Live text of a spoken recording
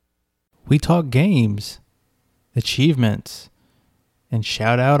We talk games, achievements, and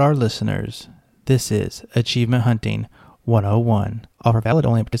shout out our listeners. This is Achievement Hunting 101. Offer valid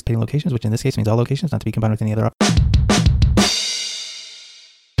only in participating locations, which in this case means all locations, not to be combined with any other.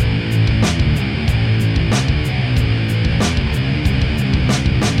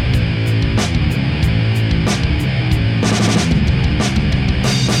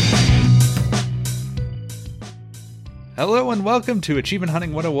 Hello and welcome to Achievement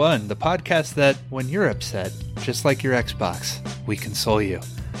Hunting 101, the podcast that, when you're upset, just like your Xbox, we console you.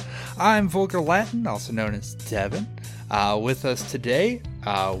 I'm Vulgar Latin, also known as Devin. With us today,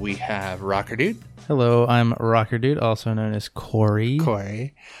 we have Rocker Dude. Hello, I'm Rocker Dude, also known as Corey.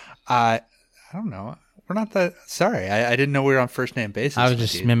 I don't know. We're not that... Sorry, I didn't know we were on first name basis. I was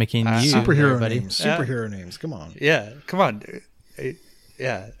just mimicking you. Superhero names. Superhero names. Come on. Yeah, come on.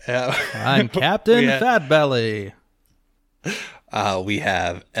 Yeah. I'm Captain Fat Belly. We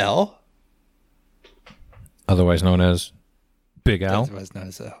have L. Otherwise known as Big Al. Otherwise known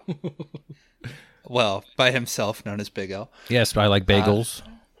as L. Well, by himself known as Big L. Yes, I like bagels.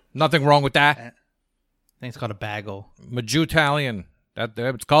 Nothing wrong with that. I think it's called a bagel. I'm a Jew Italian.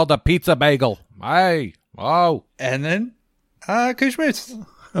 It's called a pizza bagel. Hey. Oh. And then Kushmitz.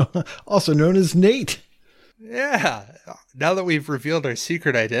 Also known as Nate. Yeah. Now that we've revealed our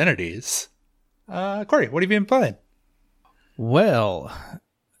secret identities, Corey, what have you been playing? Well,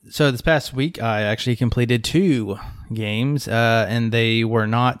 so this past week I actually completed 2 games, and they were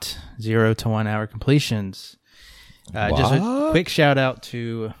not 0 to 1 hour completions. Just a quick shout out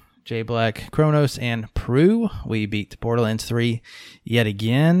to J Black, Kronos, and Prue. We beat Borderlands 3 yet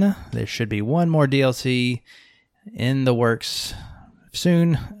again. There should be one more DLC in the works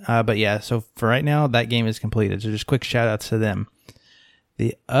soon. But yeah, so for right now, that game is completed. So just quick shout outs to them.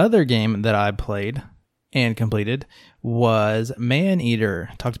 The other game that I played and completed was Maneater.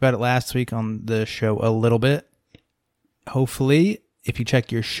 Talked about it last week on the show a little bit. Hopefully, if you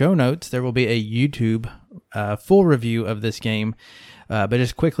check your show notes, there will be a YouTube full review of this game. But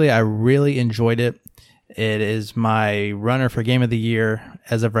just quickly, I really enjoyed it. It is my runner for Game of the Year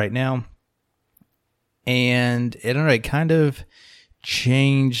as of right now. And I don't know, it kind of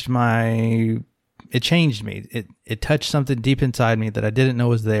changed me. It touched something deep inside me that I didn't know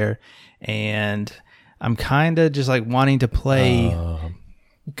was there. And I'm kind of just like wanting to play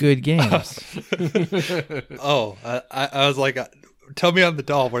good games. I was like, tell me on the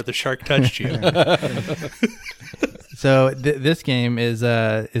doll where the shark touched you. So this game is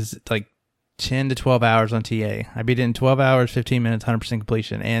like 10 to 12 hours on TA. I beat it in 12 hours, 15 minutes, 100%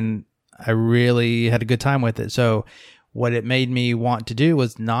 completion, and I really had a good time with it. So what it made me want to do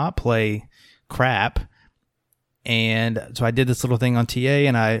was not play crap. And so I did this little thing on TA,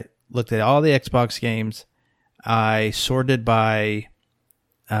 and I looked at all the Xbox games. I sorted by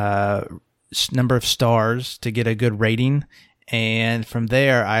number of stars to get a good rating. And from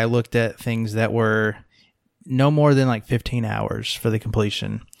there, I looked at things that were no more than like 15 hours for the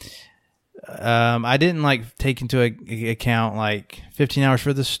completion. I didn't like take into account like 15 hours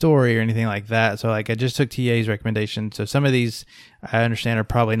for the story or anything like that. So like I just took TA's recommendation. So some of these I understand are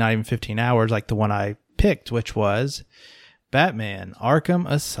probably not even 15 hours like the one I picked, which was Batman Arkham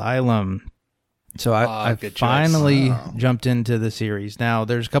Asylum. So I finally jumped into the series. Now,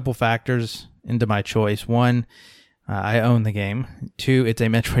 there's a couple factors into my choice. 1, I own the game. 2, it's a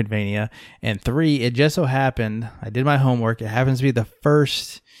Metroidvania. And 3, it just so happened, I did my homework, it happens to be the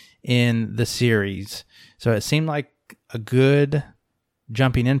first in the series. So it seemed like a good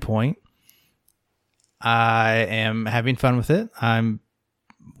jumping in point. I am having fun with it.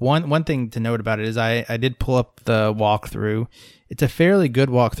 One thing to note about it is I did pull up the walkthrough. It's a fairly good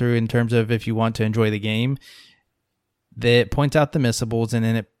walkthrough in terms of if you want to enjoy the game. That points out the missables, and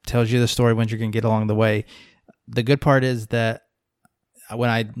then it tells you the story once you're going to get along the way. The good part is that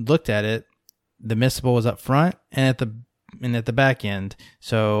when I looked at it, the missable was up front and at the back end.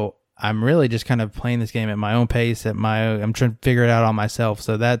 So I'm really just kind of playing this game at my own pace. I'm trying to figure it out on myself.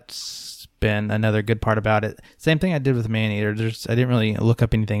 So that's been another good part about it. Same thing I did with Maneater. I didn't really look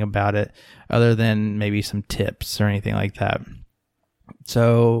up anything about it other than maybe some tips or anything like that.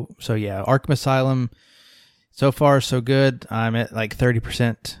 So yeah, Arkham Asylum, so far so good. I'm at like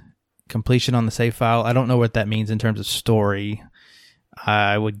 30% completion on the save file. I don't know what that means in terms of story.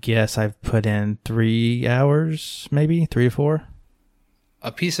 I would guess I've put in 3 hours, maybe 3 to 4.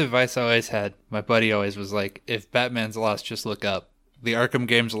 A piece of advice I always had, my buddy always was like, if Batman's lost, just look up. The Arkham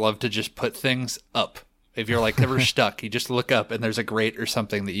games love to just put things up. If you're like ever stuck, you just look up and there's a grate or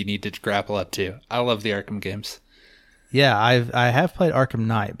something that you need to grapple up to. I love the Arkham games. Yeah, I have played Arkham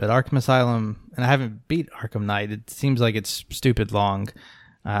Knight, but Arkham Asylum, and I haven't beat Arkham Knight. It seems like it's stupid long.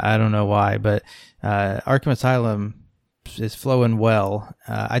 I don't know why, but Arkham Asylum is flowing well.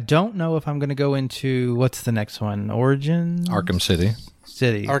 I don't know if I'm going to go into, what's the next one? Origins? Arkham City.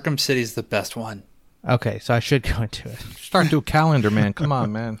 Arkham City's the best one. Okay, so I should go into it. Start to Calendar Man. Come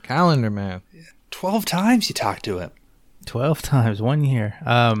on, man. Calendar Man. 12 times you talk to him. 12 times, 1 year.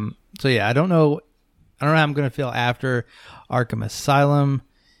 So yeah, I don't know how I'm going to feel after Arkham Asylum,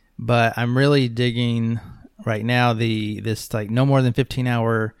 but I'm really digging right now this like no more than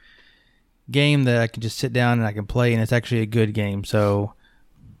 15-hour game that I can just sit down and I can play, and it's actually a good game. So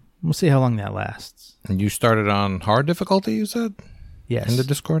we'll see how long that lasts. And you started on hard difficulty, you said? Yes. In the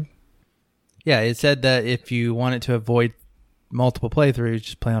Discord? Yeah, it said that if you wanted to avoid multiple playthroughs,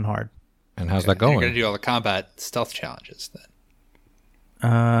 just play on hard. And how's that going? You're going to do all the combat stealth challenges then.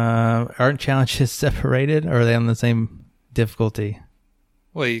 Aren't challenges separated, or are they on the same difficulty?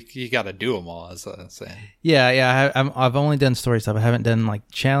 Well, you got to do them all, as I was saying. Yeah. I've only done story stuff. I haven't done like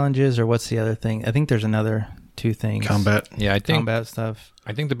challenges, or what's the other thing? I think there's another 2 things. Combat. Yeah, I think Combat stuff.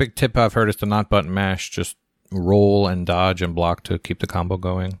 I think the big tip I've heard is to not button mash, just roll and dodge and block to keep the combo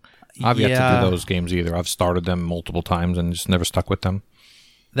going. I've yet to do those games either. I've started them multiple times and just never stuck with them.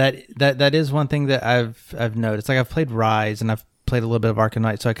 That is one thing that I've noticed. Like I've played Rise and I've played a little bit of Arkham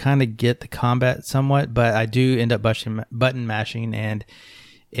Knight, so I kind of get the combat somewhat, but I do end up button mashing, and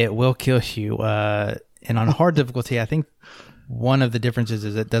it will kill you. And on hard difficulty, I think one of the differences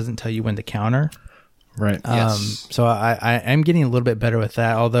is it doesn't tell you when to counter. Right. Yes. So I am getting a little bit better with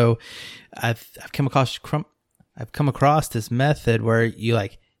that. Although I've come across this method where you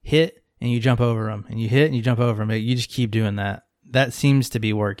like hit and you jump over them, and you hit and you jump over them. You just keep doing that. That seems to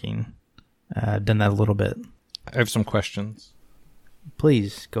be working. I've done that a little bit. I have some questions.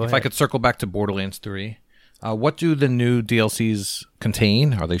 Please go ahead. If I could circle back to Borderlands 3, what do the new DLCs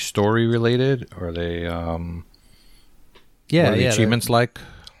contain? Are they story related? Are they what are the achievements like?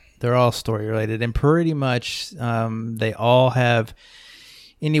 They're all story related, and pretty much they all have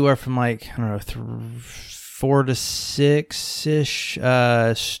anywhere from like, I don't know, 4 to 6 ish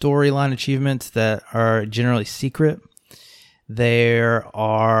storyline achievements that are generally secret. There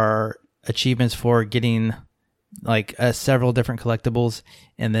are achievements for getting like several different collectibles,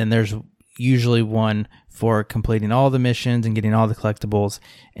 and then there's usually one for completing all the missions and getting all the collectibles.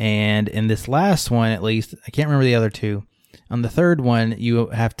 And in this last one, at least, I can't remember the other 2. On the third one, you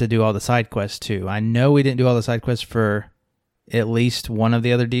have to do all the side quests too. I know we didn't do all the side quests for at least one of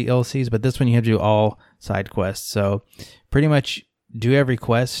the other DLCs, but this one you have to do all side quests. So pretty much do every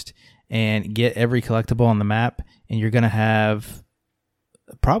quest and get every collectible on the map, and you're going to have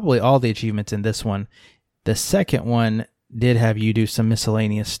probably all the achievements in this one. The second one did have you do some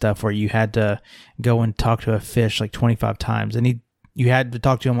miscellaneous stuff where you had to go and talk to a fish like 25 times, and you had to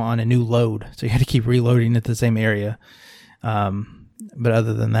talk to him on a new load, so you had to keep reloading at the same area. But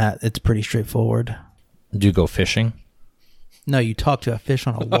other than that, it's pretty straightforward. Do you go fishing? No, you talk to a fish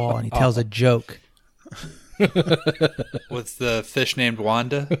on a wall and he tells a joke. What's the fish named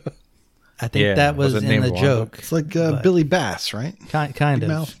Wanda? I think that was in the joke. It's like Billy Bass, right? Kind Big of,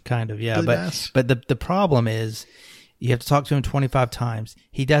 mouth. yeah. Billy Bass. But the problem is you have to talk to him 25 times.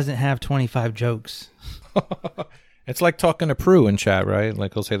 He doesn't have 25 jokes. It's like talking to Prue in chat, right?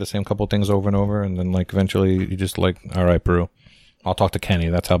 Like he'll say the same couple things over and over, and then like eventually you just like, all right, Prue, I'll talk to Kenny.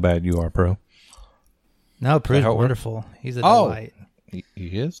 That's how bad you are, Prue. No, Prue's how it wonderful. He's a delight. He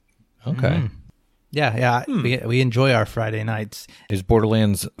is? Okay. Yeah. We enjoy our Friday nights. Is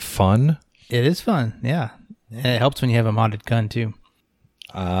Borderlands fun? It is fun, yeah. And it helps when you have a modded gun too.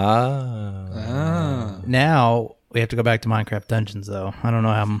 Now we have to go back to Minecraft Dungeons, though. I don't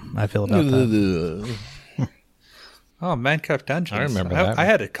know how I feel about that. Oh, Minecraft Dungeons. I remember that. I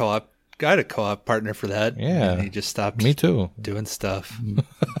had a co-op partner for that. Yeah. And he just stopped Me too. doing stuff.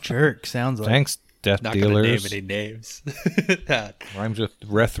 Jerk, sounds like. Thanks, Death Not going to name Dealers. any names. Rhymes with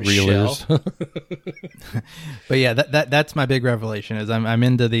Reth Reelers. But yeah, that's my big revelation is I'm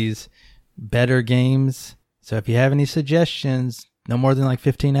into these better games. So if you have any suggestions, no more than like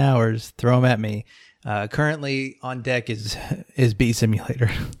 15 hours, throw them at me. Currently on deck is Beat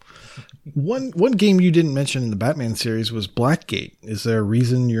Simulator. One game you didn't mention in the Batman series was Blackgate. Is there a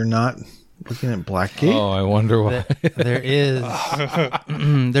reason you're not looking at Blackgate? Oh, I wonder why. There is.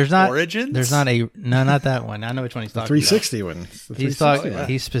 There's not. Origins? There's not a. No, not that one. I know which one he's talking 360 one. It's the about. 360 one.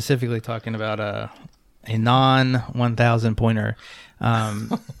 He's specifically talking about a non 1000 pointer. I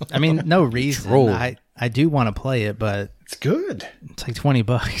mean, no reason. Troll. I do want to play it, but It's good. it's like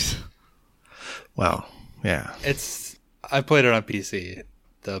 $20. Well, yeah. I played it on PC.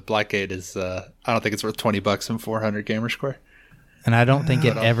 The Blackgate is I don't think it's worth $20 in 400 Gamerscore. And I don't think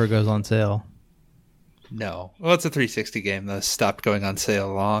it ever goes on sale. No. Well, it's a 360 game that stopped going on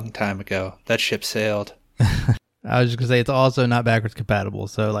sale a long time ago. That ship sailed. I was just going to say, it's also not backwards compatible.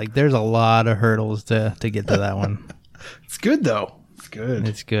 So, like, there's a lot of hurdles to get to that one. It's good, though. It's good.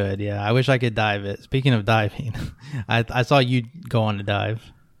 It's good, yeah. I wish I could dive it. Speaking of diving, I saw you go on a dive.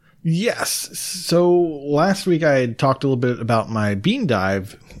 Yes. So last week I had talked a little bit about my bean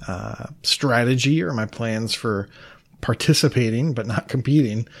dive strategy, or my plans for participating but not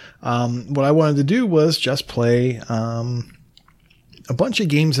competing. What I wanted to do was just play a bunch of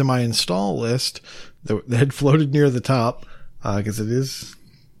games in my install list that had floated near the top, because it is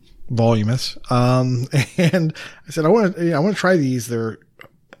voluminous. And I said I want to try these.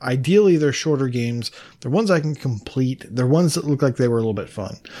 Ideally, they're shorter games. They're ones I can complete. They're ones that look like they were a little bit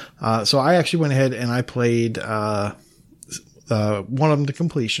fun. So I actually went ahead and I played one of them to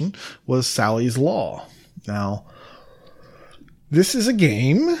completion, was Sally's Law. Now, this is a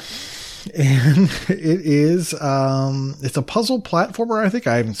game, and it is it's a puzzle platformer. I think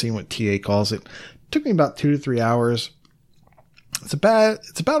I haven't seen what TA calls it. It took me about 2 to 3 hours. It's about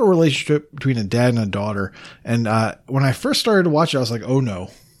a relationship between a dad and a daughter. And when I first started to watch it, I was like, oh no,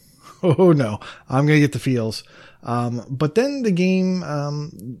 I'm going to get the feels. But then the game,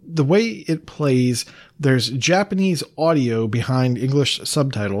 the way it plays, there's Japanese audio behind English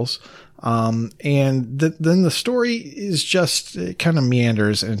subtitles. And then the story is just, it kind of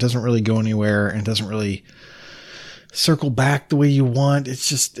meanders, and it doesn't really go anywhere, and it doesn't really circle back the way you want. It's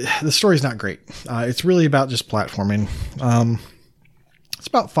just, the story's not great. It's really about just platforming. It's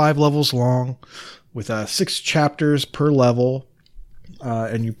about 5 levels long with 6 chapters per level.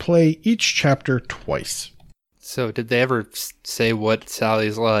 And you play each chapter twice. So did they ever say what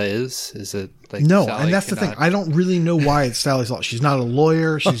Sally's Law is? Is it like no? Sally And that's the thing. I don't really know why it's Sally's Law. She's not a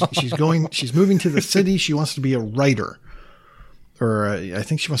lawyer. She's moving to the city. She wants to be a writer, or I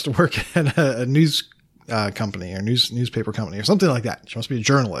think she wants to work at a news company or newspaper company or something like that. She wants to be a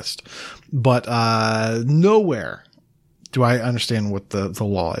journalist, but nowhere do I understand what the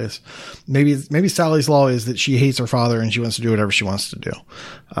law is. Maybe Sally's Law is that she hates her father and she wants to do whatever she wants to do.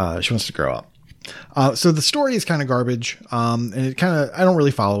 She wants to grow up. So the story is kind of garbage. And it I don't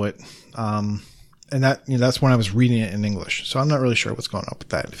really follow it. And that's when I was reading it in English. So I'm not really sure what's going on with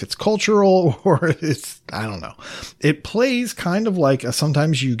that. If it's cultural or I don't know. It plays kind of like a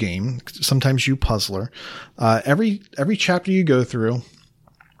Sometimes You game, Sometimes You puzzler. Every chapter you go through,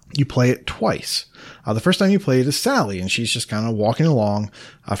 you play it twice. The first time you play it is Sally, and she's just kind of walking along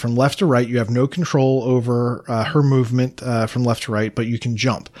from left to right. You have no control over her movement from left to right, but you can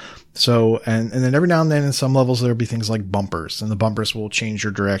jump. So, and then every now and then in some levels, there'll be things like bumpers, and the bumpers will change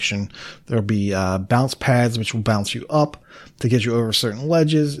your direction. There'll be bounce pads, which will bounce you up to get you over certain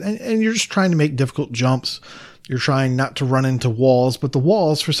ledges, and you're just trying to make difficult jumps. You're trying not to run into walls, but the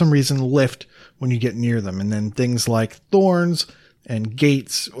walls, for some reason, lift when you get near them. And then things like thorns and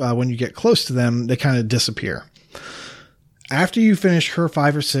gates, when you get close to them, they kind of disappear. After you finish her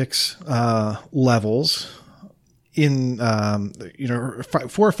 5 or 6 levels in 4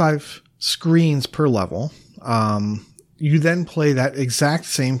 or 5 screens per level, you then play that exact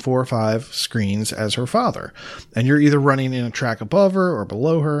same 4 or 5 screens as her father, and you're either running in a track above her or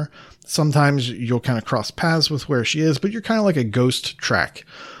below her. Sometimes you'll kind of cross paths with where she is, but you're kind of like a ghost track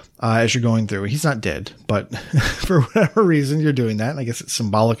as you're going through. He's not dead, but for whatever reason, you're doing that. And I guess it's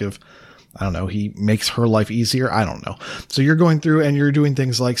symbolic of, I don't know, he makes her life easier. I don't know. So you're going through and you're doing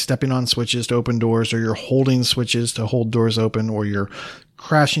things like stepping on switches to open doors, or you're holding switches to hold doors open, or you're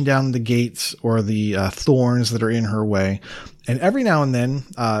crashing down the gates or the thorns that are in her way. And every now and then,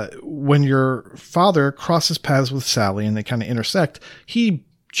 when your father crosses paths with Sally and they kind of intersect, he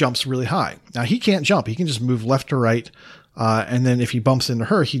jumps really high. Now, he can't jump. He can just move left to right. And then if he bumps into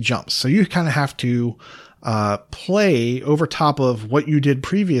her, he jumps. So you kind of have to play over top of what you did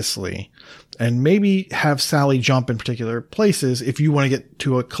previously, and maybe have Sally jump in particular places if you want to get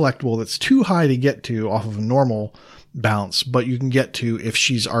to a collectible that's too high to get to off of a normal bounce, but you can get to if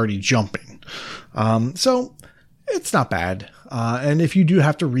she's already jumping. So it's not bad. And if you do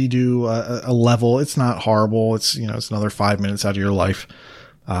have to redo a level, it's not horrible. It's, it's another 5 minutes out of your life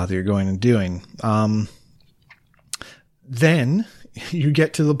that you're going and doing. Then you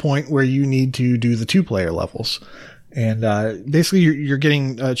get to the point where you need to do the 2-player levels. And basically you're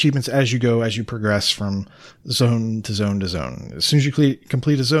getting achievements as you go, as you progress from zone to zone to zone. As soon as you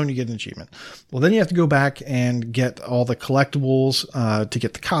complete a zone, you get an achievement. Well, then you have to go back and get all the collectibles to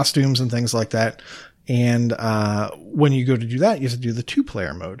get the costumes and things like that. And when you go to do that, you have to do the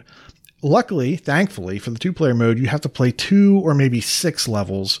 2-player mode. Luckily, thankfully, for the 2-player mode, you have to play 2 or maybe 6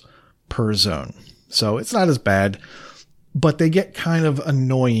 levels per zone. So it's not as bad, but they get kind of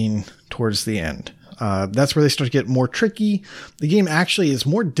annoying towards the end. That's where they start to get more tricky. The game actually is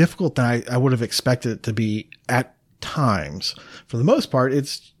more difficult than I would have expected it to be at times. For the most part,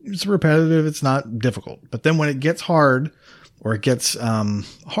 it's repetitive. It's not difficult. But then when it gets hard or it gets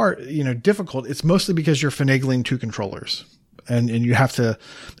difficult, it's mostly because you're finagling two controllers. And you have to,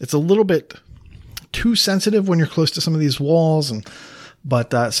 it's a little bit too sensitive when you're close to some of these walls.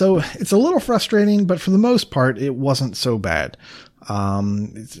 But so it's a little frustrating, but for the most part, it wasn't so bad.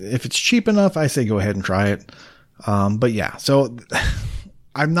 If it's cheap enough, I say go ahead and try it. But yeah, so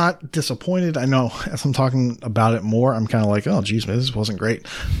I'm not disappointed. I know as I'm talking about it more, I'm kind of like, oh geez, man, this wasn't great,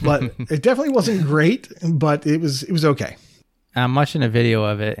 but it definitely wasn't great, but it was okay. I'm watching a video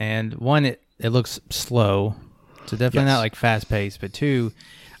of it, and one, it looks slow. So definitely not like fast paced, but two,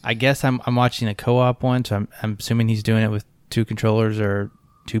 I guess I'm watching a co-op one. So I'm assuming he's doing it with two controllers or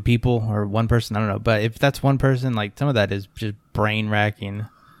two people or one person. I don't know. But if that's one person, like some of that is just brain racking.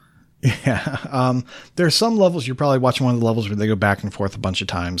 Yeah. There's some levels, you're probably watching one of the levels where they go back and forth a bunch of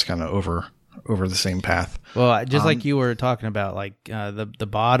times, kind of over the same path. Well, just like you were talking about, like the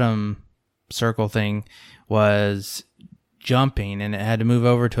bottom circle thing was jumping and it had to move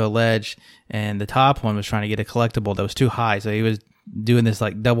over to a ledge, and the top one was trying to get a collectible that was too high. So he was doing this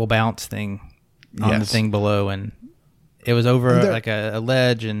like double bounce thing on the thing below, and it was over like a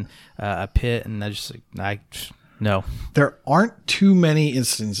ledge and a pit, and no. There aren't too many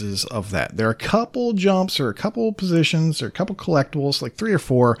instances of that. There are a couple jumps or a couple positions or a couple collectibles, like 3 or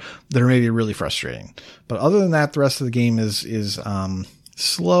 4, that are maybe really frustrating. But other than that, the rest of the game is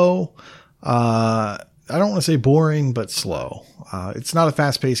slow. I don't want to say boring, but slow. It's not a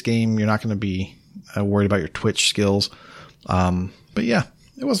fast-paced game. You're not going to be worried about your Twitch skills. But yeah,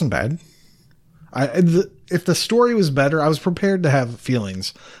 it wasn't bad. If the story was better, I was prepared to have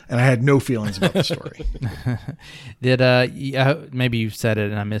feelings, and I had no feelings about the story. Maybe you said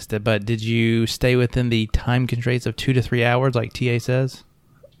it and I missed it, but did you stay within the time constraints of 2 to 3 hours, like TA says?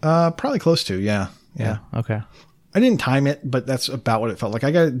 Probably close to, yeah. Okay. I didn't time it, but that's about what it felt like.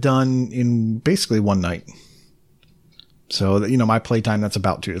 I got it done in basically one night. So, my playtime, that's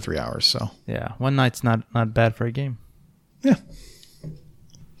about 2 to 3 hours. So yeah, one night's not bad for a game. Yeah.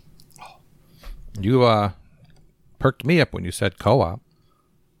 You perked me up when you said co-op.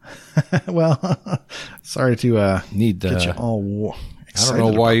 Well, sorry to get you all excited. I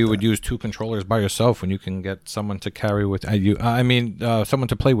don't know why you would use 2 controllers by yourself when you can get someone to carry with you. Someone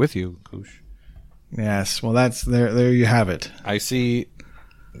to play with you, Koosh. Yes, well, that's there you have it. I see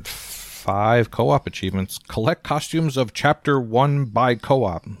 5 co-op achievements. Collect costumes of Chapter 1 by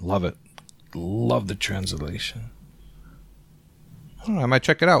co-op. Love it. Love the translation. I might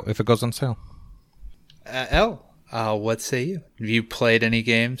check it out if it goes on sale. What say you? Have you played any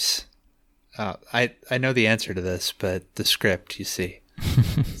games? I know the answer to this, but the script, you see.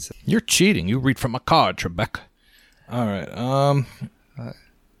 You're cheating. You read from a card, Trebek. All right.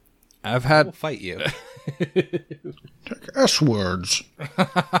 I will fight you. S words.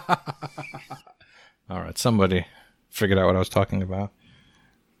 All right. Somebody figured out what I was talking about.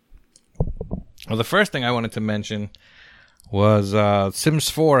 Well, the first thing I wanted to mention was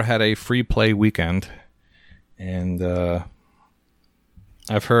Sims 4 had a free play weekend. And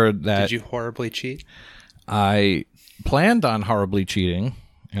I've heard that... Did you horribly cheat? I planned on horribly cheating.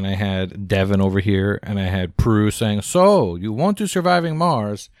 And I had Devin over here. And I had Prue saying, so, you won't do Surviving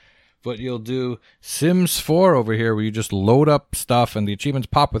Mars, but you'll do Sims 4 over here where you just load up stuff and the achievements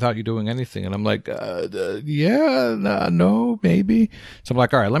pop without you doing anything. And I'm like, no, maybe. So I'm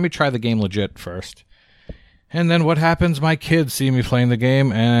like, all right, let me try the game legit first. And then what happens? My kids see me playing the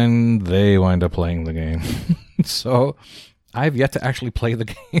game and they wind up playing the game. So I've yet to actually play the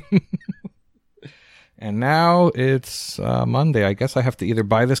game. And now it's Monday. I guess I have to either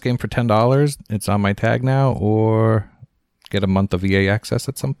buy this game for $10. It's on my tag now, or get a month of EA access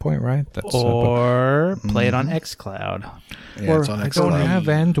at some point, right? Or play it on xCloud. Yeah, or I don't have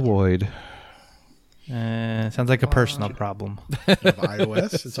Android. Sounds like a personal problem.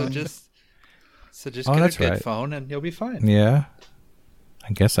 iOS. It's So just get a good phone and you'll be fine. Yeah.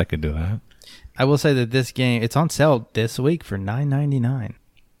 I guess I could do that. I will say that this game, it's on sale this week for $9.99.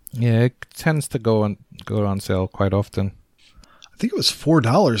 Yeah, it tends to go on sale quite often. I think it was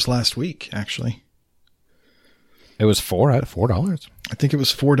 $4 last week, actually. It was $4? I think it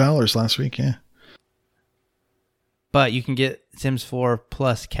was $4 last week, yeah. But you can get Sims 4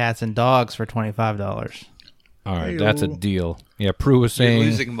 plus cats and dogs for $25. All right, that's a deal. Yeah, Prue was saying...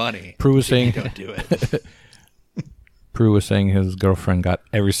 You're losing money. Prue was saying... Don't do it. Prue was saying his girlfriend got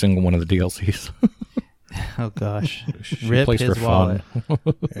every single one of the DLCs. Oh, gosh. She Rip plays his for wallet.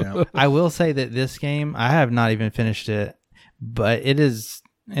 Yeah. I will say that this game, I have not even finished it, but it is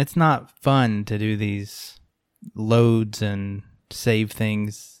It's not fun to do these loads and save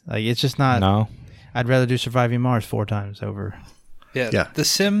things. Like, it's just not. No. I'd rather do Surviving Mars 4 times over. Yeah. The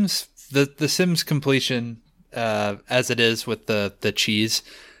Sims, the Sims completion, as it is with the cheese,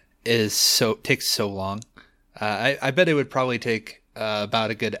 takes so long. I bet it would probably take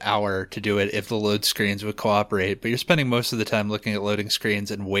about a good hour to do it if the load screens would cooperate. But you're spending most of the time looking at loading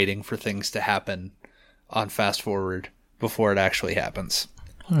screens and waiting for things to happen on fast forward before it actually happens.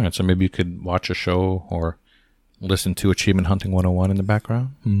 All right, so maybe you could watch a show or listen to Achievement Hunting 101 in the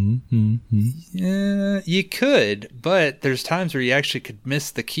background. Yeah, you could, but there's times where you actually could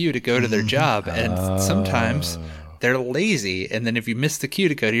miss the queue to go to their job, and sometimes they're lazy, and then if you miss the queue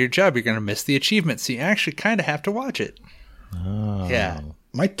to go to your job, you're going to miss the achievement, so you actually kind of have to watch it. Yeah.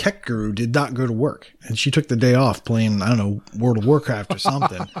 My tech guru did not go to work, and she took the day off playing, I don't know, World of Warcraft or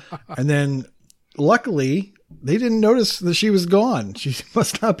something. And then luckily they didn't notice that she was gone. She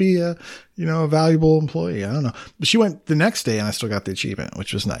must not be a valuable employee. I don't know. But she went the next day and I still got the achievement,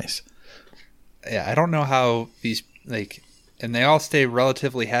 which was nice. Yeah, I don't know how these, and they all stay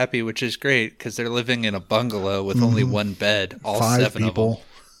relatively happy, which is great because they're living in a bungalow with only one bed, all 5 7 people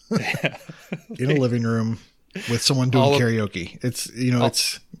of them. in a living room with someone doing karaoke. It's,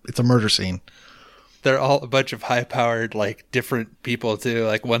 it's a murder scene. They're all a bunch of high-powered, different people too.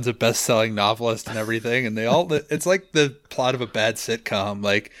 Like, one's a best-selling novelist and everything, and it's like the plot of a bad sitcom.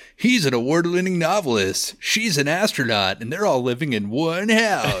 Like, he's an award-winning novelist, she's an astronaut, and they're all living in one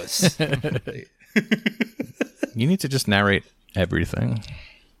house. You need to just narrate everything.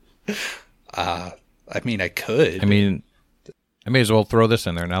 I mean, I could. I mean, I may as well throw this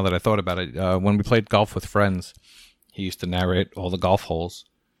in there now that I thought about it. When we played golf with friends, he used to narrate all the golf holes.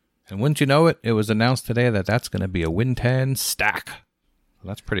 And wouldn't you know it, it was announced today that that's going to be a Win 10 stack. Well,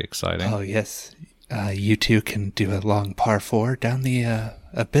 that's pretty exciting. Oh, yes. You two can do a long par 4 down the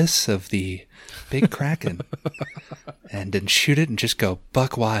abyss of the Big Kraken. And then shoot it and just go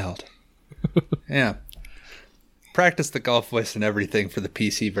buck wild. Yeah. Practice the golf voice and everything for the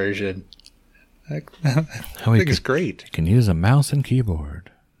PC version. I think it's great. You can use a mouse and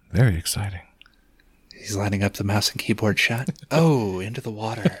keyboard. Very exciting. He's lining up the mouse and keyboard shot. Oh, into the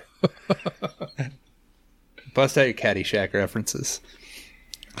water. Bust out your Caddyshack references.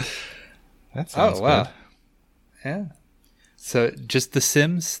 That sounds wow. good. Yeah. So just The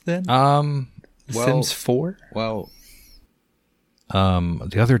Sims then? Sims 4? Well,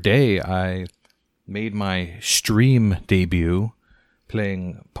 the other day I made my stream debut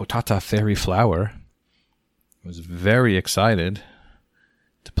playing Potata Fairy Flower. I was very excited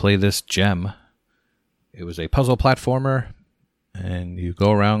to play this gem. It was a puzzle platformer, and you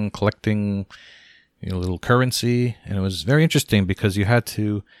go around collecting little currency, and it was very interesting because you had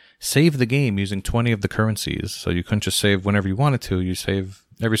to save the game using 20 of the currencies. So you couldn't just save whenever you wanted to. You save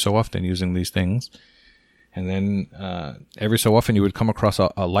every so often using these things. And then every so often you would come across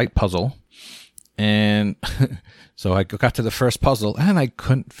a light puzzle. And so I got to the first puzzle, and I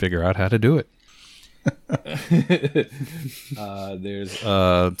couldn't figure out how to do it. There's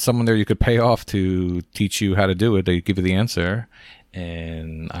someone there you could pay off to teach you how to do it. They give you the answer,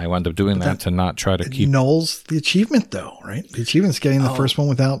 and I wound up doing that to not try to keep nulls the achievement, though, right? The achievement's getting the first one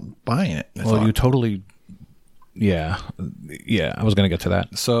without buying it. Well, you totally, yeah. I was gonna get to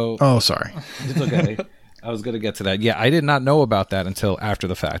that. So, sorry, it's okay. I was going to get to that. Yeah, I did not know about that until after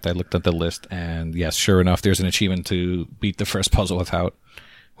the fact. I looked at the list, and yes, sure enough, there's an achievement to beat the first puzzle without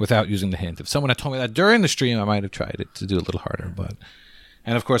using the hint. If someone had told me that during the stream, I might have tried it to do it a little harder.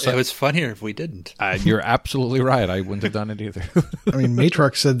 And of course, it was funnier if we didn't. You're absolutely right. I wouldn't have done it either. I mean,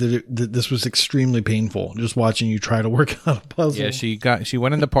 Matrox said that this was extremely painful, just watching you try to work out a puzzle. Yeah, she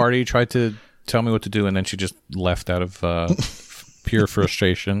went in the party, tried to tell me what to do, and then she just left out of pure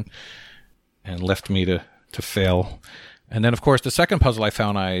frustration and left me to fail. And then, of course, the second puzzle I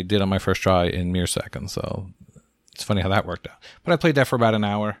found I did on my first try in mere seconds. So it's funny how that worked out. But I played that for about an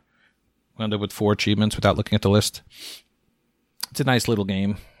hour. Wound up with 4 achievements without looking at the list. It's a nice little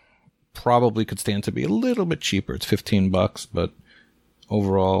game. Probably could stand to be a little bit cheaper. It's $15, but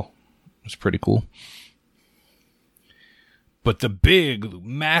overall, it's pretty cool. But the big,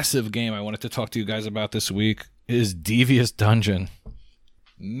 massive game I wanted to talk to you guys about this week is Devious Dungeon.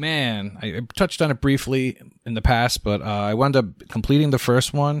 Man, I touched on it briefly in the past, but I wound up completing the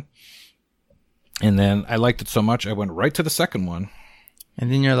first one, and then I liked it so much, I went right to the second one.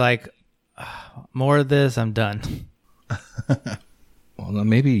 And then you're like, more of this, I'm done. Well,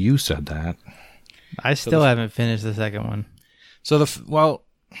 maybe you said that. I still haven't finished the second one. So the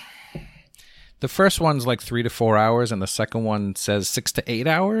first one's like 3 to 4 hours, and the second one says 6 to 8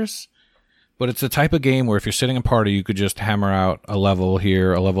 hours. But it's the type of game where if you're sitting in party, you could just hammer out a level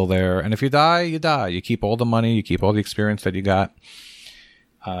here, a level there. And if you die, you die. You keep all the money. You keep all the experience that you got.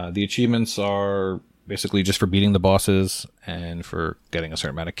 The achievements are basically just for beating the bosses and for getting a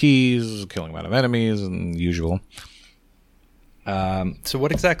certain amount of keys, killing a amount of enemies, and usual. So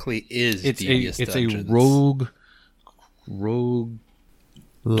what exactly is Devious Dungeons? A rogue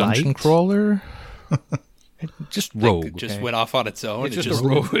dungeon crawler. Just rogue. It just went off on its own. It's just a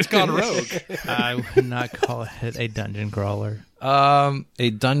rogue. It's gone rogue. I would not call it a dungeon crawler.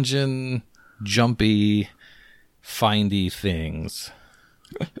 A dungeon jumpy findy things.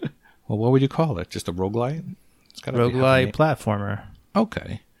 Well, what would you call it? Just a roguelite? It's got Roguelite platformer.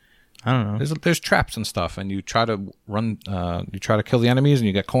 Okay. I don't know. There's traps and stuff, and you try to you try to kill the enemies, and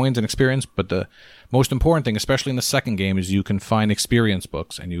you get coins and experience. But the most important thing, especially in the second game, is you can find experience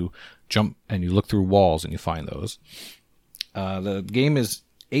books, and you jump and you look through walls, and you find those. The game is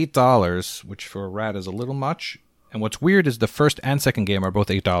 $8, which for a rat is a little much. And what's weird is the first and second game are both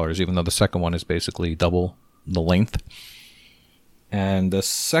 $8, even though the second one is basically double the length. And the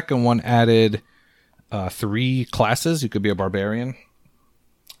second one added 3 classes. You could be a barbarian,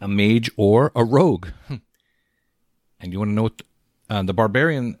 a mage, or a rogue. And you want to know what the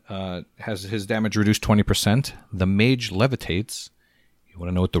barbarian has his damage reduced 20%. The mage levitates. You want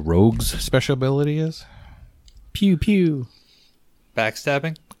to know what the rogue's special ability is? Pew pew.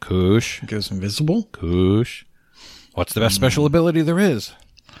 Backstabbing? Kush. Goes invisible. Kush. What's the best special ability there is?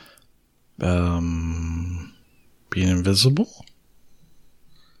 Being invisible.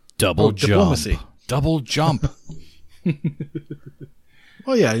 Double jump. Diplomacy. Double jump.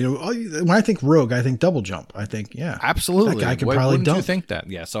 Oh yeah, when I think rogue, I think double jump. I think Absolutely. that guy could Why probably wouldn't you dump. think that?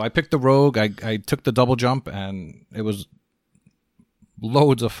 Yeah, so I picked the rogue. I took the double jump, and it was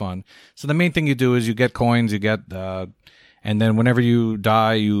loads of fun. So the main thing you do is you get coins, and then whenever you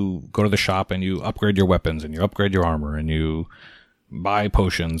die, you go to the shop and you upgrade your weapons and you upgrade your armor and you buy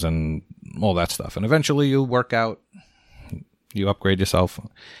potions and all that stuff. And eventually you work out, you upgrade yourself,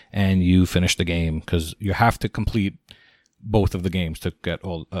 and you finish the game because you have to complete both of the games to get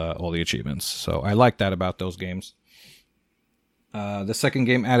all the achievements. So I like that about those games. The second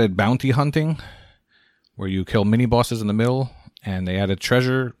game added bounty hunting, where you kill mini bosses in the middle, and they added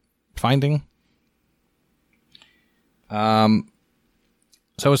treasure finding. So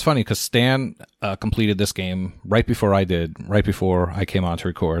it was funny because Stan completed this game right before I did, right before I came on to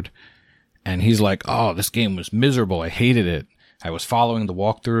record. And he's like, "Oh, this game was miserable. I hated it. I was following the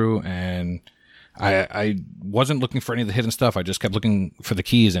walkthrough, and I wasn't looking for any of the hidden stuff. I just kept looking for the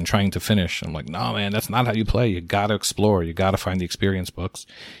keys and trying to finish." I'm like, "No, man, that's not how you play. You got to explore. You got to find the experience books.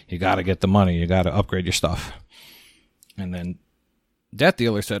 You got to get the money. You got to upgrade your stuff." And then Death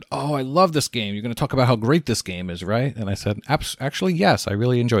Dealer said, "Oh, I love this game. You're going to talk about how great this game is, right?" And I said, "Actually, yes. I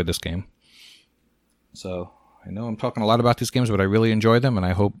really enjoyed this game." So I know I'm talking a lot about these games, but I really enjoyed them, and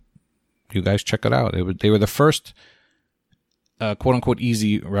I hope you guys check it out. They were the first quote-unquote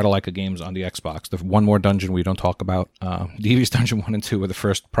easy Red-alike games on the Xbox. The One More Dungeon we don't talk about. Devious Dungeon 1 and 2 were the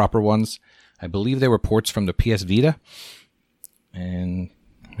first proper ones. I believe they were ports from the PS Vita. And,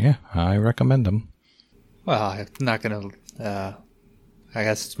 yeah, I recommend them. Well, I'm not going to... I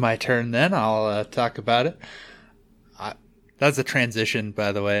guess it's my turn then. I'll talk about it. That's a transition,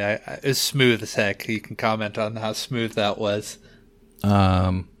 by the way. It was smooth as heck. You can comment on how smooth that was.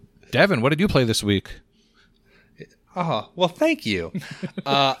 Devin, what did you play this week? Oh, well, thank you.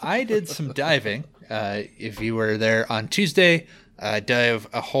 I did some diving. If you were there on Tuesday, I dove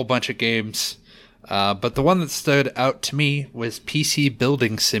a whole bunch of games. But the one that stood out to me was PC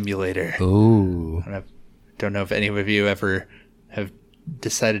Building Simulator. Ooh. I don't know if any of you ever have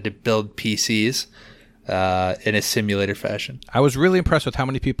decided to build PCs in a simulator fashion. I was really impressed with how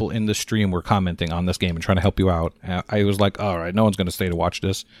many people in the stream were commenting on this game and trying to help you out. I was like, all right, no one's going to stay to watch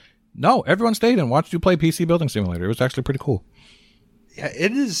this. No, everyone stayed and watched you play PC Building Simulator. It was actually pretty cool. Yeah,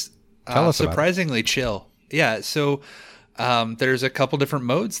 it is surprisingly chill. Yeah, so there's a couple different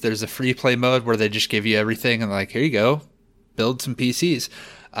modes. There's a free play mode where they just give you everything and like, here you go, build some PCs.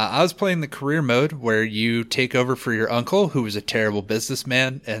 I was playing the career mode where you take over for your uncle, who was a terrible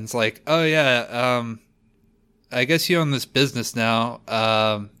businessman, and it's like, oh yeah, I guess you own this business now.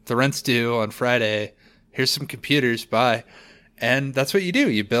 The rent's due on Friday. Here's some computers, bye. And that's what you do.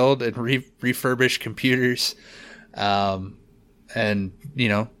 You build and refurbish computers, and, you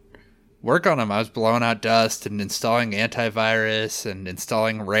know, work on them. I was blowing out dust and installing antivirus and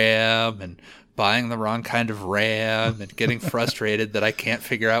installing RAM and buying the wrong kind of RAM and getting frustrated that I can't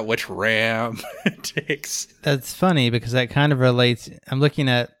figure out which RAM it takes. That's funny because that kind of relates. I'm looking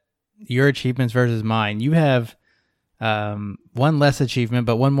at your achievements versus mine. You have one less achievement,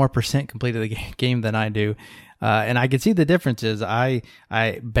 but 1 more percent completed the game than I do. And I could see the differences. I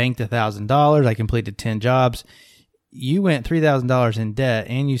banked $1,000. I completed 10 jobs. You went $3,000 in debt,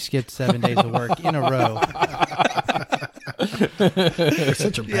 and you skipped 7 days of work in a row. You're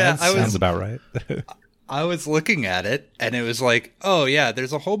such a bad Sounds about right. I was looking at it, and it was like, oh yeah,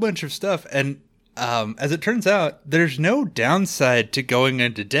 there's a whole bunch of stuff, and as it turns out, there's no downside to going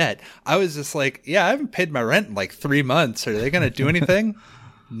into debt. I was just like, yeah, I haven't paid my rent in like 3 months. Are they going to do anything?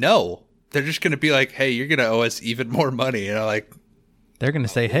 No. They're just going to be like, hey, you're going to owe us even more money. And I'm like, they're going to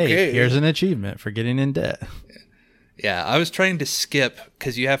say, hey, okay. Here's an achievement for getting in debt. Yeah, I was trying to skip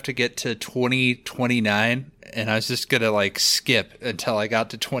because you have to get to 2029, and I was just going to like skip until I got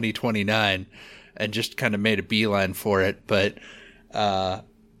to 2029 and just kind of made a beeline for it. But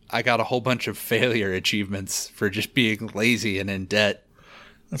I got a whole bunch of failure achievements for just being lazy and in debt.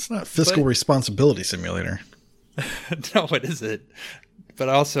 That's not Fiscal Responsibility Simulator. No, it isn't. But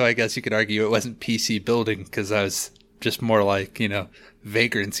also, I guess you could argue it wasn't PC building because I was just more like,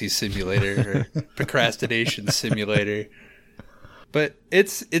 vagrancy simulator or procrastination simulator. But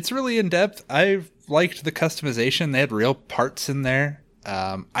it's really in depth. I liked the customization. They had real parts in there.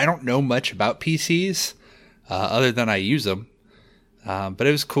 I don't know much about PCs other than I use them. But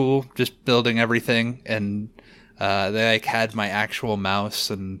it was cool just building everything. And they had my actual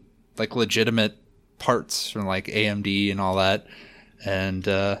mouse and like legitimate parts from like AMD and all that. And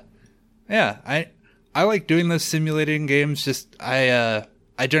I like doing those simulating games. Just I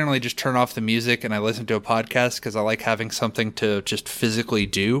generally just turn off the music and I listen to a podcast because I like having something to just physically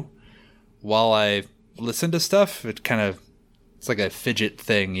do while I listen to stuff. It's like a fidget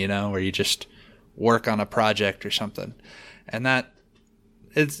thing, where you just work on a project or something, and that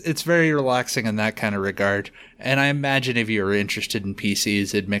it's very relaxing in that kind of regard. And I imagine if you were interested in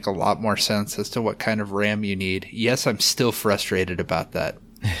PCs, it'd make a lot more sense as to what kind of RAM you need. Yes, I'm still frustrated about that.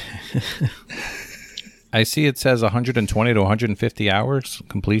 I see it says 120 to 150 hours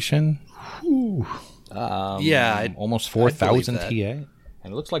completion. Yeah. Almost 4,000 TA. And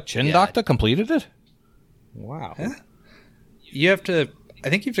it looks like Chin Doctor completed it? Wow. Huh? I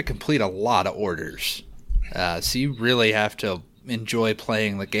think you have to complete a lot of orders. So you really have to enjoy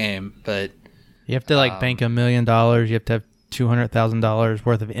playing the game, but you have to bank $1 million. You have to have $200,000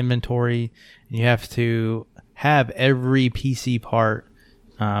 worth of inventory. And you have to have every PC part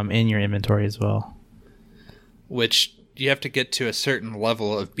in your inventory as well. Which you have to get to a certain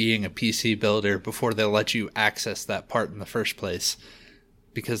level of being a PC builder before they'll let you access that part in the first place.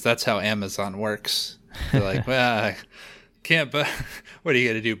 Because that's how Amazon works. They're like, well, I can't buy. What are you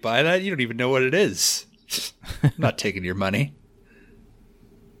going to do? Buy that? You don't even know what it is. I'm not taking your money.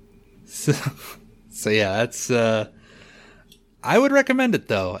 So yeah, that's. I would recommend it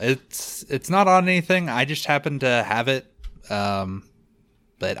though. It's not on anything. I just happen to have it.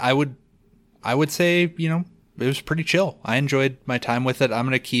 But I would say, it was pretty chill. I enjoyed my time with it. I'm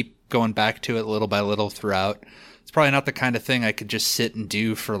going to keep going back to it little by little throughout. It's probably not the kind of thing I could just sit and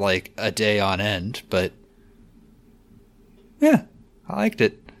do for like a day on end, but yeah, I liked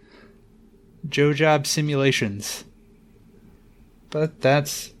it. Joe Job Simulations. But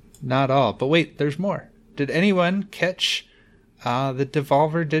that's not all. But wait, there's more. Did anyone catch the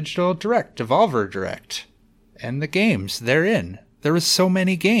Devolver Digital Direct, Devolver Direct, and the games therein? There was so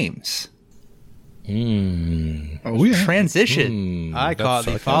many games. Oh, yeah. Transition. I caught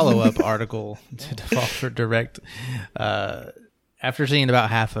the follow-up article to Devolver Direct after seeing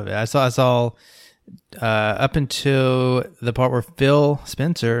about half of it. I saw up until the part where Phil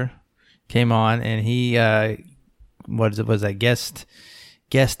Spencer came on, and he was a guest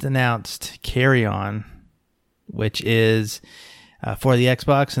announced Carry On, which is for the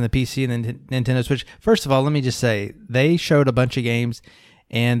Xbox and the PC and the Nintendo Switch. First of all, let me just say they showed a bunch of games,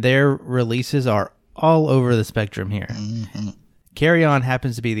 and their releases are all over the spectrum here. Mm-hmm. Carry On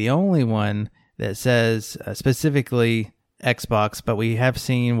happens to be the only one that says specifically Xbox, but we have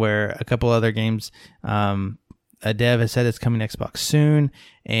seen where a couple other games, a dev has said it's coming to Xbox soon,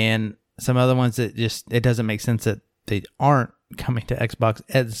 and some other ones that just, it doesn't make sense that they aren't coming to Xbox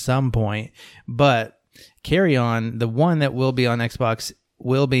at some point. But Carry On, the one that will be on Xbox,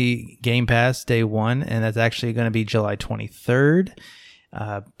 will be Game Pass day one, and that's actually going to be July 23rd.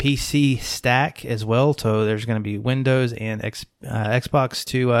 PC stack as well, so there's going to be Windows and Xbox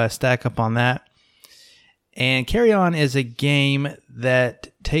to stack up on that. And Carry On is a game that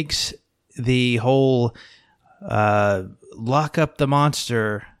takes the whole lock up the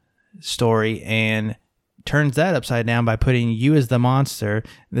monster story and turns that upside down by putting you as the monster.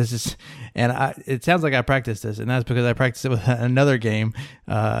 It sounds like I practiced this, and that's because I practiced it with another game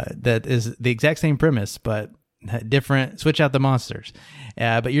that is the exact same premise, but different, switch out the monsters.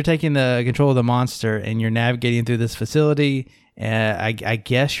 But you're taking the control of the monster and you're navigating through this facility. I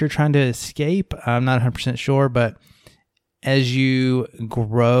guess you're trying to escape. I'm not 100% sure, but as you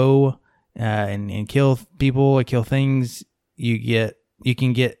grow and kill people and kill things, you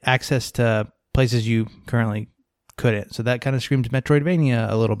can get access to places you currently couldn't. So that kind of screams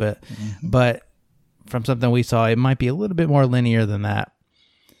Metroidvania a little bit. Mm-hmm. But from something we saw, it might be a little bit more linear than that.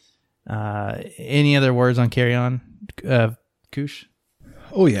 Any other words on Carry On, Koosh?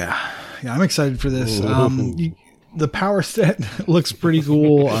 Oh yeah, I'm excited for this. The power set looks pretty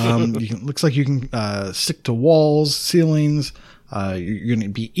cool. Looks like you can stick to walls, ceilings. You're going to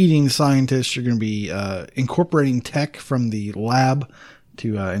be eating scientists. You're going to be incorporating tech from the lab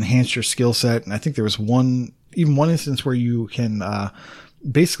to enhance your skill set. And I think there was one instance where you can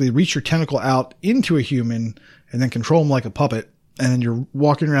basically reach your tentacle out into a human and then control them like a puppet. And then you're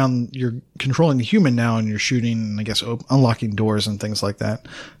walking around, you're controlling the human now, and you're shooting, I guess, unlocking doors and things like that.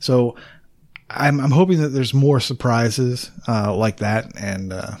 So I'm hoping that there's more surprises like that,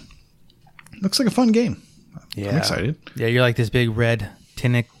 and looks like a fun game. I'm excited. Yeah, you're like this big red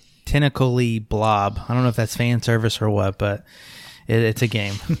tentacly blob. I don't know if that's fan service or what, but it's a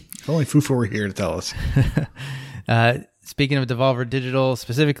game. If only Fufu were here to tell us. Speaking of Devolver Digital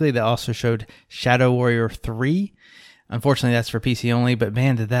specifically, they also showed Shadow Warrior 3. Unfortunately, that's for PC only, but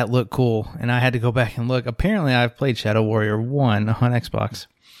man, did that look cool. And I had to go back and look. Apparently, I've played Shadow Warrior 1 on Xbox.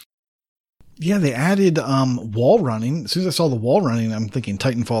 Yeah, they added wall running. As soon as I saw the wall running, I'm thinking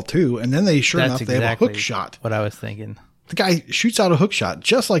Titanfall 2. And then they have a hook shot. What I was thinking. The guy shoots out a hook shot,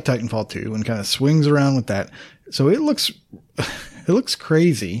 just like Titanfall 2, and kind of swings around with that. So it looks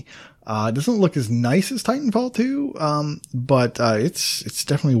crazy. It doesn't look as nice as Titanfall 2, but it's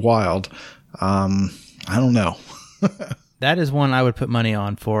definitely wild. I don't know. That is one I would put money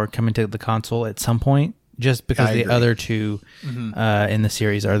on for coming to the console at some point, just because the other two in the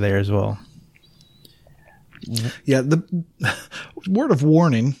series are there as well. Yeah, the word of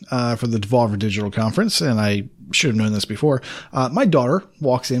warning for the Devolver Digital Conference, and I should have known this before. My daughter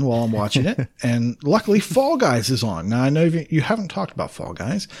walks in while I'm watching it, and luckily Fall Guys is on. Now, I know you haven't talked about Fall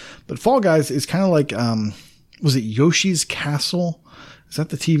Guys, but Fall Guys is kind of like, was it Yoshi's Castle? Is that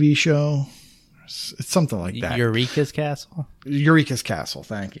the TV show? It's something like that. Eureka's Castle? Eureka's Castle,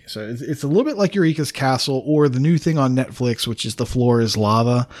 thank you. So it's a little bit like Eureka's Castle, or the new thing on Netflix, which is The Floor is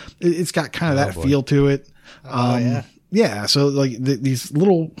Lava. It's got kind of that feel to it. Yeah. So like these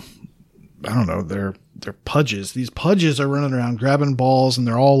little, I don't know, they're pudges. These pudges are running around grabbing balls, and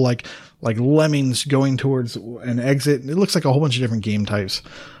they're all like lemmings going towards an exit. It looks like a whole bunch of different game types.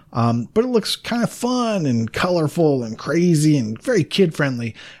 But it looks kind of fun and colorful and crazy and very kid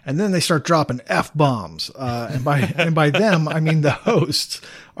friendly. And then they start dropping F-bombs. And by them, I mean the hosts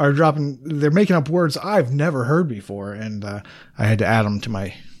are they're making up words I've never heard before. And, I had to add them to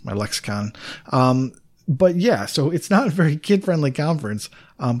my lexicon. But yeah, so it's not a very kid friendly conference.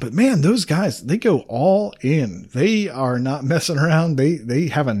 But man, those guys, they go all in. They are not messing around. They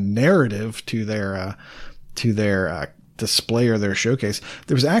have a narrative to their display or their showcase.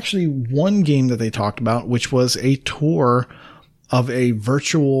 There was actually one game that they talked about, which was a tour of a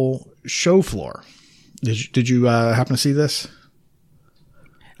virtual show floor. Did you happen to see this?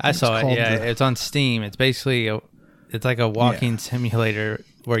 I saw it. Yeah, it's on Steam. It's basically it's like a walking simulator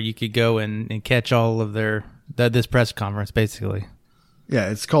where you could go and catch all of this press conference, basically. Yeah,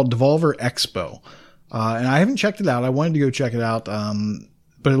 it's called Devolver Expo, and I haven't checked it out. I wanted to go check it out.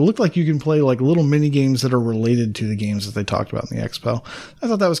 But it looked like you can play like little mini games that are related to the games that they talked about in the expo. I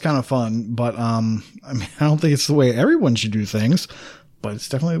thought that was kind of fun, but I mean, I don't think it's the way everyone should do things, but it's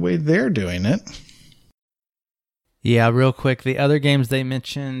definitely the way they're doing it. Yeah, real quick, the other games they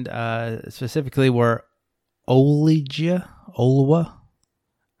mentioned specifically were Olija.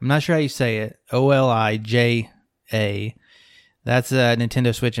 I'm not sure how you say it. Olija. That's a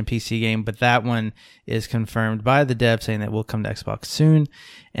Nintendo Switch and PC game, but that one is confirmed by the dev saying that will come to Xbox soon.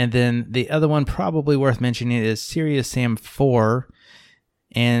 And then the other one probably worth mentioning is Serious Sam 4.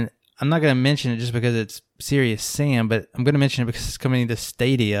 And I'm not going to mention it just because it's Serious Sam, but I'm going to mention it because it's coming to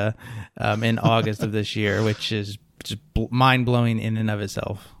Stadia in August of this year, which is just mind-blowing in and of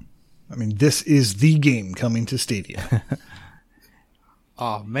itself. I mean, this is the game coming to Stadia.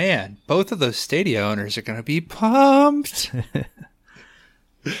 Oh, man. Both of those Stadia owners are going to be pumped.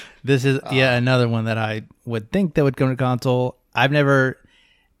 This is another one that I would think that would come to console. I've never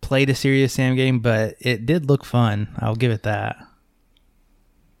played a Serious Sam game, but it did look fun. I'll give it that.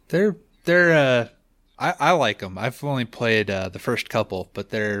 I like them. I've only played the first couple, but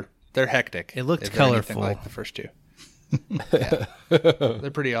they're hectic. It looked They're colorful. like the first two. Yeah.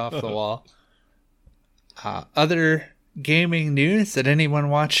 They're pretty off the wall. Other gaming news, did anyone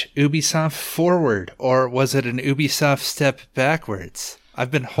watch Ubisoft Forward, or was it an Ubisoft Step Backwards? I've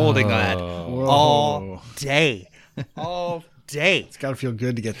been holding that all day. All day. It's got to feel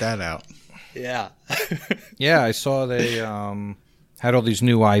good to get that out. Yeah. Yeah, I saw they had all these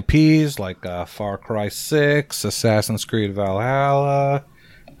new IPs like Far Cry 6, Assassin's Creed Valhalla,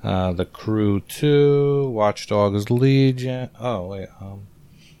 The Crew 2, Watch Dogs Legion. Oh, wait.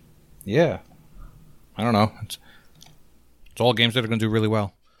 Yeah. I don't know. It's all games that are going to do really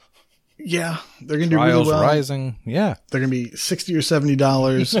well. Yeah, they're going to do Trials really well. Rising. Yeah. They're going to be $60 or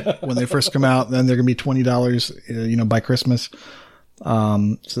 $70 when they first come out. Then they're going to be $20, by Christmas,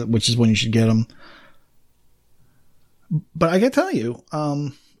 which is when you should get them. But I got to tell you,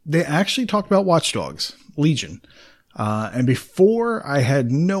 they actually talked about Watch Dogs Legion. And before, I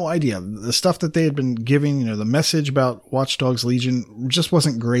had no idea. The stuff that they had been giving, the message about Watch Dogs Legion just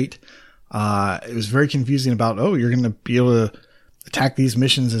wasn't great. It was very confusing about, you're going to be able to attack these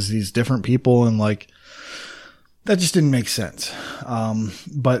missions as these different people, and that just didn't make sense.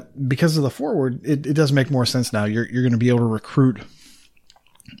 But because of the forward, it does make more sense now. You're going to be able to recruit,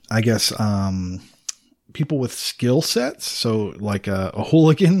 I guess, people with skill sets. So like a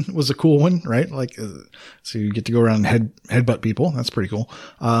hooligan was a cool one, right? So you get to go around and headbutt people. That's pretty cool.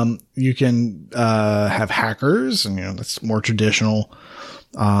 You can have hackers, and that's more traditional.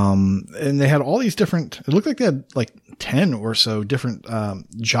 And they had all these different, it looked like they had 10 or so different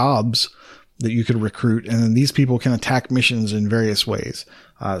jobs that you could recruit, and then these people can attack missions in various ways.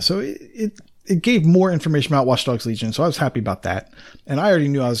 So it gave more information about Watch Dogs Legion, so I was happy about that. And I already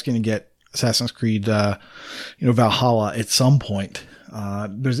knew I was going to get Assassin's Creed, Valhalla at some point.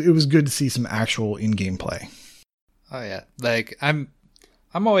 It was good to see some actual in-game play. Oh yeah, I'm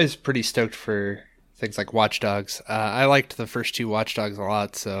always pretty stoked for things like Watch Dogs. I liked the first 2 Watch Dogs a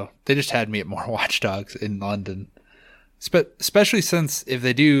lot, so they just had me at more Watch Dogs in London. Especially since if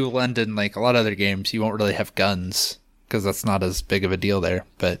they do London, like a lot of other games, you won't really have guns because that's not as big of a deal there.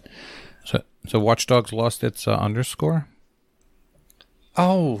 But so Watch Dogs lost its underscore?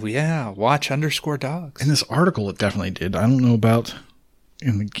 Oh yeah, Watch_Dogs. In this article, it definitely did. I don't know about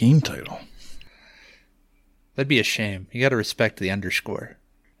in the game title. That'd be a shame. You got to respect the underscore.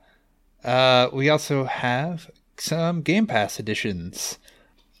 We also have some Game Pass editions.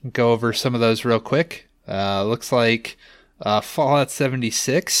 Go over some of those real quick. Looks like Fallout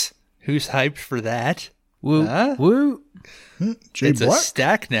 76. Who's hyped for that? Woo. Woo. It's a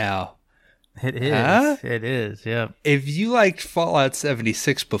stack now. It is. It is. Yeah. If you liked Fallout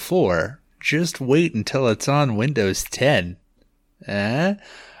 76 before, just wait until it's on Windows 10.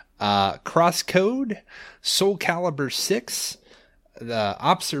 Crosscode, Soul Calibur 6, The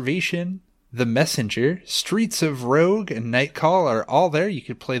Observation, The Messenger, Streets of Rogue, and Nightcall are all there. You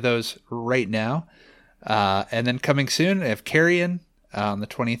could play those right now. And then coming soon, I have Carrion on the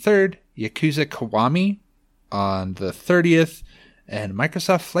 23rd, Yakuza Kiwami on the 30th, and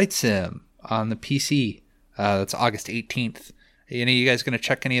Microsoft Flight Sim on the PC. That's August 18th. Any of you guys going to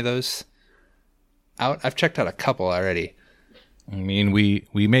check any of those out? I've checked out a couple already. I mean, we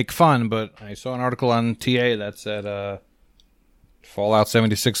make fun, but I saw an article on TA that said Fallout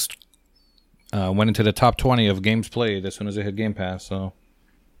 76 went into the top 20 of games played as soon as it hit Game Pass. So,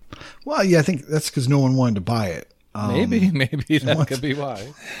 well, yeah, I think that's because no one wanted to buy it. Maybe that could be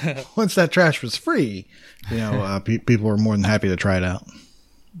why. Once that trash was free, people were more than happy to try it out.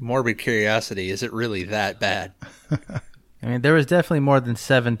 Morbid curiosity, is it really that bad? I mean, there was definitely more than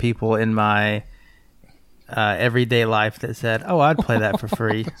 7 people in my everyday life that said, "Oh, I'd play that for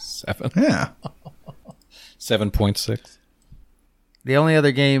free." 7. Yeah. 7.6. The only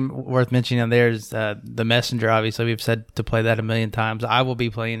other game worth mentioning on there is The Messenger. Obviously, we've said to play that a million times. I will be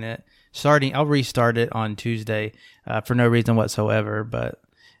playing it. I'll restart it on Tuesday for no reason whatsoever. But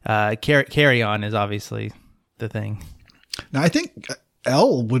Carry On is obviously the thing. Now, I think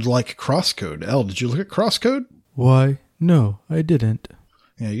Elle would like Crosscode. Elle, did you look at Crosscode? Why? No, I didn't.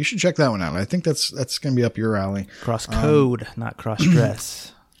 Yeah, you should check that one out. I think that's going to be up your alley. Crosscode, not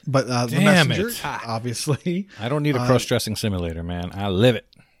cross-dress. But The Messenger, obviously. I don't need a cross-dressing simulator, man. I live it.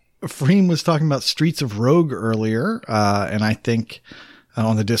 Freem was talking about Streets of Rogue earlier, and I think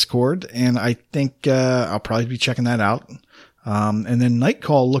on the Discord, and I think I'll probably be checking that out. And then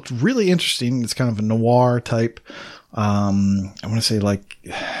Nightcall looked really interesting. It's kind of a noir type. I want to say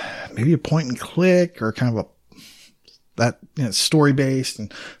maybe a point and click or kind of story based.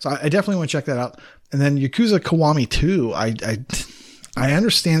 And so I definitely want to check that out. And then Yakuza Kiwami 2. I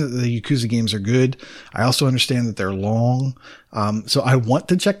understand that the Yakuza games are good. I also understand that they're long. So I want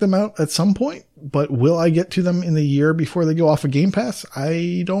to check them out at some point, but will I get to them in the year before they go off of Game Pass?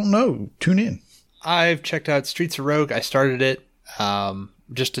 I don't know. Tune in. I've checked out Streets of Rogue. I started it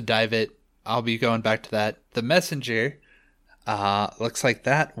just to dive it. I'll be going back to that. The Messenger looks like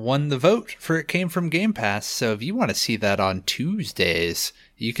that won the vote for It Came From Game Pass. So if you want to see that on Tuesdays,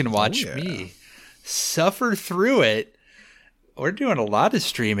 you can watch me suffer through it. We're doing a lot of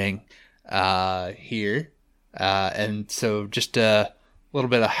streaming here. And so just a little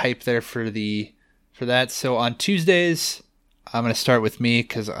bit of hype there for that. So on Tuesdays, I'm going to start with me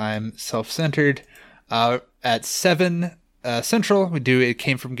because I'm self-centered. At 7 Central, we do It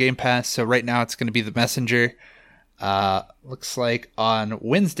Came From Game Pass. So right now it's going to be The Messenger. Looks like on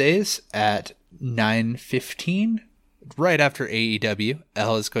Wednesdays at 9:15, right after AEW,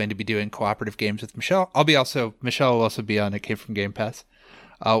 Elle is going to be doing cooperative games with Michelle. Michelle will also be on It Came From Game Pass.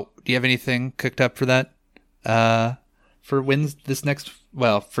 Do you have anything cooked up for that? For for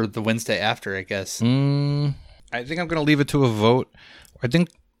the Wednesday after, I guess. I think I'm going to leave it to a vote. I think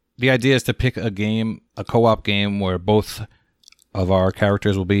the idea is to pick a co-op game where both of our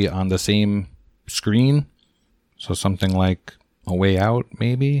characters will be on the same screen. So something like A Way Out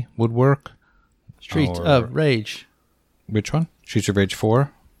maybe would work. Streets of Rage. Which one? Streets of Rage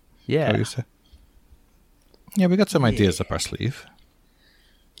 4? Yeah. You say? Yeah, we got some ideas up our sleeve.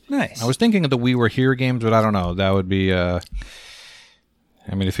 Nice. I was thinking of the We Were Here games, but I don't know. That would be... if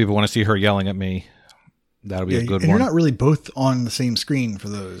people want to see her yelling at me, that'll be a good one. You're not really both on the same screen for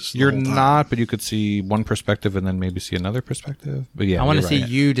those. You're not, but you could see one perspective and then maybe see another perspective. But yeah, I want to see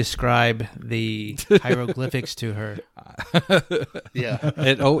you describe the hieroglyphics to her. Yeah.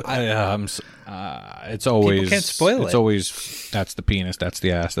 It's always... People can't spoil it. It's always, that's the penis, that's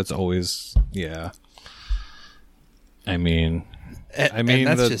the ass. That's always, yeah. And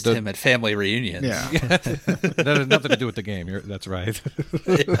that's just him at family reunions. Yeah. That has nothing to do with the game. That's right.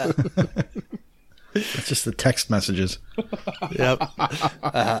 It's just the text messages. Yep.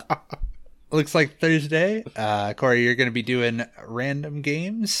 Looks like Thursday. Corey, you're going to be doing random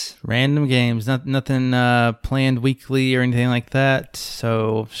games. Random games. Nothing planned weekly or anything like that.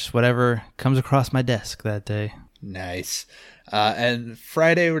 So just whatever comes across my desk that day. Nice. And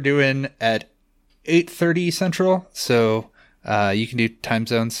Friday we're doing at 8:30 Central. So you can do time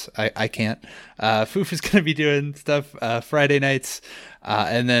zones. I can't. Foof is going to be doing stuff Friday nights.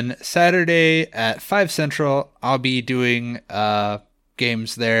 And then Saturday at 5 Central, I'll be doing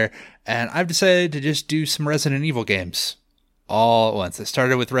games there. And I've decided to just do some Resident Evil games all at once. I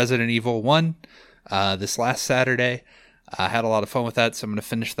started with Resident Evil 1 this last Saturday. I had a lot of fun with that, so I'm going to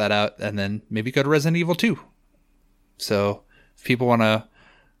finish that out and then maybe go to Resident Evil 2. So if people want to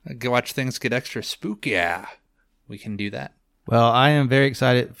go watch things get extra spooky, we can do that. Well, I am very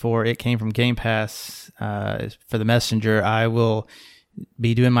excited for It Came From Game Pass. For the Messenger, I will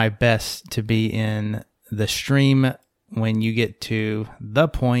be doing my best to be in the stream when you get to the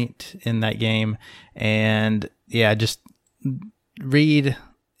point in that game. And yeah, just read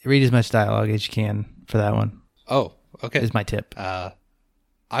as much dialogue as you can for that one. Oh, okay. Is my tip. I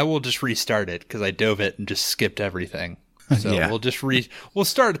will just restart it because I dove it and just skipped everything. So Yeah. we'll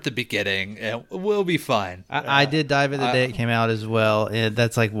start at the beginning and we'll be fine. I did dive it the day it came out as well.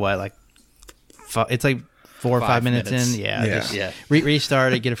 That's like what, it's like 4 or 5 minutes in. Yeah. Yeah. Just Yeah.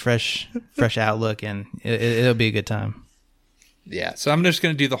 restart it, get a fresh outlook, and it'll be a good time. Yeah. So I'm just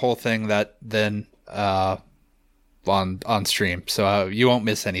going to do the whole thing that then on stream. So you won't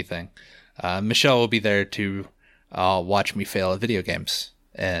miss anything. Michelle will be there to watch me fail at video games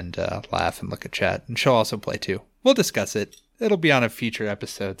and laugh and look at chat. And she'll also play too. We'll discuss it. It'll be on a future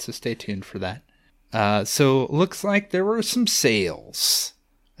episode, so stay tuned for that. So looks like there were some sales.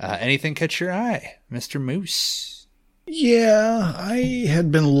 Anything catch your eye, Mr. Moose? Yeah, I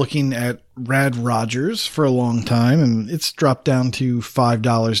had been looking at Rad Rogers for a long time, and it's dropped down to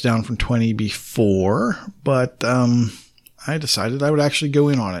 $5 down from $20 before, but I decided I would actually go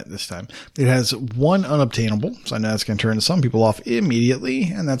in on it this time. It has one unobtainable, so I know that's going to turn some people off immediately,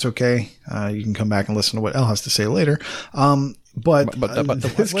 and that's okay. You can come back and listen to what Elle has to say later. But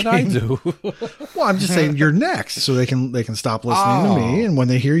what would I do? Well, I'm just saying you're next, so they can stop listening to me, and when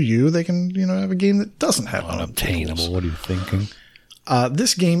they hear you, they can have a game that doesn't have unobtainable. What are you thinking?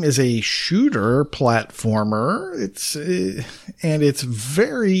 This game is a shooter platformer. It's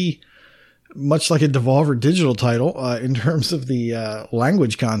very much like a Devolver Digital title in terms of the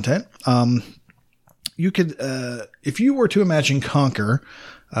language content. You could, if you were to imagine Conquer,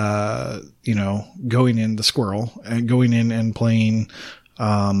 going in the squirrel and going in and playing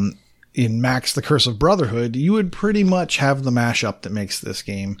in Max the Curse of Brotherhood, you would pretty much have the mashup that makes this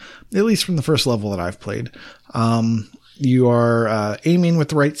game, at least from the first level that I've played. You are aiming with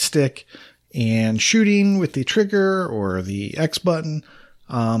the right stick and shooting with the trigger or the X button.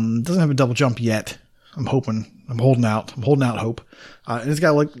 Doesn't have a double jump yet. I'm holding out hope. And it's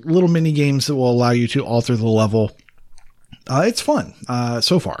got like little mini games that will allow you to alter the level. It's fun,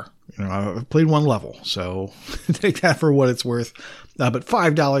 so far. I've played one level, so take that for what it's worth. But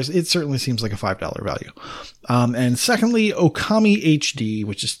 $5, it certainly seems like a $5 value. And secondly, Okami HD,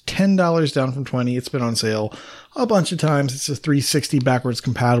 which is $10 down from $20. It's been on sale a bunch of times. It's a 360 backwards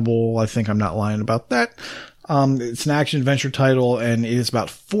compatible. I think I'm not lying about that. It's an action adventure title, and it is about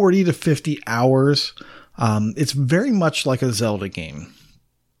 40 to 50 hours. It's very much like a Zelda game,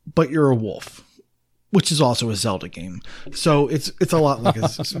 but you're a wolf, which is also a Zelda game. So it's a lot like a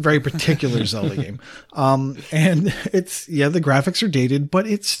very particular Zelda game. And the graphics are dated, but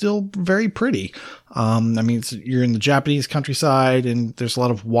it's still very pretty. You're in the Japanese countryside, and there's a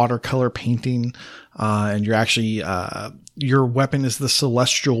lot of watercolor painting, and you're actually, your weapon is the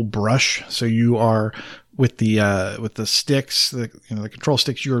celestial brush. So you are with the sticks, the control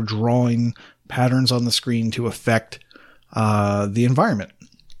sticks, you're drawing patterns on the screen to affect, the environment.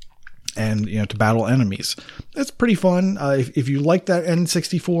 And, to battle enemies. That's pretty fun. If you like that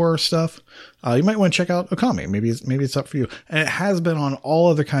N64 stuff, you might want to check out Okami. Maybe it's up for you. And it has been on all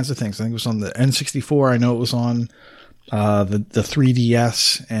other kinds of things. I think it was on the N64. I know it was on the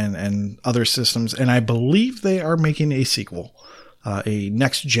 3DS and other systems. And I believe they are making a sequel, a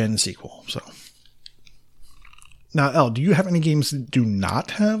next-gen sequel. So now, Elle, do you have any games that do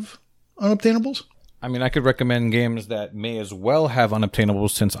not have unobtainables? I mean, I could recommend games that may as well have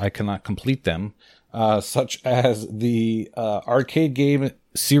unobtainables since I cannot complete them, such as the arcade game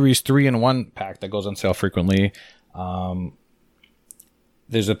Series 3-in-1 pack that goes on sale frequently. There's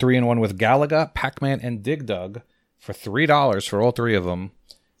a 3-in-1 with Galaga, Pac-Man, and Dig Dug for $3 for all three of them.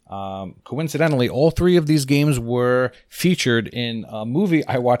 Coincidentally, all three of these games were featured in a movie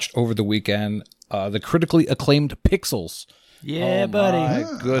I watched over the weekend, the critically acclaimed Pixels. Yeah, buddy. My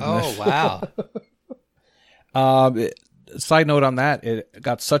goodness. Oh, wow. Side note on that, it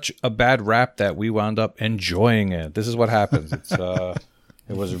got such a bad rap that we wound up enjoying it. This is what happens. It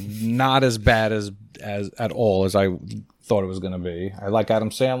was not as bad as at all as I thought it was going to be. I like Adam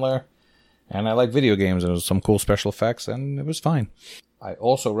Sandler, and I like video games. There was some cool special effects, and it was fine. I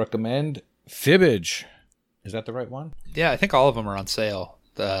also recommend Fibbage. Is that the right one? Yeah, I think all of them are on sale.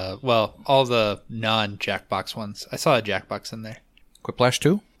 All the non-Jackbox ones. I saw a Jackbox in there. Quiplash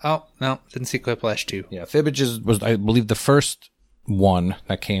 2? Oh, no, didn't see Quiplash 2. Yeah, Fibbage was, I believe, the first one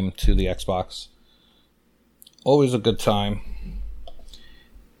that came to the Xbox. Always a good time.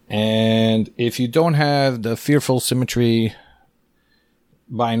 And if you don't have the Fearful Symmetry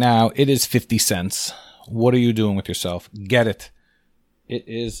by now, it is 50 cents. What are you doing with yourself? Get it. It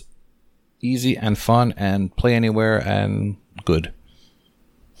is easy and fun and play anywhere and good.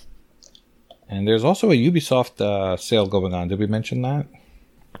 And there's also a Ubisoft sale going on. Did we mention that?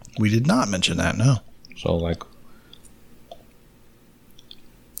 We did not mention that, no. So, like,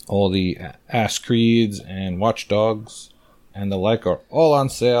 all the Ass Creeds and Watch Dogs and the like are all on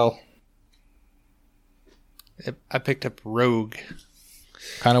sale. I picked up Rogue.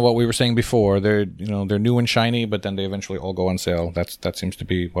 Kind of what we were saying before. They're new and shiny, but then they eventually all go on sale. That seems to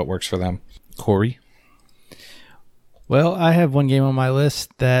be what works for them. Corey? Well, I have one game on my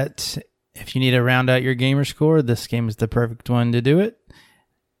list that if you need to round out your gamer score, this game is the perfect one to do it.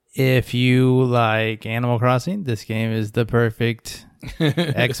 If you like Animal Crossing, this game is the perfect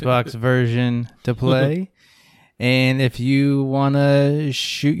Xbox version to play. And if you want to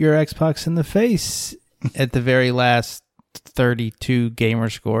shoot your Xbox in the face at the very last 32 gamer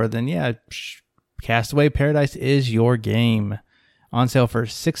score, then yeah, Castaway Paradise is your game. On sale for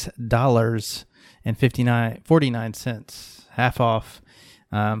 $6.49, half off.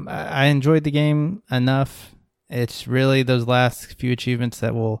 I enjoyed the game enough. It's really those last few achievements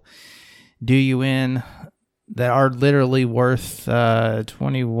that will do you in that are literally worth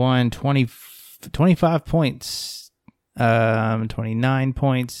 25 points, 29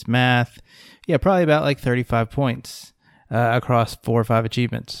 points, math. Yeah, probably about like 35 points across 4 or 5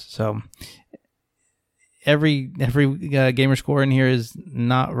 achievements. So every gamer score in here is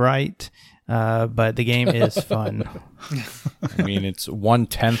not right. But the game is fun. I mean, it's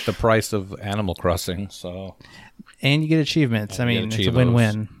 1/10 the price of Animal Crossing, so. And you get achievements. I mean, it's a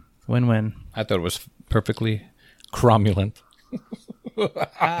win-win. Win-win. I thought it was perfectly cromulent.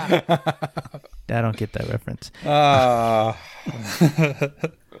 I don't get that reference.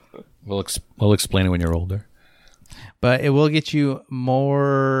 We'll explain it when you're older. But it will get you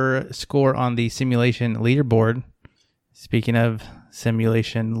more score on the simulation leaderboard. Speaking of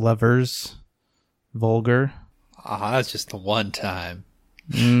simulation lovers, vulgar. That's just the one time.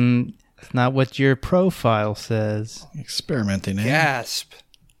 It's not what your profile says. Experimenting, eh? Gasp.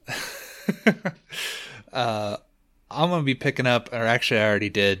 I'm going to be picking up, or actually I already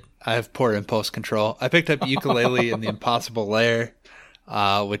did. I have poor impulse control. I picked up Yooka-Laylee and the Impossible Lair,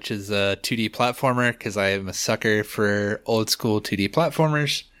 which is a 2D platformer because I am a sucker for old school 2D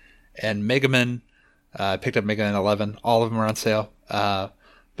platformers. And Mega Man, I picked up Mega Man 11. All of them are on sale.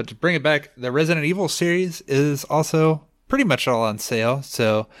 But to bring it back, the Resident Evil series is also pretty much all on sale.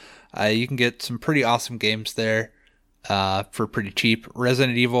 So you can get some pretty awesome games there for pretty cheap.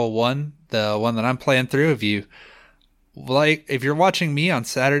 Resident Evil 1, the one that I'm playing through, if you're watching me on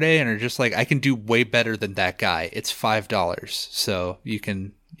Saturday and are just like, I can do way better than that guy, it's $5. So you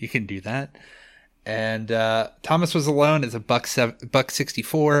can do that. And Thomas Was Alone is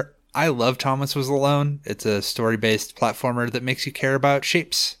 $1.64. I love Thomas Was Alone. It's a story-based platformer that makes you care about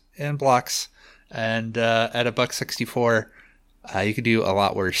shapes and blocks. And at $1.64, you can do a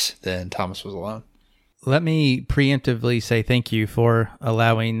lot worse than Thomas Was Alone. Let me preemptively say thank you for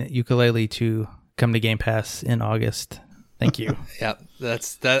allowing Yooka-Laylee to come to Game Pass in August. Thank you. Yeah,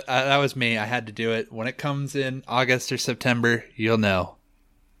 that was me. I had to do it. When it comes in August or September, you'll know.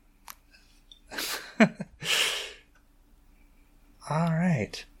 All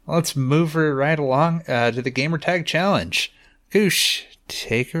right. Let's move her right along to the Gamertag Challenge. Goosh,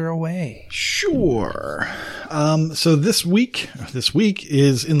 take her away. Sure. So this week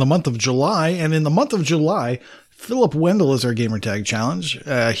is in the month of July, and in the month of July, Philip Wendell is our Gamertag Challenge.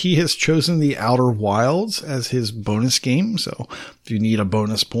 He has chosen the Outer Wilds as his bonus game. So if you need a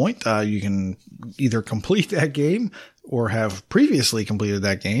bonus point, you can either complete that game or have previously completed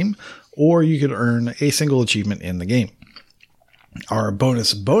that game, or you could earn a single achievement in the game. Our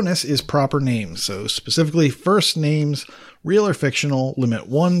bonus is proper names. So specifically first names, real or fictional, limit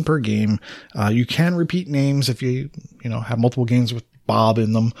 1 per game. You can repeat names if you have multiple games with Bob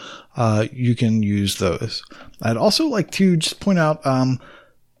in them. You can use those. I'd also like to just point out,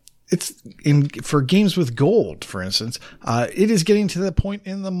 for games with gold, for instance, it is getting to the point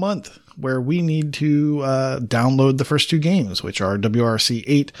in the month where we need to download the first 2 games, which are WRC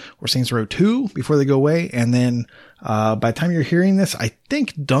 8 or Saints Row 2 before they go away. And then by the time you're hearing this, I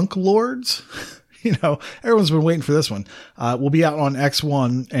think Dunk Lords, everyone's been waiting for this one, will be out on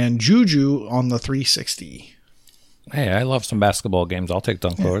X1 and Juju on the 360. Hey, I love some basketball games. I'll take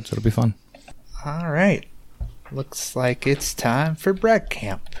Dunk Lords. It'll be fun. All right. Looks like it's time for Brag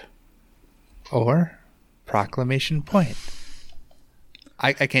Camp. Or Proclamation Point.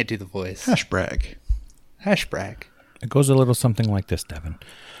 I can't do the voice. Hashbrag. Hashbrag. It goes a little something like this, Devin.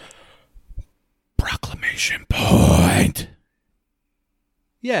 Proclamation Point.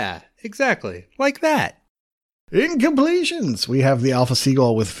 Yeah, exactly. Like that. In completions, we have the Alpha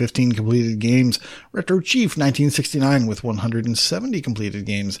Seagull with 15 completed games, Retro Chief 1969 with 170 completed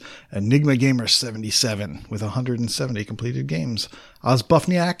games, Enigma Gamer 77 with 170 completed games,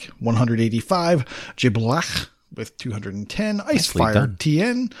 Ozbufniak 185, Jiblach with 210, Icefire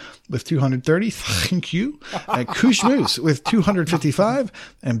TN with 230, thank you, Kush Moose with 255,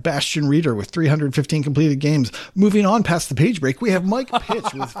 and Bastion Reader with 315 completed games. Moving on past the page break, we have Mike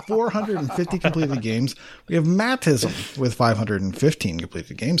Pitch with 450 completed games. We have Mattism with 515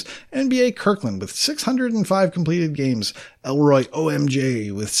 completed games, NBA Kirkland with 605 completed games, Elroy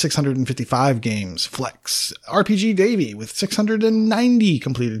OMJ with 655 games, Flex, RPG Davey with 690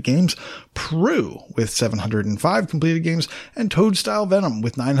 completed games, Prue with 705 completed games, and Toadstyle Venom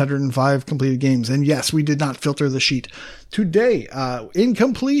with 905 completed games. And yes, we did not filter the sheet. Today, in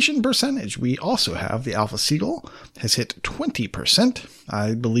completion percentage, we also have the Alpha Seagull has hit 20%.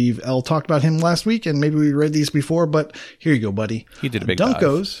 I believe Elle talked about him last week, and maybe we read these before, but here you go, buddy. He did a big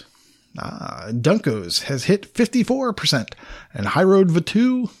Dunkos. Dunkos has hit 54%, and High Road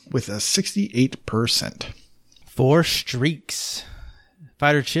Vatu with a 68%. 4 streaks.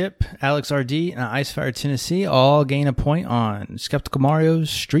 Fighter Chip, Alex RD, and Icefire Tennessee all gain a point on Skeptical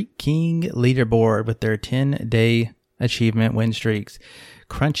Mario's Streak King leaderboard with their 10-day achievement win streaks.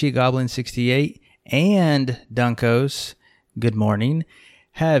 Crunchy Goblin 68 and Dunkos, good morning,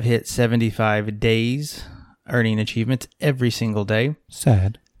 have hit 75 days earning achievements every single day.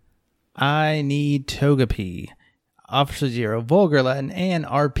 Sad. I Need Togepi, Officer Zero, Vulgar Latin, and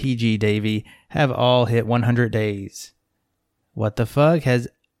RPG Davey have all hit 100 days. What the Fuck has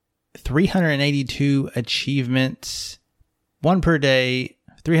 382 achievements, 1 per day,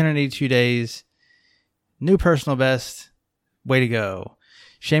 382 days. New personal best. Way to go.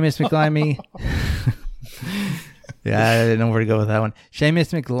 Seamus McLimey. Yeah, I didn't know where to go with that one.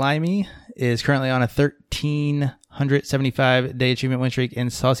 Seamus McLimey is currently on a 1,375 day achievement win streak,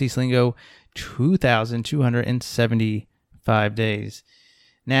 and Saucy Slingo 2,275 days.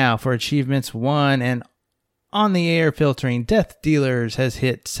 Now, for achievements 1 and on the air filtering, Death Dealers has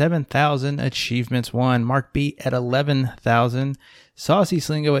hit 7,000 achievements 1. Mark B at 11,000. Saucy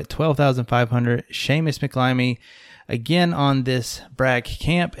Slingo at 12,500. Seamus McLimey again on this brag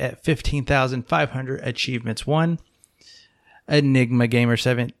camp at 15,500 achievements 1. Enigma Gamer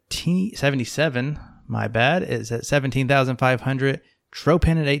 77, my bad, is at 17,500.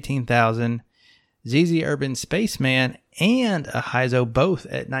 Tropan at 18,000. ZZ Urban Spaceman and a Heizo both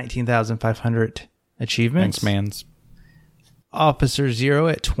at 19,500 achievements. Thanks, mans. Officer Zero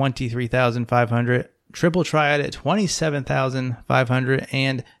at 23,500. Triple Triad at 27,500.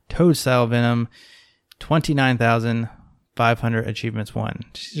 And Toadstyle Venom, 29,500 achievements won.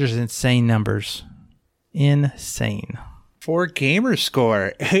 These are insane numbers. Insane. For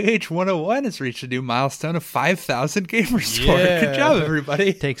Gamerscore, AH101 has reached a new milestone of 5,000 Gamerscore. Yeah. Good job,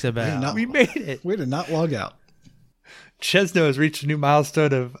 everybody. Takes about. We made it. Way to not log out. Chesno has reached a new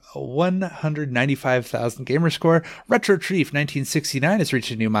milestone of 195,000 Gamerscore. Retro Chief 1969 has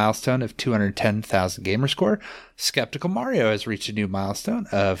reached a new milestone of 210,000 Gamerscore. Skeptical Mario has reached a new milestone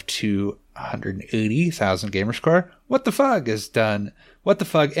of 280,000 Gamerscore. What the Fug has done. What the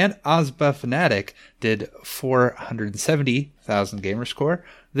Fug and Ozba Fanatic did 470,000 Gamerscore.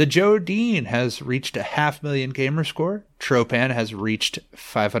 The Joe Dean has reached 500,000 Gamerscore. Tropan has reached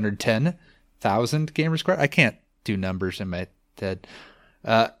 510,000 Gamerscore. I can't do numbers in my head.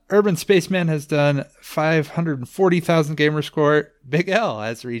 Urban Spaceman has done 540,000 Gamerscore. Big L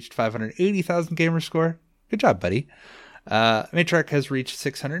has reached 580,000 Gamerscore. Good job, buddy. Matriarch has reached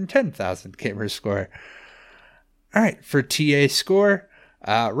 610,000 Gamerscore. All right, for TA score,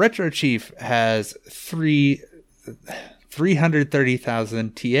 Retro Chief has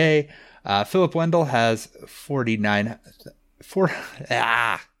 330,000 TA. Philip Wendell has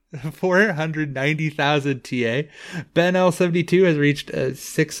 490,000 TA. Ben L72 has reached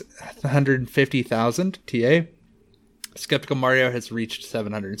 650,000 TA. Skeptical Mario has reached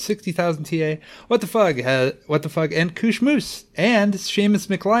 760,000 TA. What the Fug and Koosh Moose and Seamus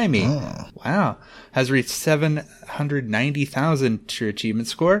McLimey. Wow. Has reached 790,000 True Achievement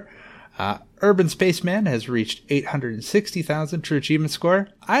Score. Urban Spaceman has reached 860,000 True Achievement Score.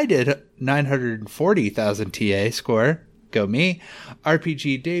 I did 940,000 TA score. Go me.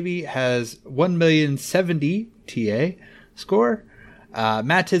 RPG Davey has 1,070,000 TA score.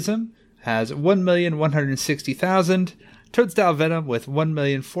 Mattism has 1,160,000. Toadstyle Venom with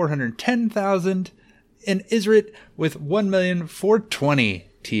 1,410,000. And Isrit with 1,420,000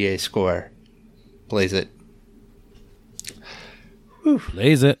 TA score. Blaze it.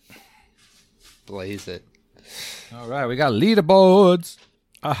 Blaze it. Blaze it. All right, we got leaderboards.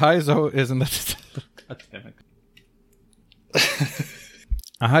 Ahaizo is in the... God damn it.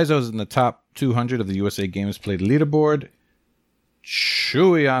 Ahaizo is in the top 200 of the USA Games Played leaderboard.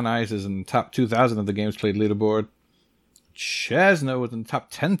 Chewy on Ice is in the top 2,000 of the Games Played leaderboard. Chesno is in the top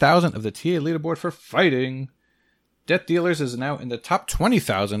 10,000 of the TA leaderboard for fighting. Death Dealers is now in the top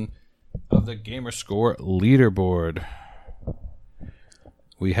 20,000 of the Gamerscore leaderboard.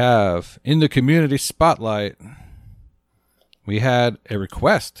 We have, in the community spotlight, we had a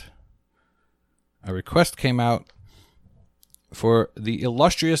request. A request came out for the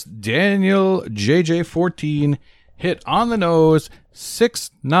illustrious Daniel JJ14 hit on the nose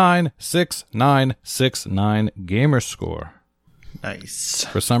 696969 Gamerscore. Nice.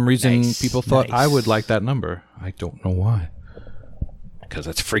 For some reason, Nice, people thought nice. I would like that number. I don't know why. Because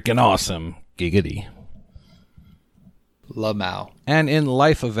it's freaking awesome. Giggity. Lamau. And in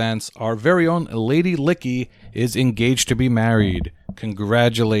life events, our very own Lady Licky is engaged to be married.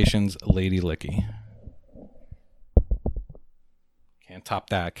 Congratulations, Lady Licky. Can't top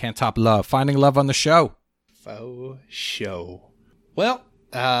that. Can't top love. Finding love on the show. Faux show. Well,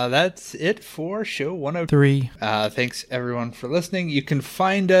 that's it for show 103. Thanks everyone for listening. You can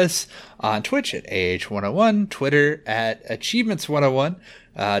find us on Twitch at AH101, Twitter at Achievements101,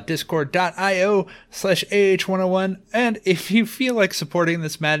 discord.io/AH101, and if you feel like supporting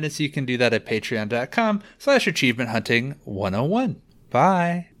this madness, you can do that at patreon.com/achievementhunting101.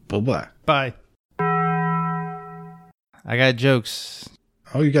 Bye. Bye-bye. Bye. I got jokes.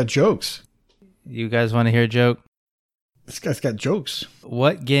 Oh, you got jokes. You guys want to hear a joke? This guy's got jokes.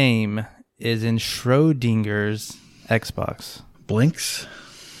 What game is in Schrodinger's Xbox? Blinks.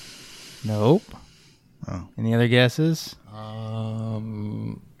 Nope. Oh. Any other guesses?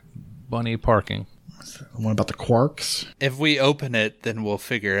 Bunny parking. What about the quarks? If we open it, then we'll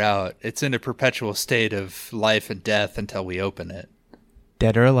figure out. It's in a perpetual state of life and death until we open it.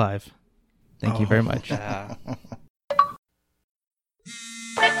 Dead or alive? Thank you very much.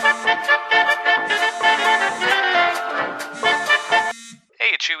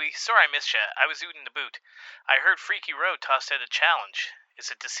 sorry I missed ya. I was ootin' to boot. I heard Freaky Road tossed out a challenge. Is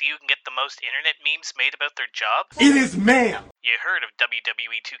it to see who can get the most internet memes made about their job? It is, ma'am! You heard of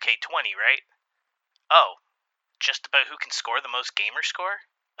WWE 2K20, right? Oh, just about who can score the most gamer score?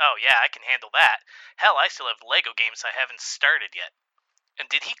 Oh yeah, I can handle that. Hell, I still have Lego games I haven't started yet.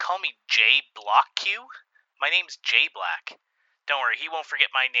 And did he call me J Block Q? My name's J Black. Don't worry, he won't forget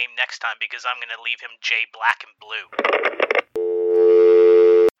my name next time because I'm gonna leave him J Black and Blue.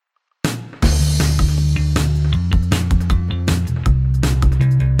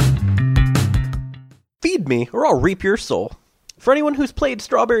 Feed me, or I'll reap your soul. For anyone who's played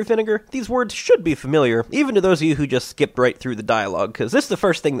Strawberry Vinegar, these words should be familiar, even to those of you who just skipped right through the dialogue, because this is the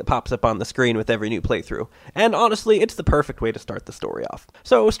first thing that pops up on the screen with every new playthrough. And honestly, it's the perfect way to start the story off.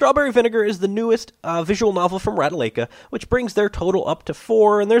 So, Strawberry Vinegar is the newest visual novel from Ratalaika, which brings their total up to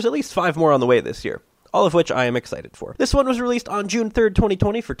 4, and there's at least 5 more on the way this year. All of which I am excited for. This one was released on June 3rd,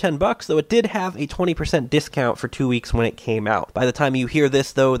 2020 for $10, though it did have a 20% discount for 2 weeks when it came out. By the time you hear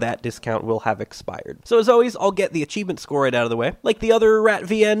this, though, that discount will have expired. So as always, I'll get the achievement score right out of the way. Like the other Rat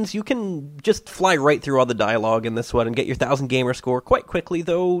VNs, you can just fly right through all the dialogue in this one and get your 1000 gamer score quite quickly,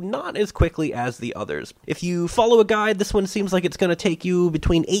 though not as quickly as the others. If you follow a guide, this one seems like it's going to take you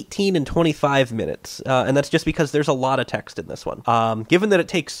between 18 and 25 minutes, and that's just because there's a lot of text in this one. Given that it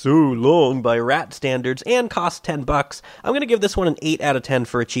takes so long by Rat standards and costs $10, I'm going to give this one an 8 out of 10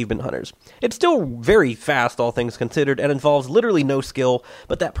 for achievement hunters. It's still very fast, all things considered, and involves literally no skill,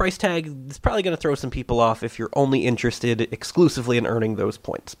 but that price tag is probably going to throw some people off if you're only interested exclusively in earning those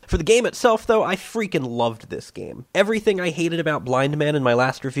points. For the game itself, though, I freaking loved this game. Everything I hated about Blind Man in my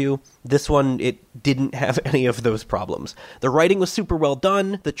last review, this one, it didn't have any of those problems. The writing was super well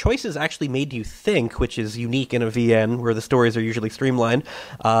done, the choices actually made you think, which is unique in a VN, where the stories are usually streamlined.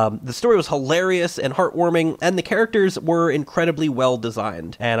 The story was hilarious and heartwarming, and the characters were incredibly well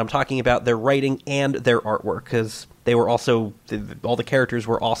designed. And I'm talking about their writing and their artwork, because they were also, all the characters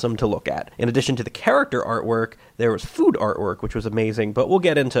were awesome to look at. In addition to the character artwork, there was food artwork, which was amazing, but we'll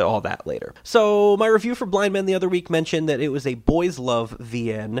get into all that later. So, my review for Blind Man the other week mentioned that it was a boys' love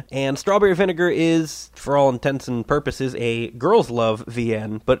VN, and Strawberry Vinegar is, for all intents and purposes, a girls' love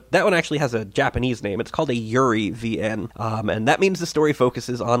VN, but that one actually has a Japanese name. It's called a Yuri VN, and that means the story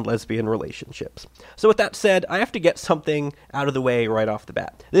focuses on lesbian relationships. So with that said, I have to get something out of the way right off the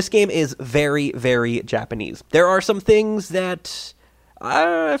bat. This game is very, very Japanese. There are some things that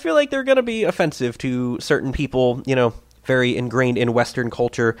I feel like they're going to be offensive to certain people, you know, very ingrained in Western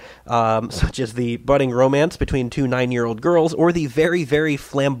culture, such as the budding romance between 2 9-year-old girls, or the very, very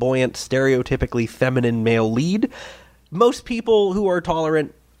flamboyant, stereotypically feminine male lead. Most people who are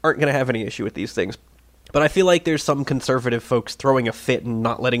tolerant aren't going to have any issue with these things. But I feel like there's some conservative folks throwing a fit and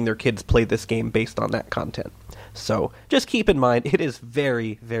not letting their kids play this game based on that content. So, just keep in mind, it is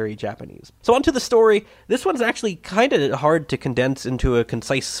very, very Japanese. So on to the story. This one's actually kind of hard to condense into a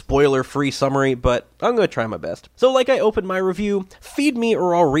concise, spoiler-free summary, but I'm going to try my best. So like I opened my review, Feed Me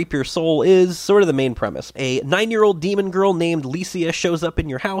or I'll Reap Your Soul is sort of the main premise. A 9-year-old demon girl named Licia shows up in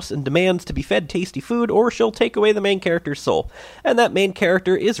your house and demands to be fed tasty food, or she'll take away the main character's soul. And that main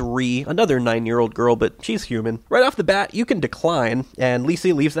character is Ri, another 9-year-old girl, but she's human. Right off the bat, you can decline, and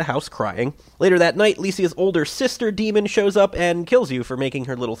Licia leaves the house crying. Later that night, Licia's older sister demon shows up and kills you for making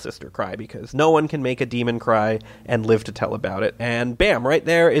her little sister cry, because no one can make a demon cry and live to tell about it. And bam, right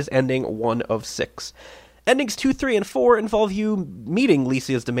there is ending 1 of 6. Endings 2, 3, and 4 involve you meeting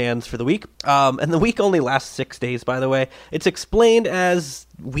Licia's demands for the week, and the week only lasts 6 days, by the way. It's explained as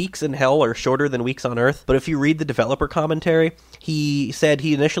weeks in hell are shorter than weeks on Earth, but if you read the developer commentary, he said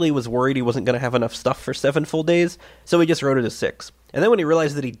he initially was worried he wasn't going to have enough stuff for 7 full days, so he just wrote it as 6. And then when he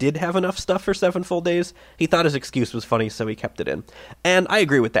realized that he did have enough stuff for 7 full days, he thought his excuse was funny, so he kept it in. And I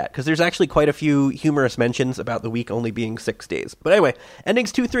agree with that, because there's actually quite a few humorous mentions about the week only being 6 days. But anyway,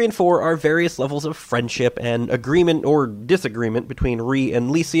 endings 2, 3, and 4 are various levels of friendship and agreement or disagreement between Ri and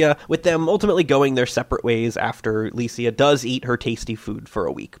Licia, with them ultimately going their separate ways after Licia does eat her tasty food for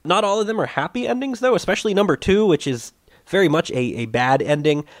a week. Not all of them are happy endings, though, especially number 2, which is very much a bad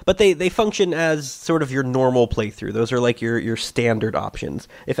ending, but they function as sort of your normal playthrough. Those are like your standard options.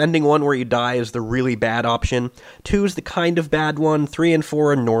 If ending 1 where you die is the really bad option, 2 is the kind of bad one, 3 and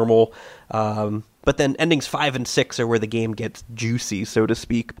 4 are normal, but then endings 5 and 6 are where the game gets juicy, so to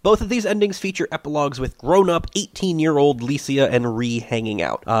speak. Both of these endings feature epilogues with grown-up 18-year-old Licia and Ri hanging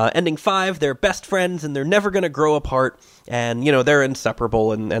out. Ending 5, they're best friends and they're never going to grow apart, and, you know, they're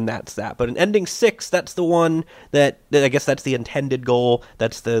inseparable, and that's that. But in ending 6, that's the one that I guess that's the intended goal,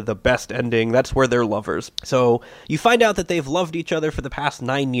 that's the best ending, that's where they're lovers. So you find out that they've loved each other for the past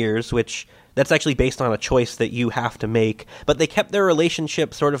 9 years, which That's actually based on a choice that you have to make, but they kept their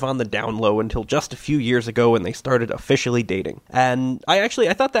relationship sort of on the down low until just a few years ago when they started officially dating. And I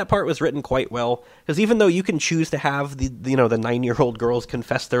thought that part was written quite well, because even though you can choose to have the 9-year-old girls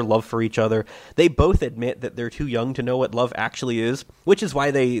confess their love for each other, they both admit that they're too young to know what love actually is, which is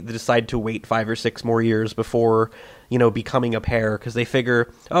why they decide to wait 5 or 6 more years before becoming a pair, because they figure,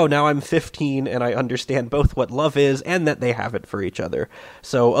 oh, now I'm 15 and I understand both what love is and that they have it for each other.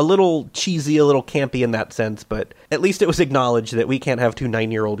 So a little cheesy, a little campy in that sense, but at least it was acknowledged that we can't have 2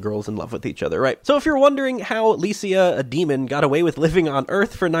 9-year-old girls in love with each other, right? So if you're wondering how Licia, a demon, got away with living on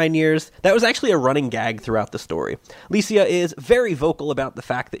Earth for 9 years, that was actually a running gag throughout the story. Licia is very vocal about the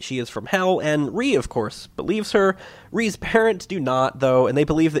fact that she is from Hell, and Ree, of course, believes her. Ree's parents do not, though, and they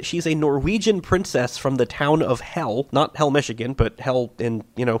believe that she's a Norwegian princess from the town of Hell. Not Hell, Michigan, but Hell in,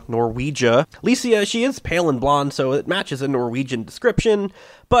 Norwegia. Licia, she is pale and blonde, so it matches a Norwegian description,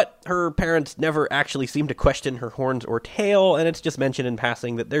 but her parents never actually seem to question her horns or tail, and it's just mentioned in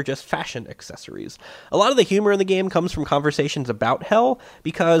passing that they're just fashion accessories. A lot of the humor in the game comes from conversations about Hell,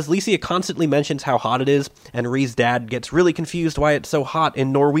 because Licia constantly mentions how hot it is, and Ree's dad gets really confused why it's so hot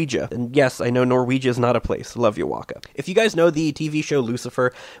in Norwegia. And yes, I know Norwegia is not a place. Love you, Waka. If you guys know the TV show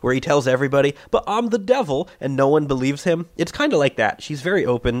Lucifer, where he tells everybody, but I'm the devil, and no one believes him, it's kind of like that. She's very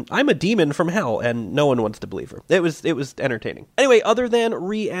open. I'm a demon from hell, and no one wants to believe her. It was entertaining. Anyway, other than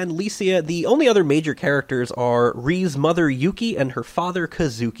Ree and Licia, the only other major characters are Ree's mother Yuki and her father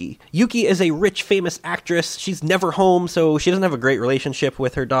Kazuki. Yuki is a rich, famous actress. She's never home, so she doesn't have a great relationship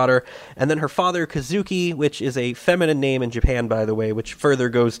with her daughter. And then her father Kazuki, which is a feminine name in Japan, by the way, which further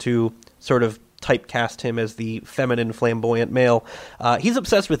goes to sort of typecast him as the feminine, flamboyant male. He's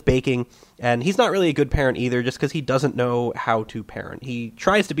obsessed with baking, and he's not really a good parent either, just because he doesn't know how to parent. He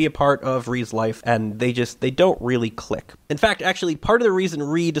tries to be a part of Ree's life, and they don't really click. In fact, actually, part of the reason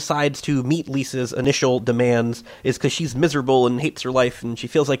Ree decides to meet Lisa's initial demands is because she's miserable and hates her life, and she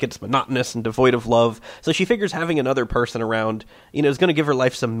feels like it's monotonous and devoid of love, so she figures having another person around, is going to give her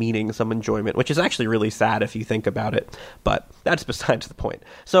life some meaning, some enjoyment, which is actually really sad if you think about it, but that's besides the point.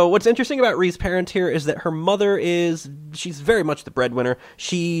 So what's interesting about Ree's parents here is that her mother she's very much the breadwinner.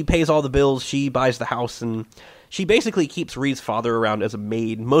 She pays all the bills, she buys the house, and she basically keeps Ree's father around as a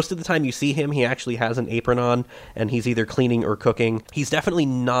maid. Most of the time you see him, he actually has an apron on, and he's either cleaning or cooking. He's definitely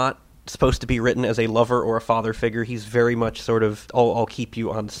not supposed to be written as a lover or a father figure. He's very much sort of, I'll keep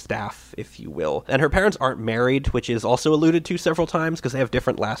you on staff, if you will. And her parents aren't married, which is also alluded to several times because they have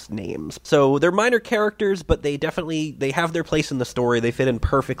different last names. So they're minor characters, but they have their place in the story. They fit in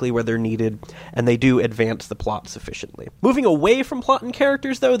perfectly where they're needed, and they do advance the plot sufficiently. Moving away from plot and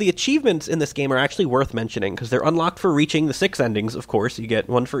characters, though, the achievements in this game are actually worth mentioning because they're unlocked for reaching the 6 endings, of course. You get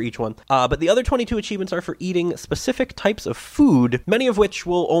one for each one. But the other 22 achievements are for eating specific types of food, many of which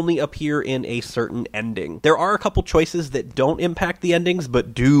will only appear in a certain ending. There are a couple choices that don't impact the endings,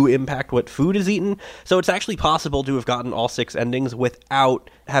 but do impact what food is eaten, so it's actually possible to have gotten all 6 endings without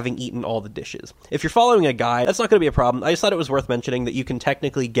having eaten all the dishes. If you're following a guide, that's not going to be a problem. I just thought it was worth mentioning that you can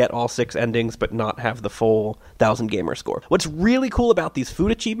technically get all 6 endings, but not have the full 1000 gamer score. What's really cool about these food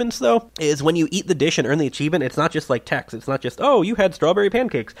achievements, though, is when you eat the dish and earn the achievement, it's not just like text. It's not just, oh, you had strawberry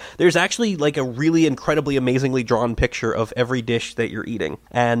pancakes. There's actually like a really incredibly amazingly drawn picture of every dish that you're eating.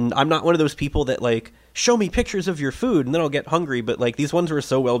 And I'm not one of those people that like, show me pictures of your food and then I'll get hungry, but like these ones were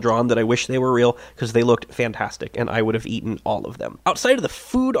so well drawn that I wish they were real because they looked fantastic and I would have eaten all of them. Outside of the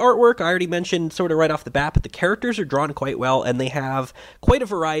food artwork, I already mentioned sort of right off the bat, but the characters are drawn quite well and they have quite a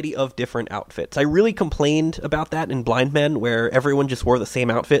variety of different outfits. I really complained about that in Blind Men where everyone just wore the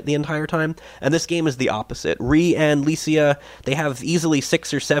same outfit the entire time, and this game is the opposite. Ree and Licia, they have easily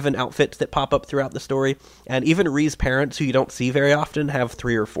 6 or 7 outfits that pop up throughout the story, and even Ree's parents, who you don't see very often, have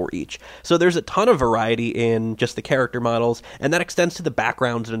 3 or 4 each. So there's a ton of variety in just the character models, and that extends to the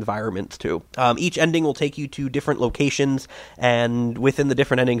backgrounds and environments too. Each ending will take you to different locations, and within the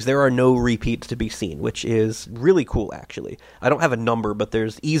different endings there are no repeats to be seen, which is really cool actually. I don't have a number, but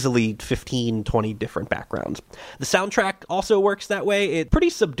there's easily 15, 20 different backgrounds. The soundtrack also works that way. It's pretty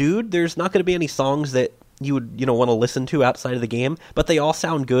subdued. There's not going to be any songs that you would, want to listen to outside of the game, but they all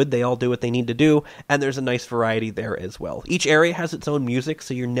sound good, they all do what they need to do, and there's a nice variety there as well. Each area has its own music,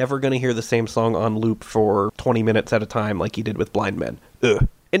 so you're never going to hear the same song on loop for 20 minutes at a time like you did with Blind Men. Ugh.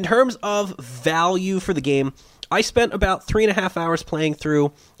 In terms of value for the game, I spent about 3.5 hours playing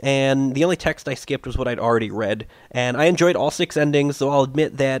through, and the only text I skipped was what I'd already read. And I enjoyed all 6 endings, though I'll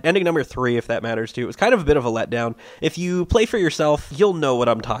admit that ending number 3, if that matters to you, was kind of a bit of a letdown. If you play for yourself, you'll know what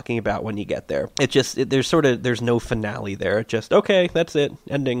I'm talking about when you get there. There's no finale there. It's just, okay, that's it,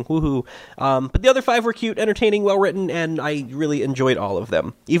 ending, woohoo. But the other 5 were cute, entertaining, well-written, and I really enjoyed all of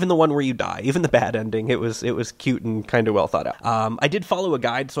them. Even the one where you die, even the bad ending, it was cute and kind of well thought out. I did follow a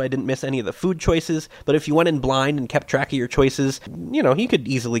guide, so I didn't miss any of the food choices, but if you went in blind and kept track of your choices, you could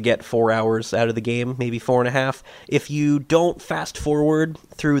easily get 4 hours out of the game, maybe 4.5. If you don't fast forward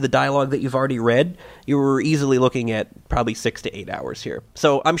through the dialogue that you've already read, you're easily looking at probably 6 to 8 hours here.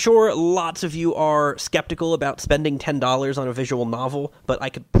 So I'm sure lots of you are skeptical about spending $10 on a visual novel, but I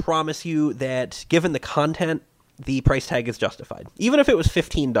could promise you that given the content, the price tag is justified. Even if it was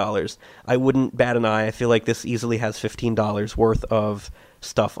 $15, I wouldn't bat an eye. I feel like this easily has $15 worth of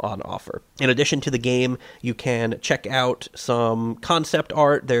stuff on offer. In addition to the game, you can check out some concept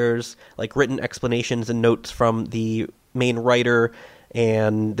art. There's like written explanations and notes from the main writer,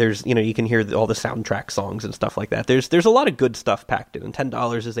 and there's, you can hear all the soundtrack songs and stuff like that. There's a lot of good stuff packed in, and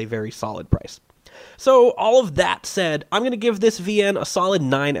 $10 is a very solid price. So, all of that said, I'm going to give this VN a solid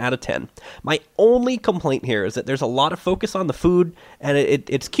 9 out of 10. My only complaint here is that there's a lot of focus on the food, and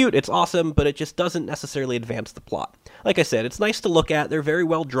it's cute, it's awesome, but it just doesn't necessarily advance the plot. Like I said, it's nice to look at, they're very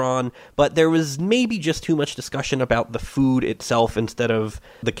well drawn, but there was maybe just too much discussion about the food itself instead of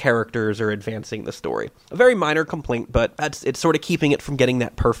the characters or advancing the story. A very minor complaint, but it's sort of keeping it from getting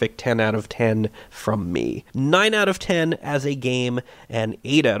that perfect 10 out of 10 from me. 9 out of 10 as a game, and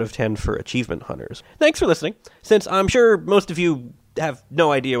 8 out of 10 for achievement hunters. Thanks for listening. Since I'm sure most of you have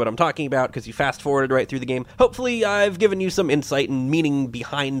no idea what I'm talking about because you fast-forwarded right through the game, hopefully I've given you some insight and meaning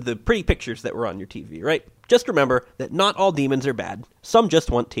behind the pretty pictures that were on your TV, right? Just remember that not all demons are bad. Some just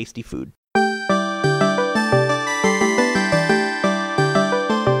want tasty food.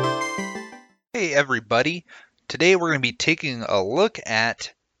 Hey everybody, today we're going to be taking a look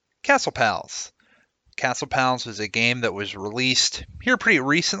at Castle Pals. Castle Pals is a game that was released here pretty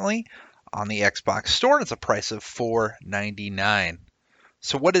recently on the Xbox Store, and it's a price of $4.99.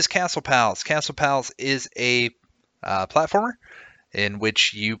 So what is Castle Pals? Castle Pals is a platformer in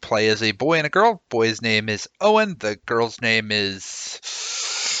which you play as a boy and a girl. Boy's name is Owen. The girl's name is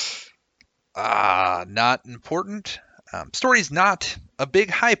not important. Story's not a big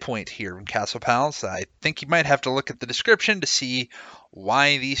high point here in Castle Pals. I think you might have to look at the description to see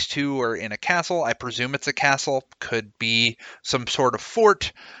why these two are in a castle. I presume it's a castle. Could be some sort of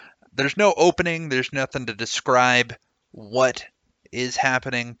fort. There's no opening. There's nothing to describe what is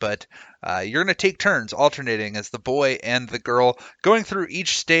happening, but you're going to take turns alternating as the boy and the girl, going through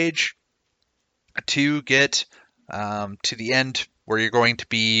each stage to get to the end where you're going to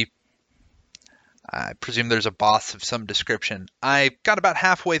be. I presume there's a boss of some description. I got about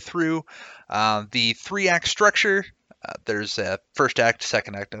halfway through the 3-act structure. There's a first act,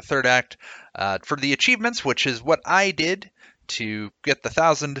 second act, and a third act. For the achievements, which is what I did to get the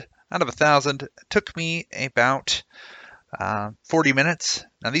 1,000 out of 1,000, it took me about 40 minutes.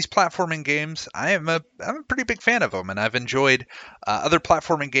 Now, these platforming games, I'm a pretty big fan of them, and I've enjoyed other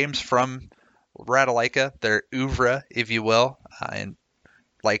platforming games from Ratalaika, their oeuvre, if you will, and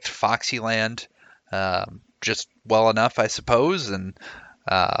liked Foxyland just well enough, I suppose, and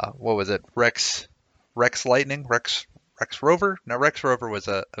what was it, Rex Lightning, Rex Rover? No, Rex Rover was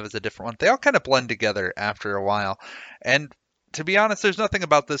a different one. They all kind of blend together after a while, and to be honest, there's nothing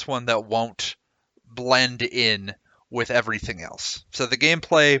about this one that won't blend in with everything else. So the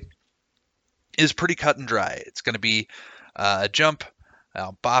gameplay is pretty cut and dry. It's going to be a jump,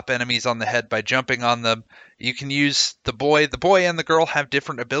 bop enemies on the head by jumping on them. You can use the boy and the girl have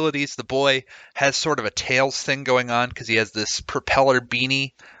different abilities. The boy has sort of a tails thing going on because he has this propeller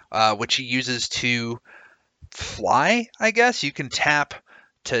beanie, which he uses to fly, I guess. You can tap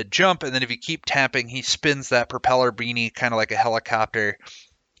to jump, and then if you keep tapping, he spins that propeller beanie kind of like a helicopter,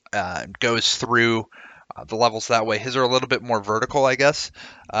 goes through the levels that way. His are a little bit more vertical, I guess,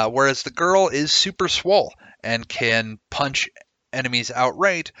 whereas the girl is super swole and can punch enemies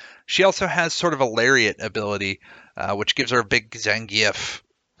outright. She also has sort of a lariat ability, which gives her a big Zangief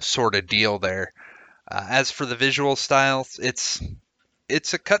sort of deal there. As for the visual styles, it's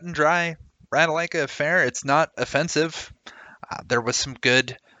a cut and dry Ratalaika affair. It's not offensive. There was some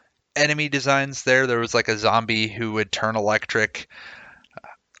good enemy designs there. There was like a zombie who would turn electric.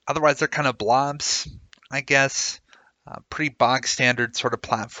 Otherwise, they're kind of blobs, I guess. Pretty bog standard sort of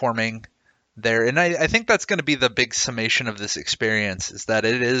platforming there. And I think that's going to be the big summation of this experience, is that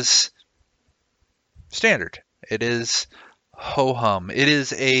it is standard. It is ho-hum. It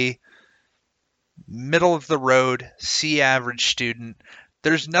is a middle of the road, C average student.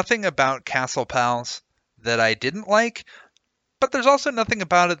 There's nothing about Castle Pals that I didn't like, but there's also nothing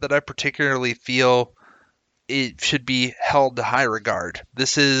about it that I particularly feel it should be held to high regard.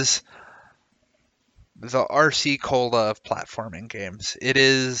 This is the RC Cola of platforming games. It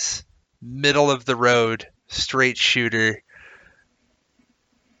is middle of the road, straight shooter.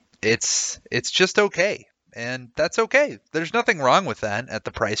 It's just okay, and that's okay. There's nothing wrong with that at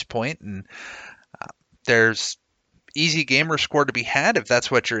the price point, and there's easy gamer score to be had if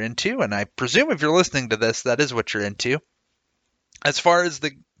that's what you're into, and I presume if you're listening to this, that is what you're into. As far as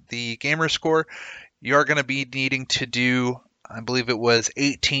the gamer score, you're going to be needing to do, I believe it was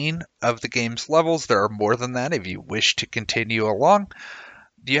 18 of the game's levels. There are more than that if you wish to continue along.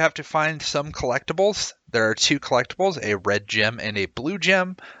 You have to find some collectibles. There are 2 collectibles, a red gem and a blue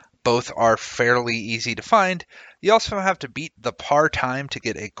gem. Both are fairly easy to find. You also have to beat the par time to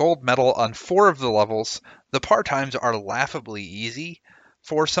get a gold medal on 4 of the levels. The par times are laughably easy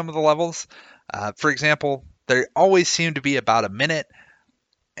for some of the levels. For example, they always seem to be about a minute.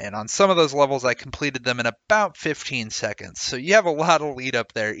 And on some of those levels, I completed them in about 15 seconds. So you have a lot of lead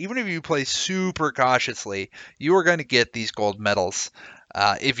up there. Even if you play super cautiously, you are going to get these gold medals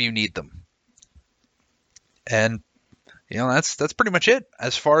if you need them. And that's pretty much it.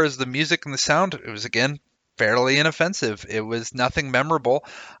 As far as the music and the sound, it was, again, fairly inoffensive. It was nothing memorable.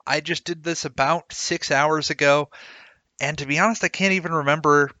 I just did this about 6 hours ago. And to be honest, I can't even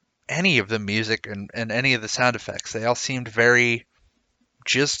remember any of the music and any of the sound effects. They all seemed very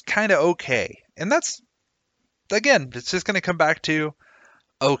just kind of okay. And that's, again, it's just going to come back to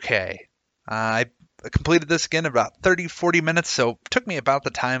okay. I completed this again in about 30-40 minutes, so it took me about the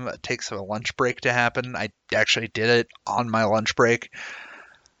time it takes a lunch break to happen. I actually did it on my lunch break.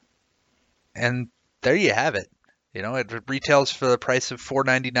 And there you have it. It retails for the price of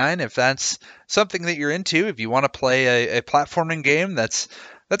 $4.99. If that's something that you're into, if you want to play a platforming game that's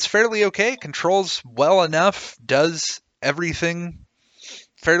fairly okay, controls well enough, does everything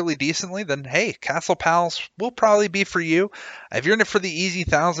fairly decently, then hey, Castle Pals will probably be for you. If you're in it for the easy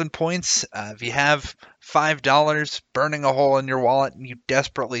 1,000 points, if you have $5 burning a hole in your wallet and you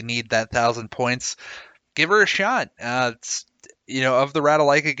desperately need that 1,000 points, give her a shot. It's, of the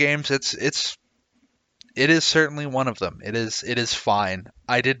Ratalaika games, it is certainly one of them. It is fine.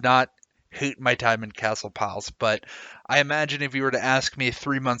 I did not hate my time in Castle Pals, but I imagine if you were to ask me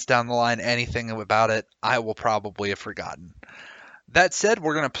 3 months down the line anything about it, I will probably have forgotten. That said,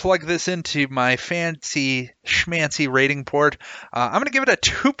 we're going to plug this into my fancy schmancy rating board. I'm going to give it a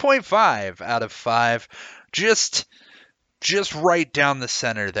 2.5 out of 5. Just right down the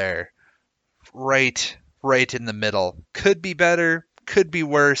center there. Right in the middle. Could be better, could be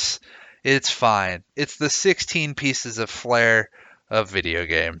worse. It's fine. It's the 16 pieces of flair of video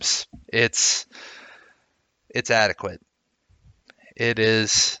games. It's adequate. It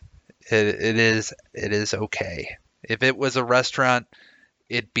is okay. If it was a restaurant,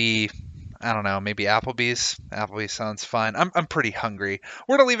 it'd be, I don't know, maybe Applebee's. Applebee's sounds fine. I'm pretty hungry.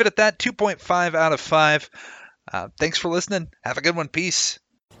 We're going to leave it at that. 2.5 out of 5. Thanks for listening. Have a good one. Peace.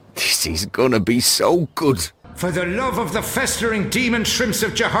 This is gonna be so good. For the love of the festering demon shrimps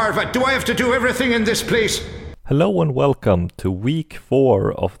of Jaharva, do I have to do everything in this place? Hello and welcome to week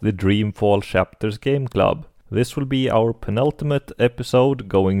 4 of the Dreamfall Chapters Game Club. This will be our penultimate episode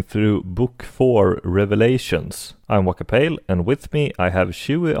going through Book 4 Revelations. I'm Wakapale, and with me I have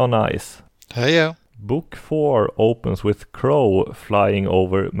Chewy on ice. Heyo. Book 4 opens with Crow flying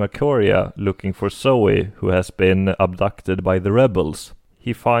over Mercuria looking for Zoe, who has been abducted by the rebels.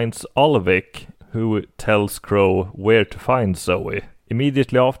 He finds Olivik, who tells Crow where to find Zoe.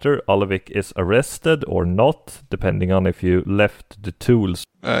 Immediately after, Olivik is arrested or not, depending on if you left the tools.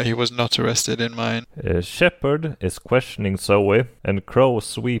 He was not arrested in mine. Shepard is questioning Zoe, and Crow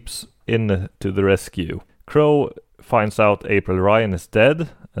sweeps in to the rescue. Crow finds out April Ryan is dead,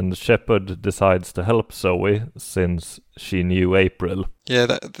 and Shepard decides to help Zoe since she knew April.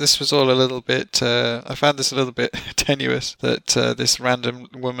 Yeah, this was all a little bit... I found this a little bit tenuous, that this random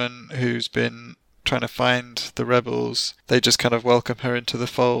woman who's been trying to find the rebels, they just kind of welcome her into the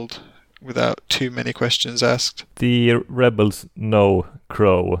fold without too many questions asked. The rebels know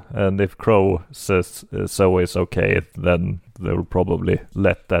Crow, and if Crow says Zoe is okay, then they'll probably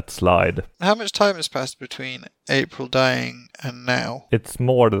let that slide. How much time has passed between April dying and now? It's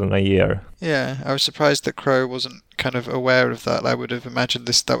more than a year. Yeah, I was surprised that Crow wasn't kind of aware of that. I would have imagined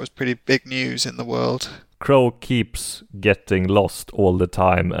that was pretty big news in the world. Crow keeps getting lost all the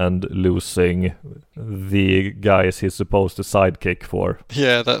time and losing the guys he's supposed to sidekick for.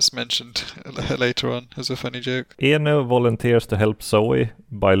 Yeah, that's mentioned later on as a funny joke. Eno volunteers to help Zoe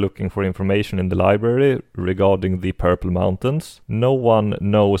by looking for information in the library regarding the Purple Mountains. No one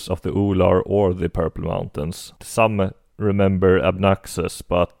knows of the Ular or the Purple Mountains. Some remember Abnaxus,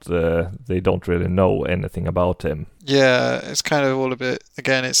 but they don't really know anything about him. Yeah, it's kind of all a bit,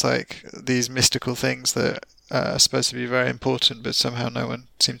 again, it's like these mystical things that are supposed to be very important, but somehow no one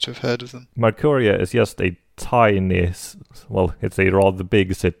seems to have heard of them. Marcuria is just a tiny, well, it's a rather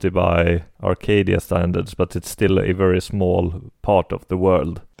big city by Arcadia standards, but it's still a very small part of the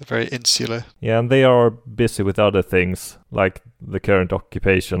world. They're very insular. Yeah, and they are busy with other things, like the current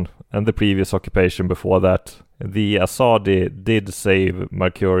occupation and the previous occupation before that. The Asadi did save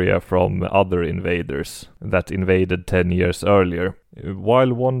Marcuria from other invaders that invaded 10 years earlier.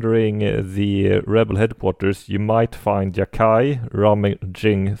 While wandering the rebel headquarters, you might find Yakai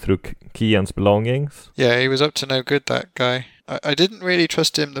rummaging through Kian's belongings. Yeah, he was up to no good, that guy. I didn't really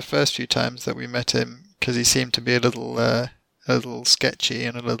trust him the first few times that we met him, because he seemed to be a little sketchy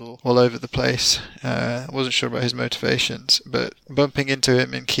and a little all over the place. I wasn't sure about his motivations, but bumping into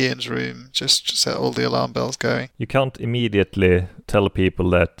him in Kian's room just set all the alarm bells going. You can't immediately tell people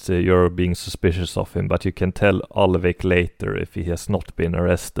that you're being suspicious of him, but you can tell Alvik later if he has not been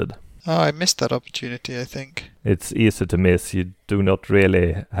arrested. Oh, I missed that opportunity, I think. It's easy to miss. You do not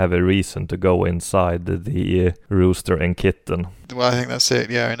really have a reason to go inside the rooster and kitten. Well, I think that's it.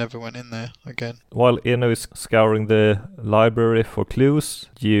 Yeah, I never went in there again. While Eno is scouring the library for clues,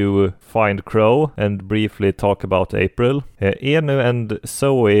 you find Crow and briefly talk about April. Eno and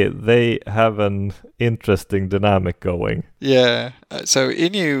Zoe, they have an interesting dynamic going. Yeah, so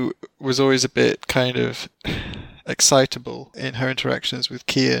Inu was always a bit kind of excitable in her interactions with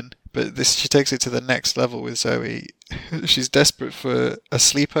Kian, but she takes it to the next level with Zoe. She's desperate for a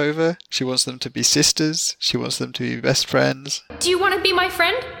sleepover. She wants them to be sisters. She wants them to be best friends. Do you want to be my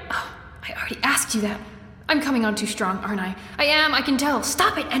friend? Oh, I already asked you that. I'm coming on too strong, aren't I? I am, I can tell.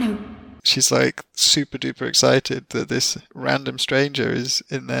 Stop it, Enu. She's like super duper excited that this random stranger is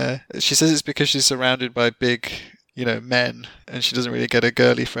in there. She says it's because she's surrounded by big, men, and she doesn't really get a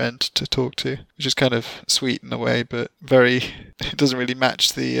girly friend to talk to, which is kind of sweet in a way, but it doesn't really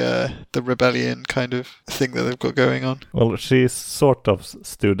match the rebellion kind of thing that they've got going on. Well, she sort of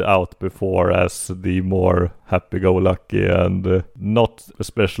stood out before as the more happy-go-lucky and not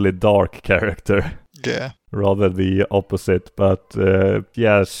especially dark character. Yeah. Rather the opposite, but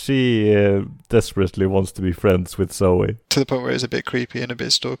she desperately wants to be friends with Zoe. To the point where it's a bit creepy and a bit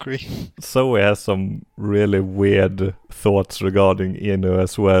stalkery. Zoe has some really weird thoughts regarding Eno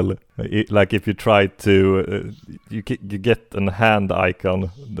as well. Like if you try to, you get a hand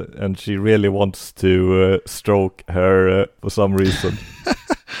icon, and she really wants to stroke her for some reason.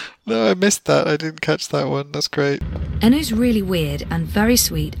 No, I missed that. I didn't catch that one. That's great. Enu's really weird and very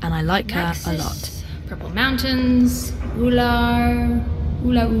sweet, and I like her a lot. Purple Mountains, Ular,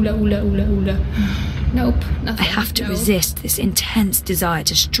 Ula. Nope, nothing. I have to resist this intense desire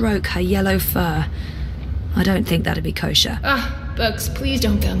to stroke her yellow fur. I don't think that'd be kosher. Bugs, please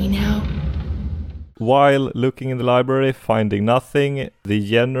don't fail me now. While looking in the library, finding nothing, the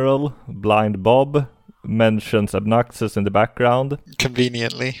general, Blind Bob, mentions Abnaxus in the background.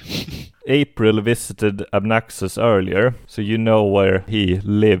 Conveniently. April visited Abnaxus earlier, so you know where he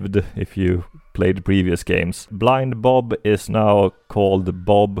lived if you played previous games. Blind Bob is now called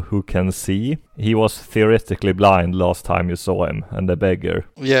Bob Who Can See. He was theoretically blind last time you saw him, and a beggar.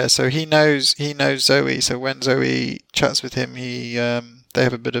 Yeah, so he knows Zoe, so when Zoe chats with him, they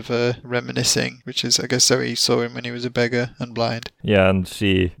have a bit of a reminiscing, which is, I guess, Zoe saw him when he was a beggar and blind. Yeah, and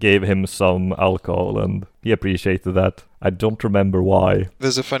she gave him some alcohol, and he appreciated that. I don't remember why.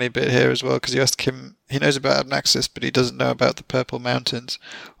 There's a funny bit here as well, because you ask him, he knows about Abnaxus, but he doesn't know about the Purple Mountains,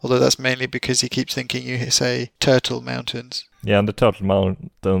 although that's mainly because he keeps thinking you say Turtle Mountains. Yeah, and the Turtle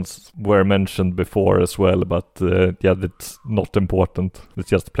Mountains were mentioned before as well, but that's not important. It's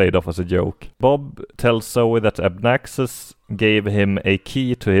just played off as a joke. Bob tells Zoe that Abnaxus gave him a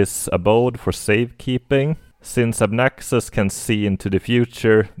key to his abode for safekeeping. Since Abnaxus can see into the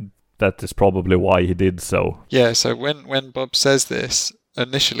future, that is probably why he did so. Yeah, so when Bob says this,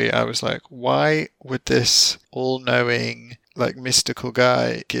 initially I was like, why would this all-knowing, mystical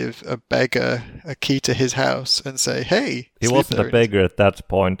guy give a beggar a key to his house and say, hey, he wasn't a beggar at that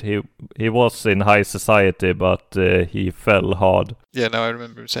point. He was in high society, but he fell hard. Yeah, no, I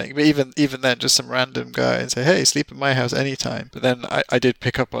remember him saying. But even then, just some random guy and say, hey, sleep at my house anytime. But then I did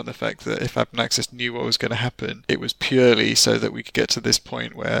pick up on the fact that if Abnaxis knew what was going to happen, it was purely so that we could get to this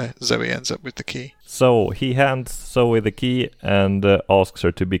point where Zoe ends up with the key. So he hands Zoe the key and asks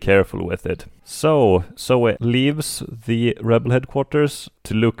her to be careful with it. So Zoe leaves the rebel headquarters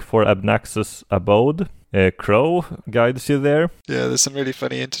to look for Abnaxis' abode. Crow guides you there. Yeah, there's some really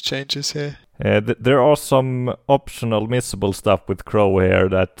funny interchanges here. There are some optional missable stuff with Crow here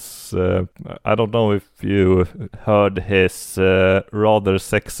that's... I don't know if you heard his rather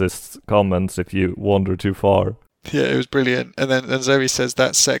sexist comments if you wander too far. Yeah, it was brilliant. And then Zoe says,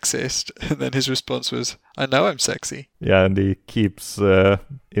 that's sexist. And then his response was, I know I'm sexy. Yeah, and he keeps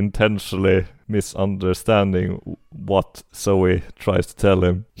intentionally misunderstanding what Zoe tries to tell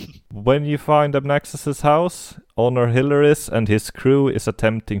him. When you find Abnaxis' house, Honor Hilaris and his crew is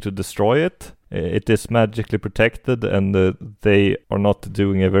attempting to destroy it. It is magically protected and they are not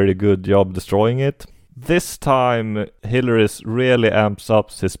doing a very good job destroying it. This time, Hilaris really amps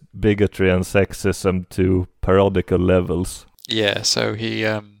up his bigotry and sexism to parodical levels. Yeah, so he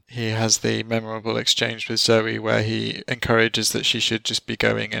has the memorable exchange with Zoe where he encourages that she should just be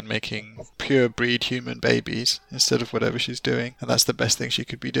going and making pure breed human babies instead of whatever she's doing. And that's the best thing she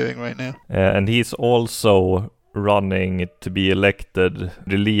could be doing right now. And he's also running to be elected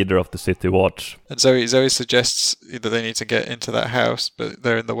the leader of the City Watch. And Zoe suggests that they need to get into that house, but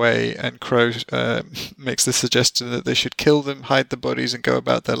they're in the way, and Crow makes the suggestion that they should kill them, hide the bodies, and go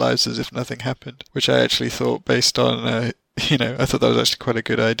about their lives as if nothing happened, which I actually thought based on... I thought that was actually quite a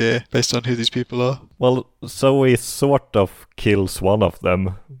good idea based on who these people are. Well, Zoe sort of kills one of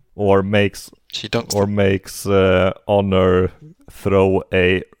them, or makes Honor throw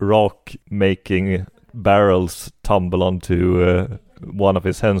a rock, making barrels tumble onto one of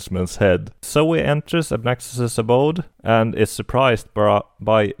his henchmen's head. Zoe enters Abnaxis' abode and is surprised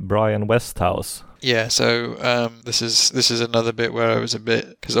by Brian Westhouse. Yeah, so this is another bit where I was a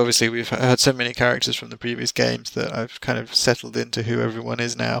bit... Because obviously we've had so many characters from the previous games that I've kind of settled into who everyone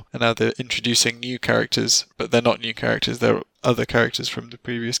is now. And now they're introducing new characters, but they're not new characters, they're other characters from the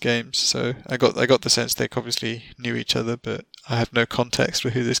previous games. So I got the sense they obviously knew each other, but I have no context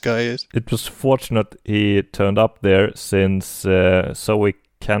for who this guy is. It was fortunate he turned up there, since Zoe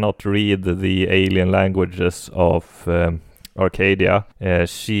cannot read the alien languages of... Arcadia.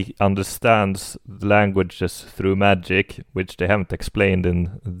 She understands the languages through magic, which they haven't explained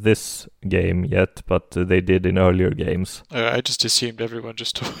in this game yet, but they did in earlier games. I just assumed everyone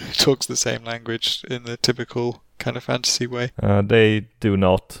just talks the same language in the typical kind of fantasy way. They do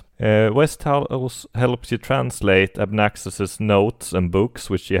not. Westhouse helps you translate Abnaxis' notes and books,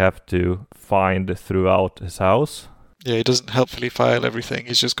 which you have to find throughout his house. Yeah, he doesn't helpfully file everything.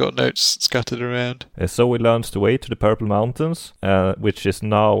 He's just got notes scattered around. So he learns the way to the Purple Mountains, which is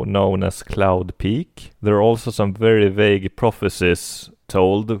now known as Cloud Peak. There are also some very vague prophecies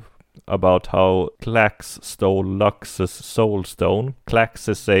told about how Klax stole Lux's soul stone. Klax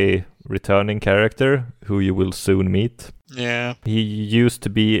is a returning character who you will soon meet. Yeah. He used to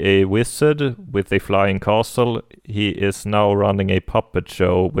be a wizard with a flying castle. He is now running a puppet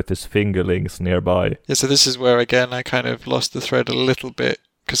show with his fingerlings nearby. Yeah, so this is where, again, I kind of lost the thread a little bit,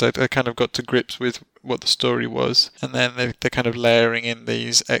 because I kind of got to grips with what the story was. And then they're kind of layering in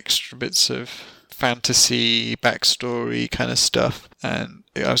these extra bits of fantasy, backstory kind of stuff. And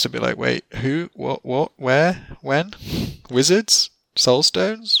I was a bit like, wait, who? What? Where? When? Wizards?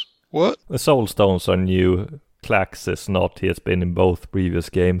 Soulstones? What? The Soulstones are new. Klax is not. He has been in both previous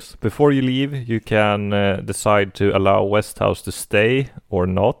games. Before you leave, you can decide to allow Westhouse to stay or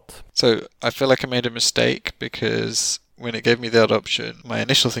not. So I feel like I made a mistake, because when it gave me that option, my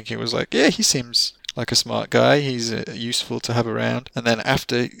initial thinking was like, yeah, he seems like a smart guy. He's useful to have around. And then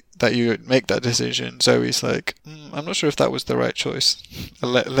after that you make that decision, Zoe's like, I'm not sure if that was the right choice.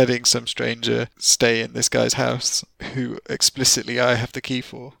 Letting some stranger stay in this guy's house who explicitly I have the key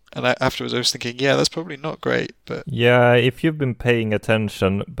for. And afterwards I was thinking, yeah, that's probably not great. But yeah, if you've been paying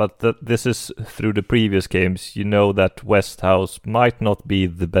attention, but this is through the previous games, you know that Westhouse might not be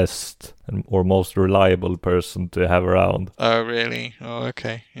the best or most reliable person to have around. Oh, really? Oh,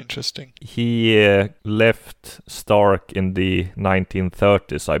 okay. Interesting. He left Stark in the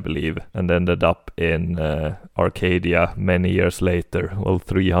 1930s, I believe, and ended up in Arcadia many years later, well,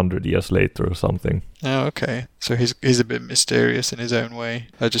 300 years later or something. Oh, okay. So he's a bit mysterious in his own way.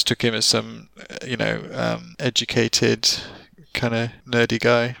 I just took him as some, educated, kind of nerdy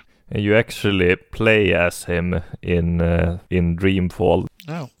guy. You actually play as him in Dreamfall.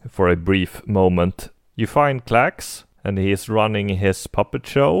 Oh. For a brief moment. You find Klax, and he is running his puppet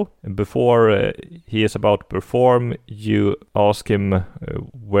show. Before he is about to perform, you ask him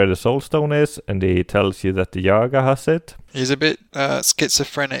where the Soul Stone is, and he tells you that the Yaga has it. He's a bit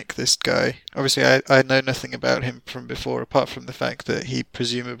schizophrenic, this guy. Obviously, I know nothing about him from before, apart from the fact that he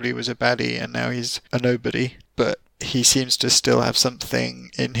presumably was a baddie and now he's a nobody. But he seems to still have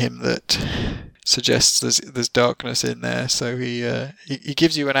something in him that suggests there's darkness in there. So he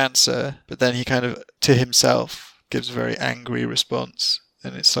gives you an answer, but then he kind of, to himself, gives a very angry response.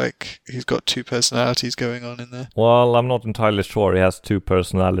 And it's like he's got two personalities going on in there. Well, I'm not entirely sure he has two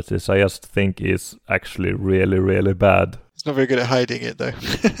personalities. I just think he's actually really, really bad. He's not very good at hiding it, though.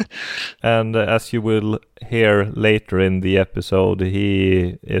 And as you will hear later in the episode,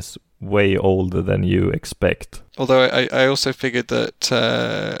 he is way older than you expect. Although I also figured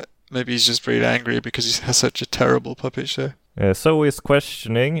that maybe he's just really angry because he has such a terrible puppet show. So his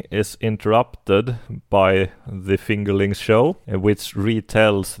questioning is interrupted by the Fingerlings show, which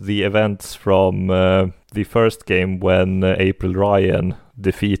retells the events from the first game when April Ryan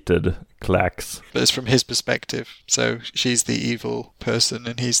defeated Clax. But it's from his perspective, so she's the evil person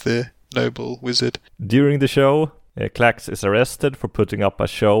and he's the noble wizard. During the show, Clax is arrested for putting up a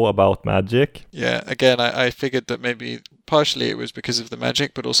show about magic. Yeah, again, I figured that maybe partially it was because of the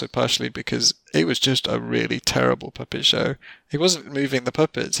magic, but also partially because it was just a really terrible puppet show. He wasn't moving the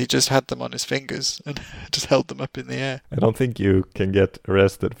puppets, he just had them on his fingers and just held them up in the air. I don't think you can get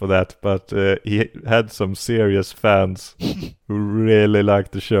arrested for that, but he had some serious fans who really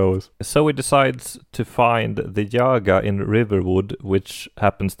liked the shows. So he decides to find the Yaga in Riverwood, which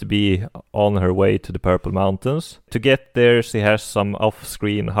happens to be on her way to the Purple Mountains. To get there, she has some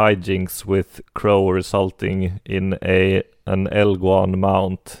off-screen hijinks with Crow, resulting in an Elguan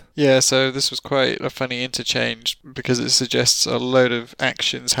mount. Yeah, so this was quite a funny interchange because it suggests a load of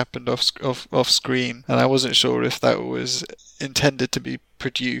actions happened off screen, and I wasn't sure if that was intended to be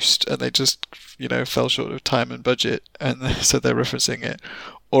produced and they just, fell short of time and budget, and so they're referencing it,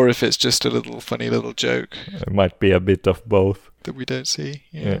 or if it's just a funny little joke. It might be a bit of both. That we don't see.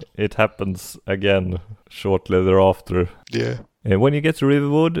 Yeah. It happens again shortly thereafter. Yeah. When you get to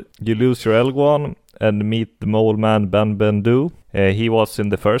Riverwood, you lose your Elguan and meet the mole man Ben Bendu. He was in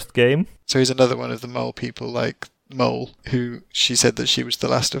the first game. So he's another one of the mole people, like Mole, who she said that she was the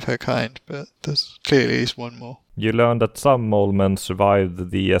last of her kind, but there's clearly at least one more. You learn that some mole men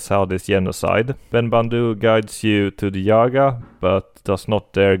survived the Assadis genocide. Ben Bendu guides you to the Yaga, but does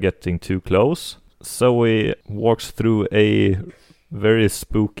not dare getting too close. So he walks through a very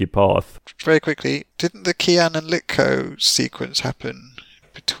spooky path. Very quickly, didn't the Kian and Litko sequence happen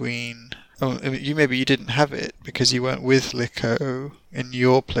between... Oh, you didn't have it because you weren't with Litko in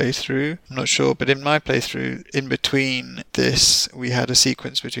your playthrough. I'm not sure, but in my playthrough, in between this, we had a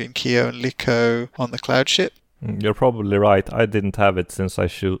sequence between Kyo and Litko on the cloud ship. You're probably right. I didn't have it since I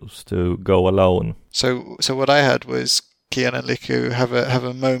chose to go alone. So what I had was Kian and Litko have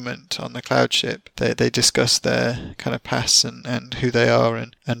a moment on the cloud ship. They discuss their kind of past and who they are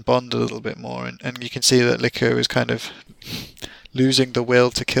and bond a little bit more. And you can see that Litko is kind of losing the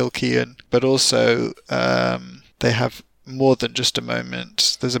will to kill Kian, but also they have more than just a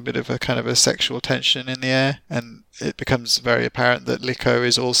moment. There's a bit of a kind of a sexual tension in the air, and it becomes very apparent that Litko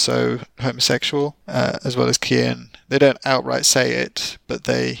is also homosexual, as well as Kian. They don't outright say it, but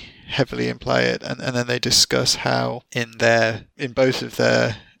they heavily imply it, and then they discuss how in both of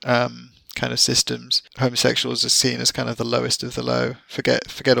their kind of systems, homosexuals are seen as kind of the lowest of the low.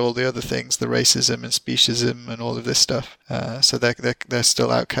 Forget all the other things, the racism and speciesism and all of this stuff. So they're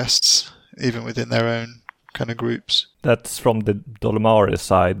still outcasts even within their own kind of groups. That's from the Dolomari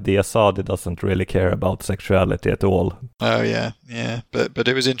side. The Asadi doesn't really care about sexuality at all. Oh yeah. But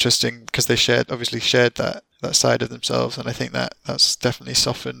it was interesting because they obviously shared that side of themselves, and I think that's definitely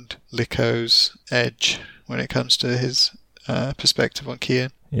softened Litko's edge when it comes to his perspective on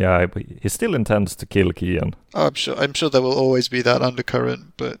Kian. Yeah, he still intends to kill Kian. Oh, I'm sure there will always be that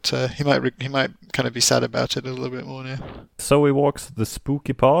undercurrent, but he might kind of be sad about it a little bit more now. So he walks the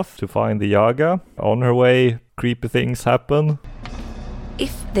spooky path to find the Yaga. On her way, creepy things happen.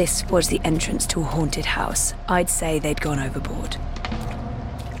 If this was the entrance to a haunted house, I'd say they'd gone overboard.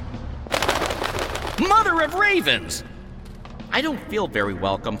 Mother of ravens! I don't feel very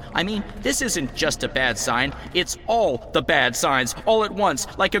welcome. I mean, this isn't just a bad sign. It's all the bad signs, all at once,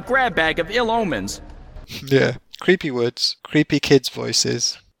 like a grab bag of ill omens. Yeah. Creepy woods, creepy kids'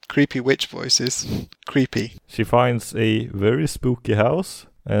 voices, creepy witch voices. Creepy. She finds a very spooky house,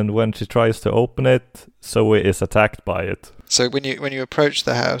 and when she tries to open it, Zoe is attacked by it. So when you approach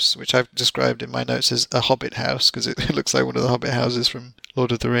the house, which I've described in my notes as a hobbit house, because it looks like one of the hobbit houses from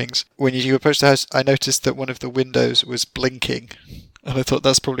Lord of the Rings. When you approach the house, I noticed that one of the windows was blinking. And I thought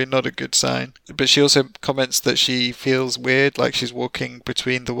that's probably not a good sign. But she also comments that she feels weird, like she's walking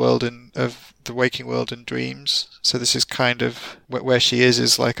between the world of the waking world and dreams. So this is kind of where she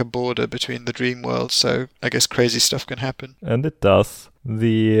is like a border between the dream world. So I guess crazy stuff can happen. And it does.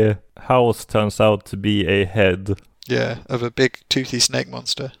 The house turns out to be a head. Yeah, of a big toothy snake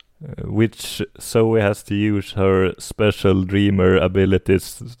monster. Which Zoe has to use her special dreamer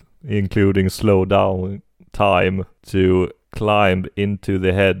abilities, including slow down time, to climb into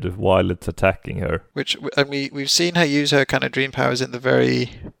the head while it's attacking her. Which, and we've seen her use her kind of dream powers in the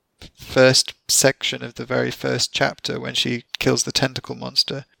very first section of the very first chapter when she kills the tentacle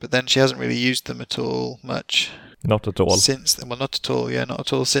monster. But then she hasn't really used them at all much. Not at all. Since then. Well, not at all. Yeah, not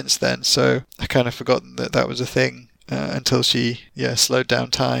at all since then. So I kind of forgotten that was a thing until she, slowed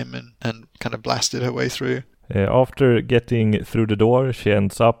down time and kind of blasted her way through. After getting through the door, she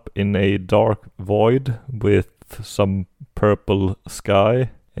ends up in a dark void with some purple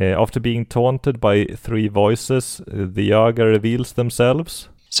sky. After being taunted by 3 voices, the Yaga reveals themselves.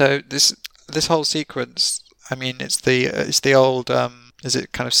 So this whole sequence, I mean, it's the old is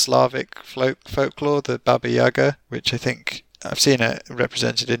it kind of Slavic folklore, the Baba Yaga, which I think I've seen it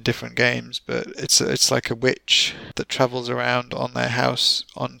represented in different games, but it's like a witch that travels around on their house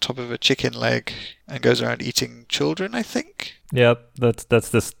on top of a chicken leg and goes around eating children, I think. Yeah, that's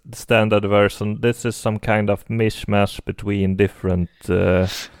the standard version. This is some kind of mishmash between different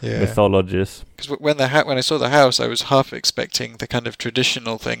mythologies. Because when I saw the house, I was half expecting the kind of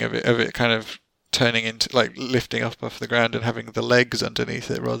traditional thing of it kind of turning into, like, lifting up off the ground and having the legs underneath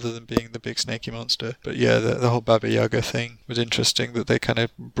it rather than being the big snaky monster. But yeah, the whole Baba Yaga thing was interesting that they kind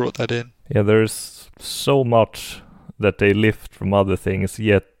of brought that in. Yeah, there's so much that they lift from other things,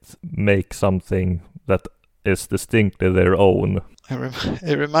 yet make something that is distinctly their own.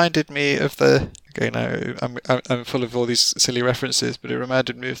 It reminded me of the... Okay, now I'm full of all these silly references, but it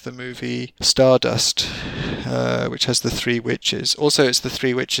reminded me of the movie Stardust, which has the 3 witches. Also, it's the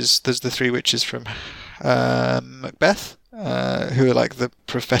 3 witches. There's the 3 witches from Macbeth, who are like the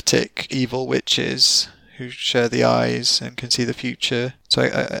prophetic evil witches who share the eyes and can see the future. So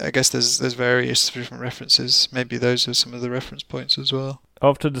I guess there's various different references. Maybe those are some of the reference points as well.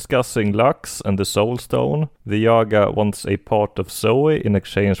 After discussing Lux and the Soul Stone, the Yaga wants a part of Zoe in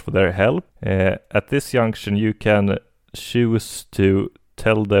exchange for their help. At this junction, you can choose to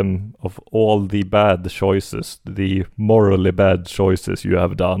tell them of all the bad choices, the morally bad choices you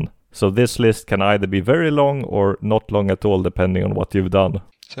have done. So this list can either be very long or not long at all, depending on what you've done.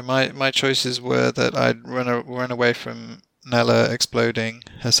 So my choices were that I'd run away from Nella exploding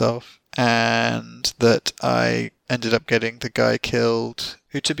herself, and that I ended up getting the guy killed,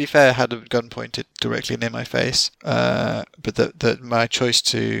 who, to be fair, had a gun pointed directly near my face, but that my choice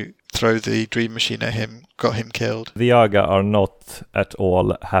to throw the dream machine at him got him killed. The Yaga are not at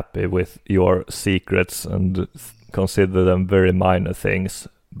all happy with your secrets and consider them very minor things,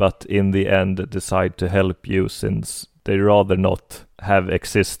 but in the end decide to help you since they rather not have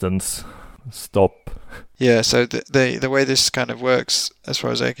existence stop. Yeah, so the way this kind of works, as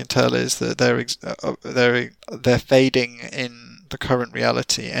far as I can tell, is that they're fading in the current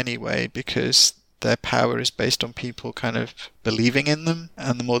reality anyway, because their power is based on people kind of believing in them,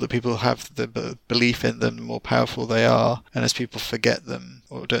 and the more that people have the belief in them, the more powerful they are, and as people forget them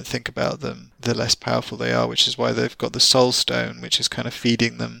or don't think about them, the less powerful they are, which is why they've got the Soul Stone, which is kind of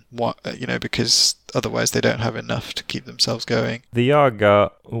feeding them, because otherwise they don't have enough to keep themselves going. The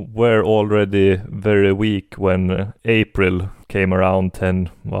Yaga were already very weak when April came around 10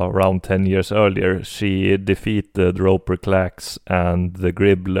 years earlier. She defeated Roper Clax and the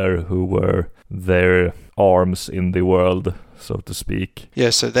Gribbler, who were their arms in the world, so to speak. Yeah,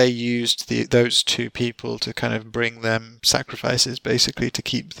 so they used those 2 people to kind of bring them sacrifices, basically, to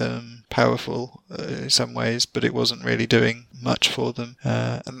keep them powerful in some ways, but it wasn't really doing much for them.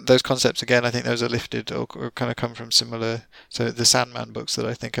 And those concepts, again, I think those are lifted or kind of come from similar... So the Sandman books that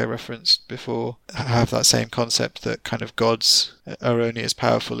I think I referenced before have that same concept, that kind of gods are only as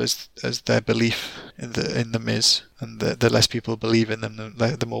powerful as their belief in them is, and the less people believe in them,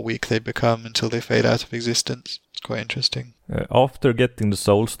 the more weak they become until they fade out of existence. It's quite interesting. After getting the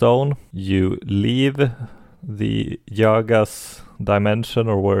Soul Stone, you leave the Yaga's dimension,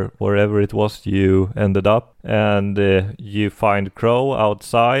 or wherever it was you ended up, and you find Crow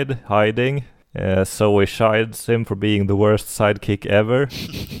outside hiding. Zoe chides him for being the worst sidekick ever.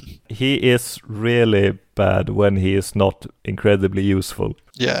 He is really bad when he is not incredibly useful.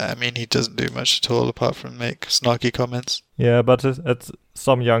 Yeah, I mean, he doesn't do much at all apart from make snarky comments. Yeah, but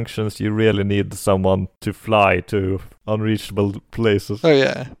some junctions you really need someone to fly to unreachable places. Oh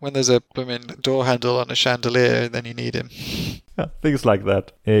yeah, when there's a blooming door handle on a chandelier, then you need him. Yeah, things like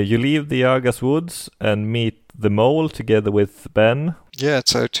that. You leave the Argas Woods and meet the mole together with Ben. Yeah,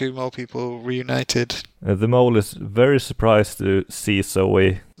 so 2 mole people reunited. The mole is very surprised to see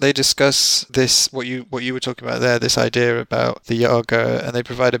Zoe. They discuss this, what you were talking about there, this idea about the Yaga, and they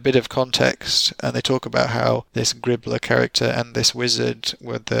provide a bit of context, and they talk about how this Gribbler character and this wizard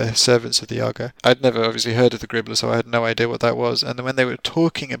were the servants of the Yaga. I'd never obviously heard of the Gribbler, so I had no idea what that was. And then when they were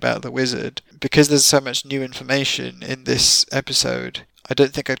talking about the wizard, because there's so much new information in this episode, I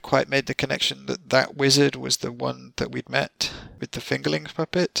don't think I'd quite made the connection that wizard was the one that we'd met with the fingerling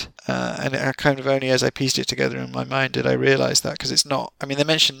puppet. And I kind of only as I pieced it together in my mind did I realise that, because it's not, I mean, they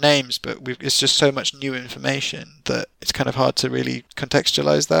mention names, but it's just so much new information that it's kind of hard to really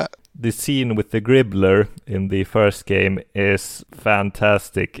contextualise that. The scene with the Gribbler in the first game is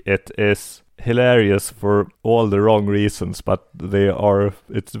fantastic. It is hilarious for all the wrong reasons, but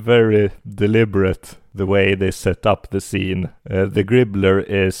it's very deliberate the way they set up the scene. The Gribbler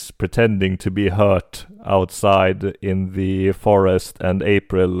is pretending to be hurt outside in the forest, and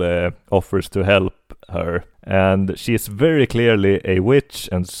April offers to help her. And she is very clearly a witch,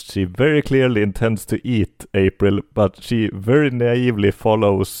 and she very clearly intends to eat April, but she very naively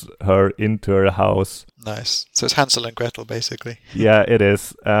follows her into her house. Nice. So it's Hansel and Gretel, basically. Yeah, it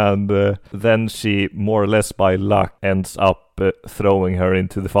is. And then she, more or less by luck, ends up throwing her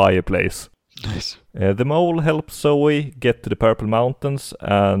into the fireplace. Nice. The mole helps Zoe get to the Purple Mountains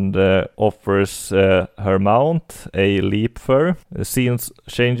and offers her mount a leap fur. The scene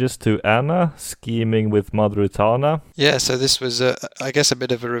changes to Anna scheming with Mother Utana. Yeah, so this was, I guess, a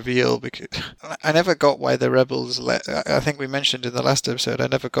bit of a reveal, because I never got why the rebels I think we mentioned in the last episode, I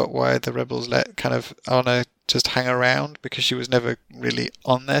never got why the rebels let kind of Anna just hang around, because she was never really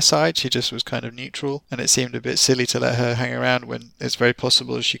on their side. She just was kind of neutral, and it seemed a bit silly to let her hang around when it's very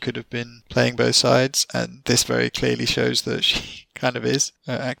possible she could have been playing both sides, and this very clearly shows that she kind of is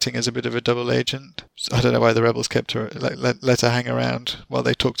acting as a bit of a double agent. So I don't know why the rebels kept her, let her hang around while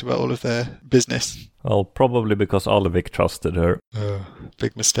they talked about all of their business. Well, probably because Olivik trusted her.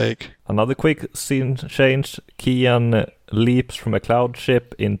 Big mistake. Another quick scene change. Kian leaps from a cloud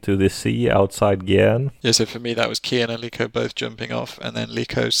ship into the sea outside Gien. Yeah, so for me that was Kian and Liko both jumping off, and then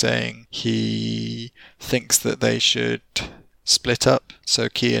Liko saying he thinks that they should split up, so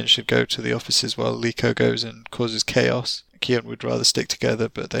Kian should go to the offices while Liko goes and causes chaos. Kian would rather stick together,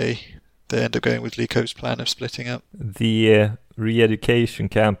 but they end up going with Liko's plan of splitting up. The re-education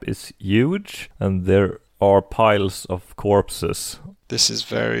camp is huge, and there are piles of corpses. This is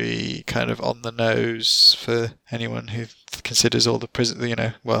very kind of on the nose for anyone who considers all the prison,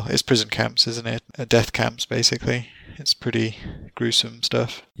 it's prison camps, isn't it? Death camps, basically. It's pretty gruesome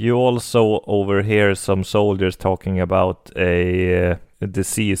stuff. You also overhear some soldiers talking about a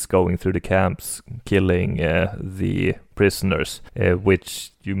disease going through the camps, killing the prisoners,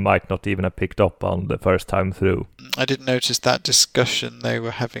 which you might not even have picked up on the first time through. I didn't notice that discussion they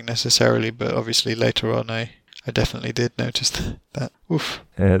were having necessarily, but obviously later on I definitely did notice that. Oof.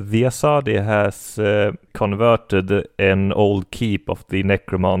 The Asadi has converted an old keep of the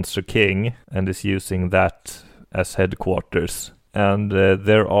Necromancer King and is using that as headquarters. And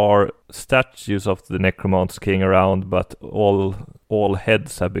there are statues of the Necromancer King around, but all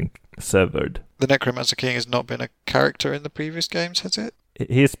heads have been severed. The Necromancer King has not been a character in the previous games, has it?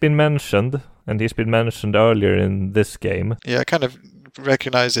 He's been mentioned, and he's been mentioned earlier in this game. Yeah, I kind of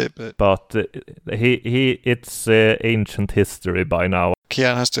recognize it, but it's ancient history by now.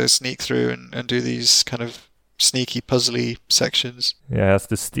 Kian has to sneak through and do these kind of sneaky, puzzly sections. Yeah, he has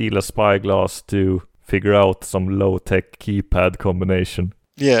to steal a spyglass to figure out some low-tech keypad combination.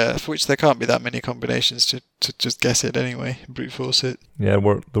 Yeah, for which there can't be that many combinations to just guess it anyway, brute force it. Yeah,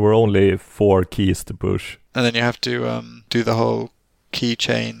 there were only 4 keys to push. And then you have to do the whole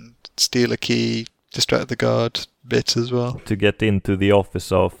keychain, steal a key, distract the guard bit as well. To get into the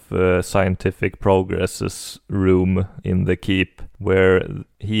Office of Scientific Progress's room in the keep, where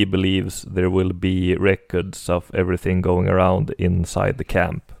he believes there will be records of everything going around inside the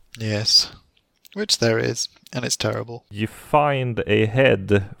camp. Yes. Which there is, and it's terrible. You find a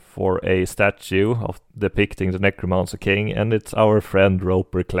head for a statue of depicting the Necromancer King, and it's our friend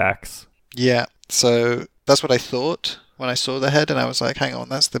Roper Clax. Yeah, so that's what I thought when I saw the head, and I was like, hang on,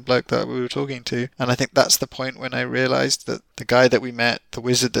 that's the bloke that we were talking to. And I think that's the point when I realised that the guy that we met, the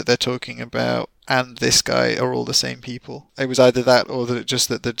wizard that they're talking about, and this guy are all the same people. It was either that or just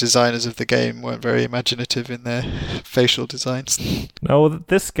that the designers of the game weren't very imaginative in their facial designs. No,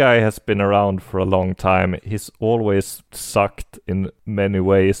 this guy has been around for a long time. He's always sucked in many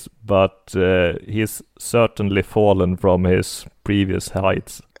ways, but he's certainly fallen from his previous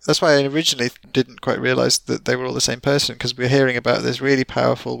heights. That's why I originally didn't quite realize that they were all the same person, because we're hearing about this really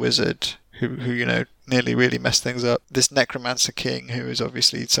powerful wizard who you know, nearly really messed things up. This necromancer king, who is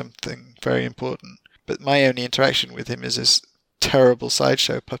obviously something very important. But my only interaction with him is this terrible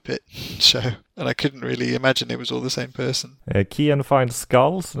sideshow puppet show, and I couldn't really imagine it was all the same person. Kian finds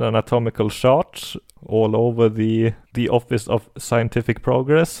skulls and anatomical charts all over the Office of Scientific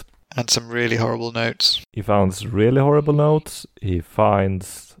Progress. And some really horrible notes. He finds really horrible notes. He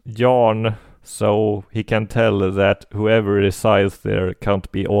finds yarn, so he can tell that whoever resides there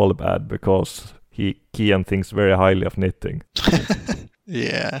can't be all bad, because Kian thinks very highly of knitting.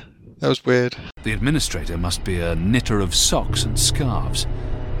 Yeah, that was weird. The administrator must be a knitter of socks and scarves.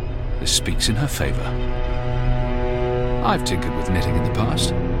 This speaks in her favour. I've tinkered with knitting in the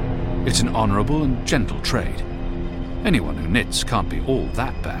past. It's an honourable and gentle trade. Anyone who knits can't be all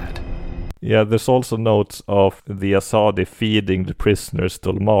that bad. Yeah, there's also notes of the Asadi feeding the prisoners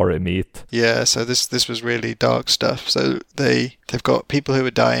Dolmari meat. Yeah, so this was really dark stuff. So they've got people who are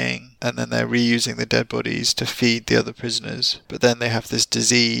dying, and then they're reusing the dead bodies to feed the other prisoners. But then they have this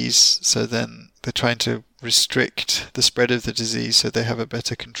disease, so then they're trying to restrict the spread of the disease so they have a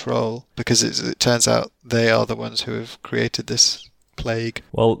better control, because it turns out they are the ones who have created this plague.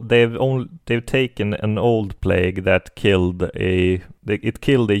 Well, they've taken an old plague that killed a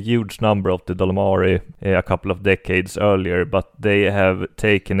huge number of the Dolmari a couple of decades earlier, but they have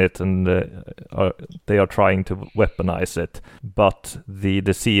taken it and they are trying to weaponize it. But the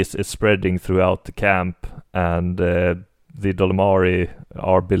disease is spreading throughout the camp, and the Dolmari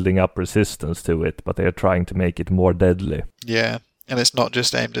are building up resistance to it, but they are trying to make it more deadly. Yeah, and it's not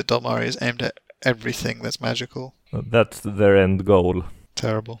just aimed at Dolmari, it's aimed at everything that's magical. That's their end goal.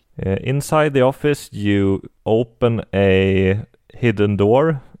 Terrible. Inside the office, you open a hidden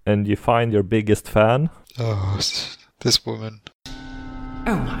door and you find your biggest fan. Oh, this woman.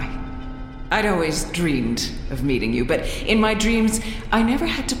 Oh my. I'd always dreamed of meeting you, but in my dreams, I never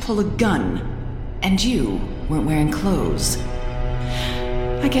had to pull a gun. And you weren't wearing clothes.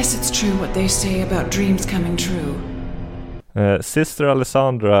 I guess it's true what they say about dreams coming true. Sister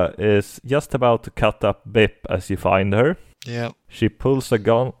Alessandra is just about to cut up Bip as you find her. Yeah. She pulls a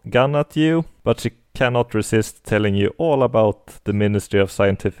gun at you, but she cannot resist telling you all about the Ministry of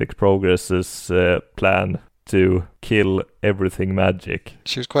Scientific Progress's plan to kill everything magic.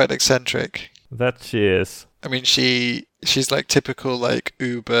 She was quite eccentric. That she is. I mean, she's like typical like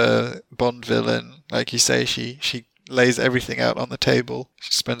Uber Bond villain. Like you say, she lays everything out on the table.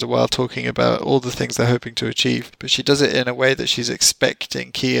 She spends a while talking about all the things they're hoping to achieve, but she does it in a way that she's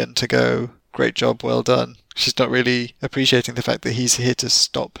expecting Kian to go, great job, well done. She's not really appreciating the fact that he's here to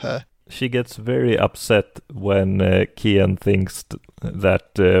stop her. She gets very upset when Kian thinks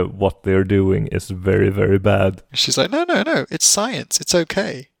that what they're doing is very, very bad. She's like, no, it's science, it's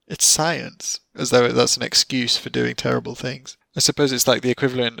okay. It's science. As though that's an excuse for doing terrible things. I suppose it's like the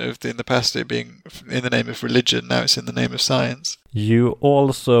equivalent of in the past it being in the name of religion, now it's in the name of science. You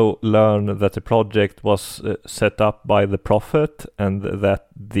also learn that the project was set up by the Prophet, and that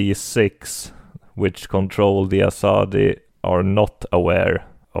the six, which control the Asadi, are not aware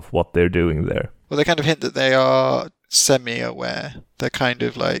of what they're doing there. Well, they kind of hint that they are semi-aware. They're kind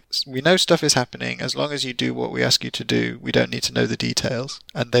of like, we know stuff is happening, as long as you do what we ask you to do, we don't need to know the details.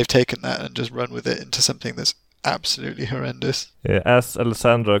 And they've taken that and just run with it into something that's absolutely horrendous. As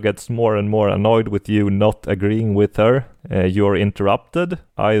Alessandra gets more and more annoyed with you not agreeing with her, you're interrupted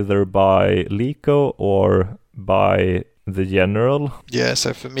either by Liko or by the general. Yeah,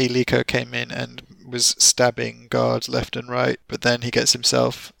 so for me, Liko came in and was stabbing guards left and right, but then he gets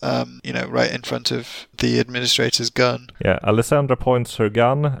himself, right in front of the administrator's gun. Yeah, Alessandra points her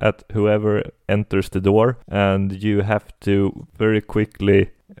gun at whoever enters the door, and you have to very quickly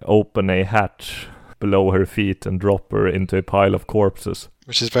open a hatch below her feet and drop her into a pile of corpses.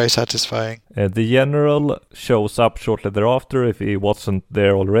 Which is very satisfying. The general shows up shortly thereafter, if he wasn't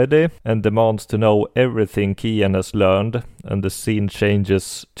there already, and demands to know everything Kian has learned, and the scene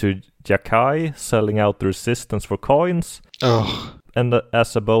changes to Yakai selling out the resistance for coins. Oh. And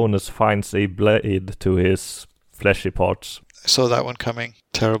as a bonus finds a blade to his fleshy parts. I saw that one coming.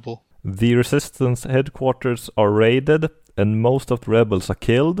 Terrible. The resistance headquarters are raided, and most of the rebels are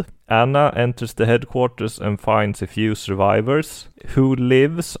killed. Anna enters the headquarters and finds a few survivors. Who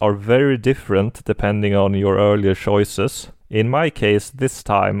lives are very different depending on your earlier choices. In my case, this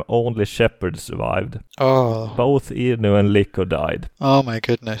time, only Shepard survived. Oh. Both Inu and Liko died. Oh my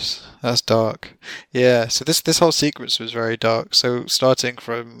goodness, that's dark. Yeah, so this whole sequence was very dark. So starting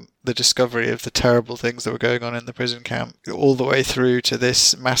from the discovery of the terrible things that were going on in the prison camp, all the way through to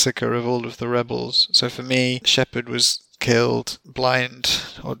this massacre of all of the rebels. So for me, Shepard was killed, blind,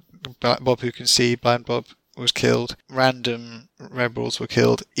 or Bob who can see, blind Bob was killed, random rebels were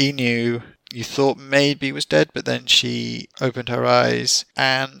killed, Inu you thought maybe was dead, but then she opened her eyes,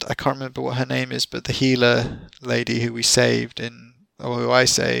 and I can't remember what her name is, but the healer lady who we saved or who I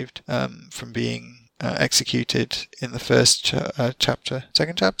saved from being executed in the first chapter.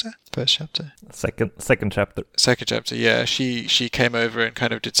 Second chapter? First chapter? Second chapter. Second chapter, yeah. She came over and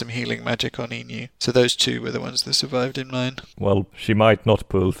kind of did some healing magic on Inu. So those two were the ones that survived in mine. Well, she might not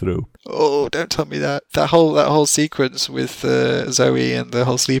pull through. Oh, don't tell me that. That whole sequence with Zoe and the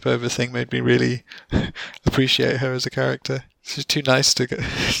whole sleepover thing made me really appreciate her as a character. She's too nice to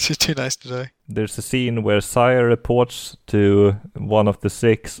She's too nice to die. There's a scene where Sire reports to one of the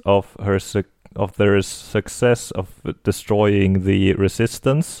six of their success of destroying the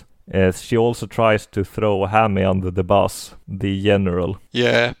resistance. She also tries to throw Hammy under the bus, the general.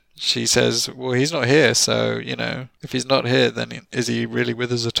 Yeah, she says, well, he's not here, so, if he's not here, then is he really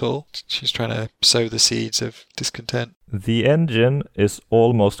with us at all? She's trying to sow the seeds of discontent. The engine is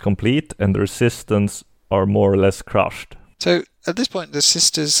almost complete, and the resistance are more or less crushed. So, at this point, the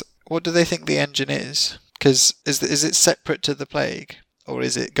sisters, what do they think the engine is? Because is it separate to the plague? Or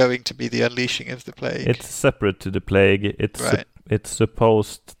is it going to be the unleashing of the plague? It's separate to the plague. It's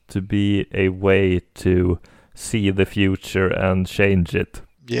supposed to be a way to see the future and change it.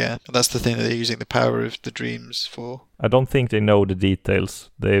 Yeah, that's the thing that they're using the power of the dreams for. I don't think they know the details.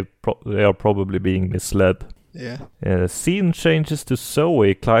 They are probably being misled. Yeah. Scene changes to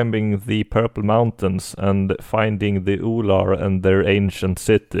Zoe climbing the Purple Mountains and finding the Ular and their ancient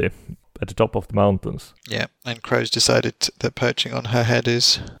city at the top of the mountains. Yeah, and Crow's decided that perching on her head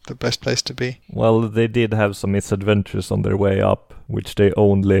is the best place to be. Well, they did have some misadventures on their way up, which they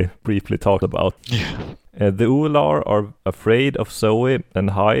only briefly talked about. Yeah. The Ular are afraid of Zoe and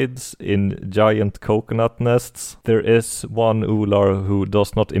hides in giant coconut nests. There is one Ular who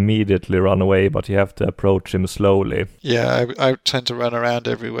does not immediately run away, but you have to approach him slowly. Yeah, I tend to run around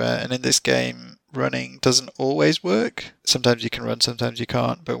everywhere, and in this game, running doesn't always work. Sometimes you can run, sometimes you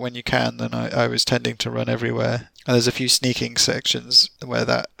can't, but when you can, then I was tending to run everywhere. And there's a few sneaking sections where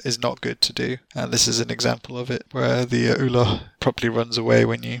that is not good to do, and this is an example of it, where the Ular properly runs away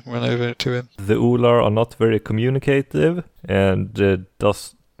when you run over to him. The Ular are not very communicative, and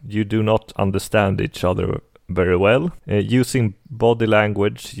you do not understand each other very well. Using body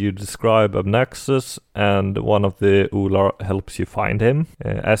language, you describe Abnaxus, and one of the Ular helps you find him.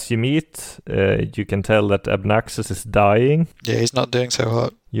 As you meet, you can tell that Abnaxus is dying. Yeah, he's not doing so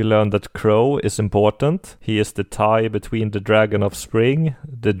hot. You learn that Crow is important. He is the tie between the Dragon of Spring,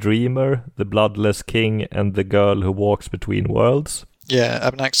 the Dreamer, the Bloodless King, and the girl who walks between worlds. Yeah,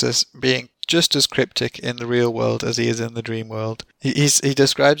 Abnaxus being just as cryptic in the real world as he is in the dream world. He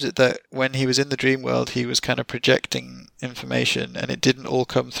describes it that when he was in the dream world, he was kind of projecting information and it didn't all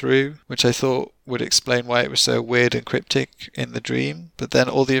come through, which I thought would explain why it was so weird and cryptic in the dream. But then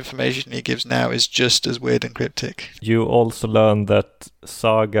all the information he gives now is just as weird and cryptic. You also learn that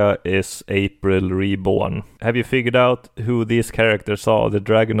Saga is April reborn. Have you figured out who these characters are? The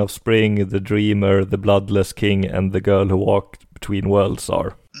Dragon of Spring, the Dreamer, the Bloodless King, and the girl who walked between worlds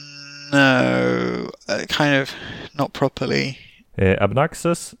are? No, kind of not properly.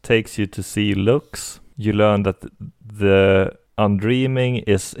 Abnaxus takes you to see Lux. You learn that the Undreaming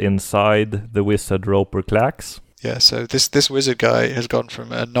is inside the wizard Roper Clax. Yeah, so this wizard guy has gone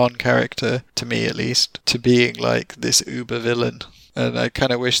from a non-character, to me at least, to being like this uber villain. And I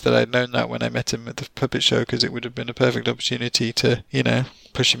kind of wish that I'd known that when I met him at the puppet show, because it would have been a perfect opportunity to,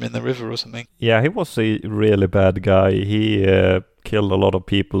 push him in the river or something. Yeah, he was a really bad guy. He killed a lot of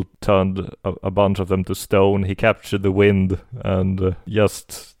people, turned a bunch of them to stone. He captured the wind and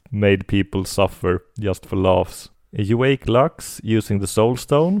just made people suffer just for laughs. You wake Lux using the Soul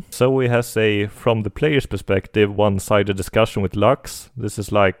Stone. Zoe has a, from the player's perspective, one-sided discussion with Lux. This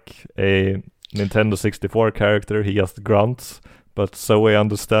is like a Nintendo 64 character. He just grunts, but Zoe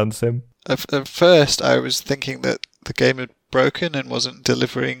understands him. At first, I was thinking that the game had broken and wasn't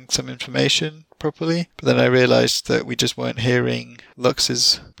delivering some information properly, but then I realized that we just weren't hearing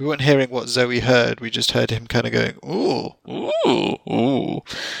we weren't hearing what Zoe heard. We just heard him kind of going, ooh, ooh, ooh.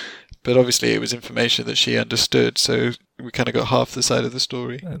 But obviously it was information that she understood, so we kind of got half the side of the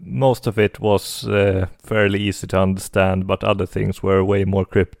story. Most of it was fairly easy to understand, but other things were way more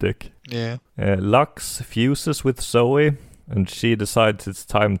cryptic. Yeah. Lux fuses with Zoe, and she decides it's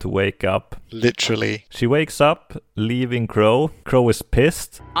time to wake up. Literally. She wakes up, leaving Crow. Crow is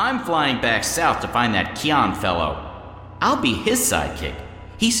pissed. I'm flying back south to find that Kian fellow. I'll be his sidekick.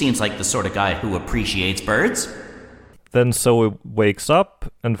 He seems like the sort of guy who appreciates birds. Then Zoe wakes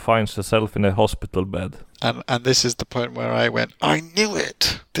up and finds herself in a hospital bed. And this is the point where I went, I knew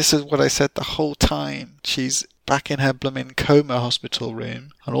it! This is what I said the whole time. She's back in her blooming coma hospital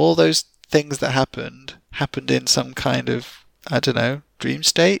room, and all those things that happened in some kind of, I don't know, dream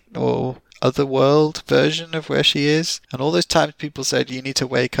state or otherworld version of where she is. And all those times people said, you need to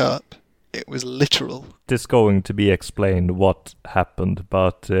wake up, it was literal. It's going to be explained what happened,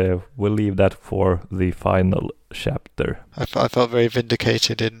 but we'll leave that for the final chapter. I felt very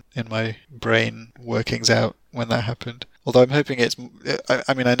vindicated in my brain workings out when that happened. Although I'm hoping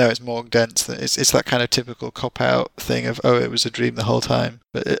I know it's more dense. It's that kind of typical cop-out thing of, oh, it was a dream the whole time.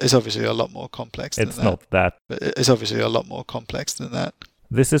 But it's obviously a lot more complex than that. It's not that. But it's obviously a lot more complex than that.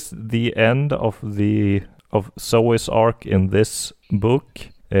 This is the end of Zoe's arc in this book.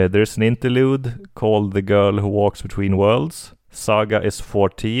 There's an interlude called The Girl Who Walks Between Worlds. Saga is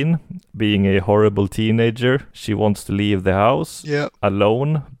 14, being a horrible teenager. She wants to leave the house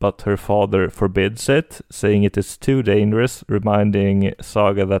alone, but her father forbids it, saying it is too dangerous, reminding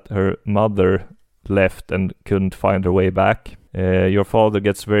Saga that her mother left and couldn't find her way back. Your father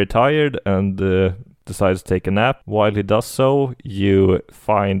gets very tired and decides to take a nap. While he does so, you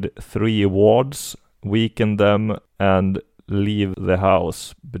find 3 wards, weaken them, and leave the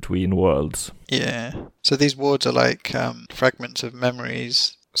house between worlds. Yeah. So these wards are like fragments of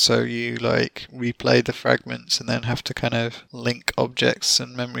memories. So you like replay the fragments and then have to kind of link objects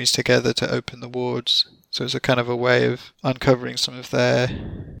and memories together to open the wards. So it's a kind of a way of uncovering some of their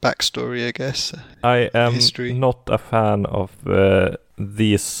backstory, I guess. I am not a fan of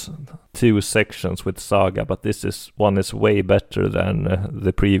these 2 sections with Saga, but this one is way better than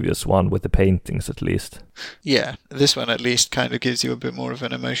the previous one with the paintings, at least. Yeah, this one at least kind of gives you a bit more of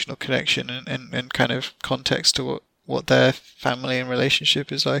an emotional connection and kind of context to what their family and relationship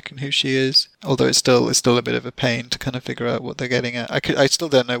is like and who she is. Although it's still a bit of a pain to kind of figure out what they're getting at. I still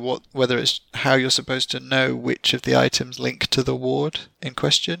don't know whether it's how you're supposed to know which of the items link to the ward in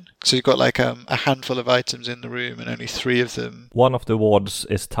question. So you've got like a handful of items in the room and only 3 of them. One of the wards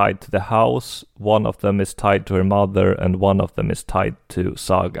is tied to the house, one of them is tied to her mother, and one of them is tied to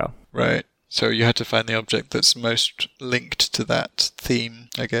Saga. Right. So you had to find the object that's most linked to that theme,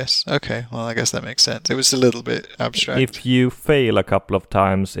 I guess. Okay, well, I guess that makes sense. It was a little bit abstract. If you fail a couple of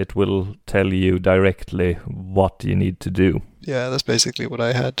times, it will tell you directly what you need to do. Yeah, that's basically what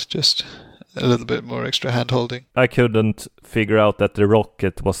I had, just a little bit more extra hand-holding. I couldn't figure out that the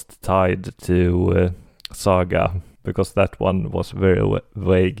rocket was tied to Saga, because that one was very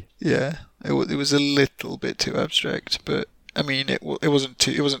vague. Yeah, it was a little bit too abstract, but I mean, it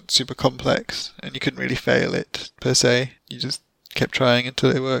wasn't super complex, and you couldn't really fail it per se. You just kept trying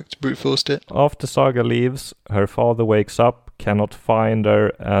until it worked, brute forced it. After Saga leaves, her father wakes up, cannot find her,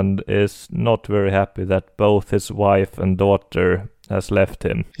 and is not very happy that both his wife and daughter has left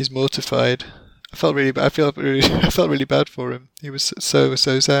him. He's mortified. I felt really bad for him. He was so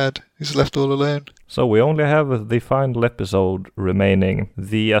sad. He's left all alone. So we only have the final episode remaining.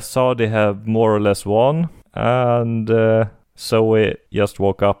 The Asadi have more or less won, and Zoe just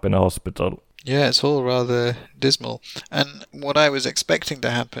woke up in a hospital. Yeah, it's all rather dismal. And what I was expecting to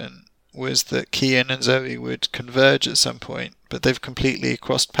happen was that Kian and Zoe would converge at some point, but they've completely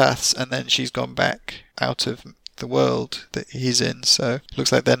crossed paths, and then she's gone back out of the world that he's in. So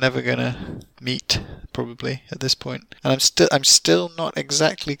looks like they're never gonna meet, probably at this point. And I'm still not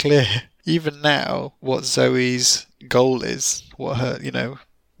exactly clear, even now, what Zoe's goal is, what her,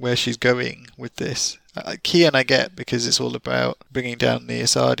 where she's going with this. Kian I get, because it's all about bringing down the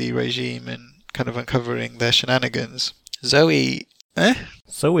Asadi regime and kind of uncovering their shenanigans. Zoe,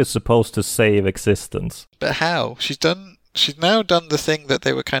 Zoe is supposed to save existence. But how? She's now done the thing that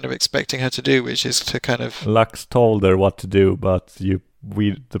they were kind of expecting her to do, which is to kind of... Lux told her what to do, but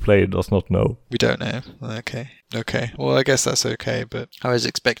the player does not know. We don't know. Okay. Well, I guess that's okay, but I was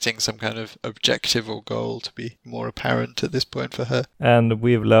expecting some kind of objective or goal to be more apparent at this point for her. And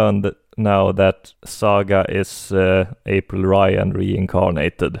we've learned now that Saga is April Ryan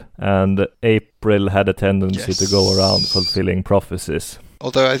reincarnated, and April had a tendency to go around fulfilling prophecies.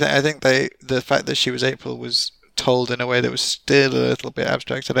 Although I think the fact that she was April was told in a way that was still a little bit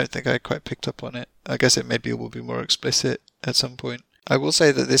abstract. I don't think I quite picked up on it. I guess it maybe will be more explicit at some point. I will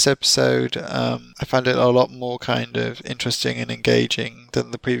say that this episode, I found it a lot more kind of interesting and engaging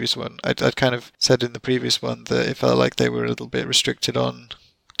than the previous one. I'd kind of said in the previous one that it felt like they were a little bit restricted on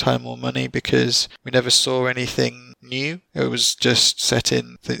time or money because we never saw anything new. It was just set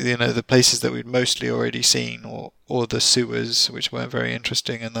in the places that we'd mostly already seen, or the sewers, which weren't very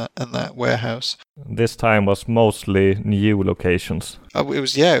interesting, and that warehouse. This time was mostly new locations. It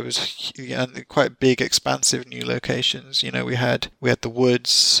was quite big, expansive new locations. You know, we had the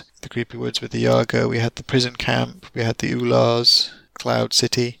woods, the creepy woods with the Yaga. We had the prison camp. We had the Ulars, Cloud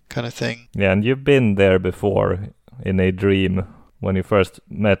City kind of thing. Yeah, and you've been there before in a dream when you first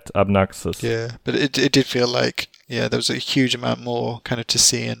met Abnaxus. Yeah, but it did feel like, there was a huge amount more kind of to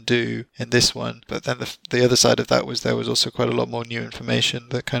see and do in this one. But then the other side of that was there was also quite a lot more new information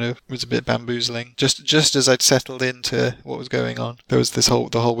that kind of was a bit bamboozling. Just as I'd settled into what was going on, there was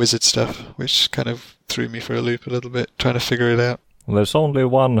the whole wizard stuff, which kind of threw me for a loop a little bit, trying to figure it out. Well, there's only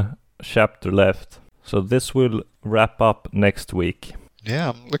one chapter left, so this will wrap up next week. Yeah,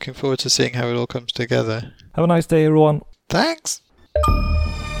 I'm looking forward to seeing how it all comes together. Have a nice day, everyone. Thanks.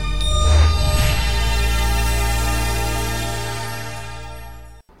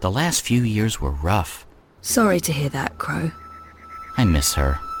 The last few years were rough. Sorry to hear that, Crow. I miss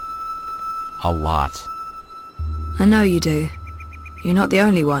her. A lot. I know you do. You're not the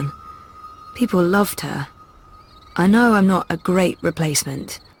only one. People loved her. I know I'm not a great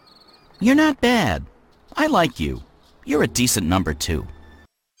replacement. You're not bad. I like you. You're a decent number 2.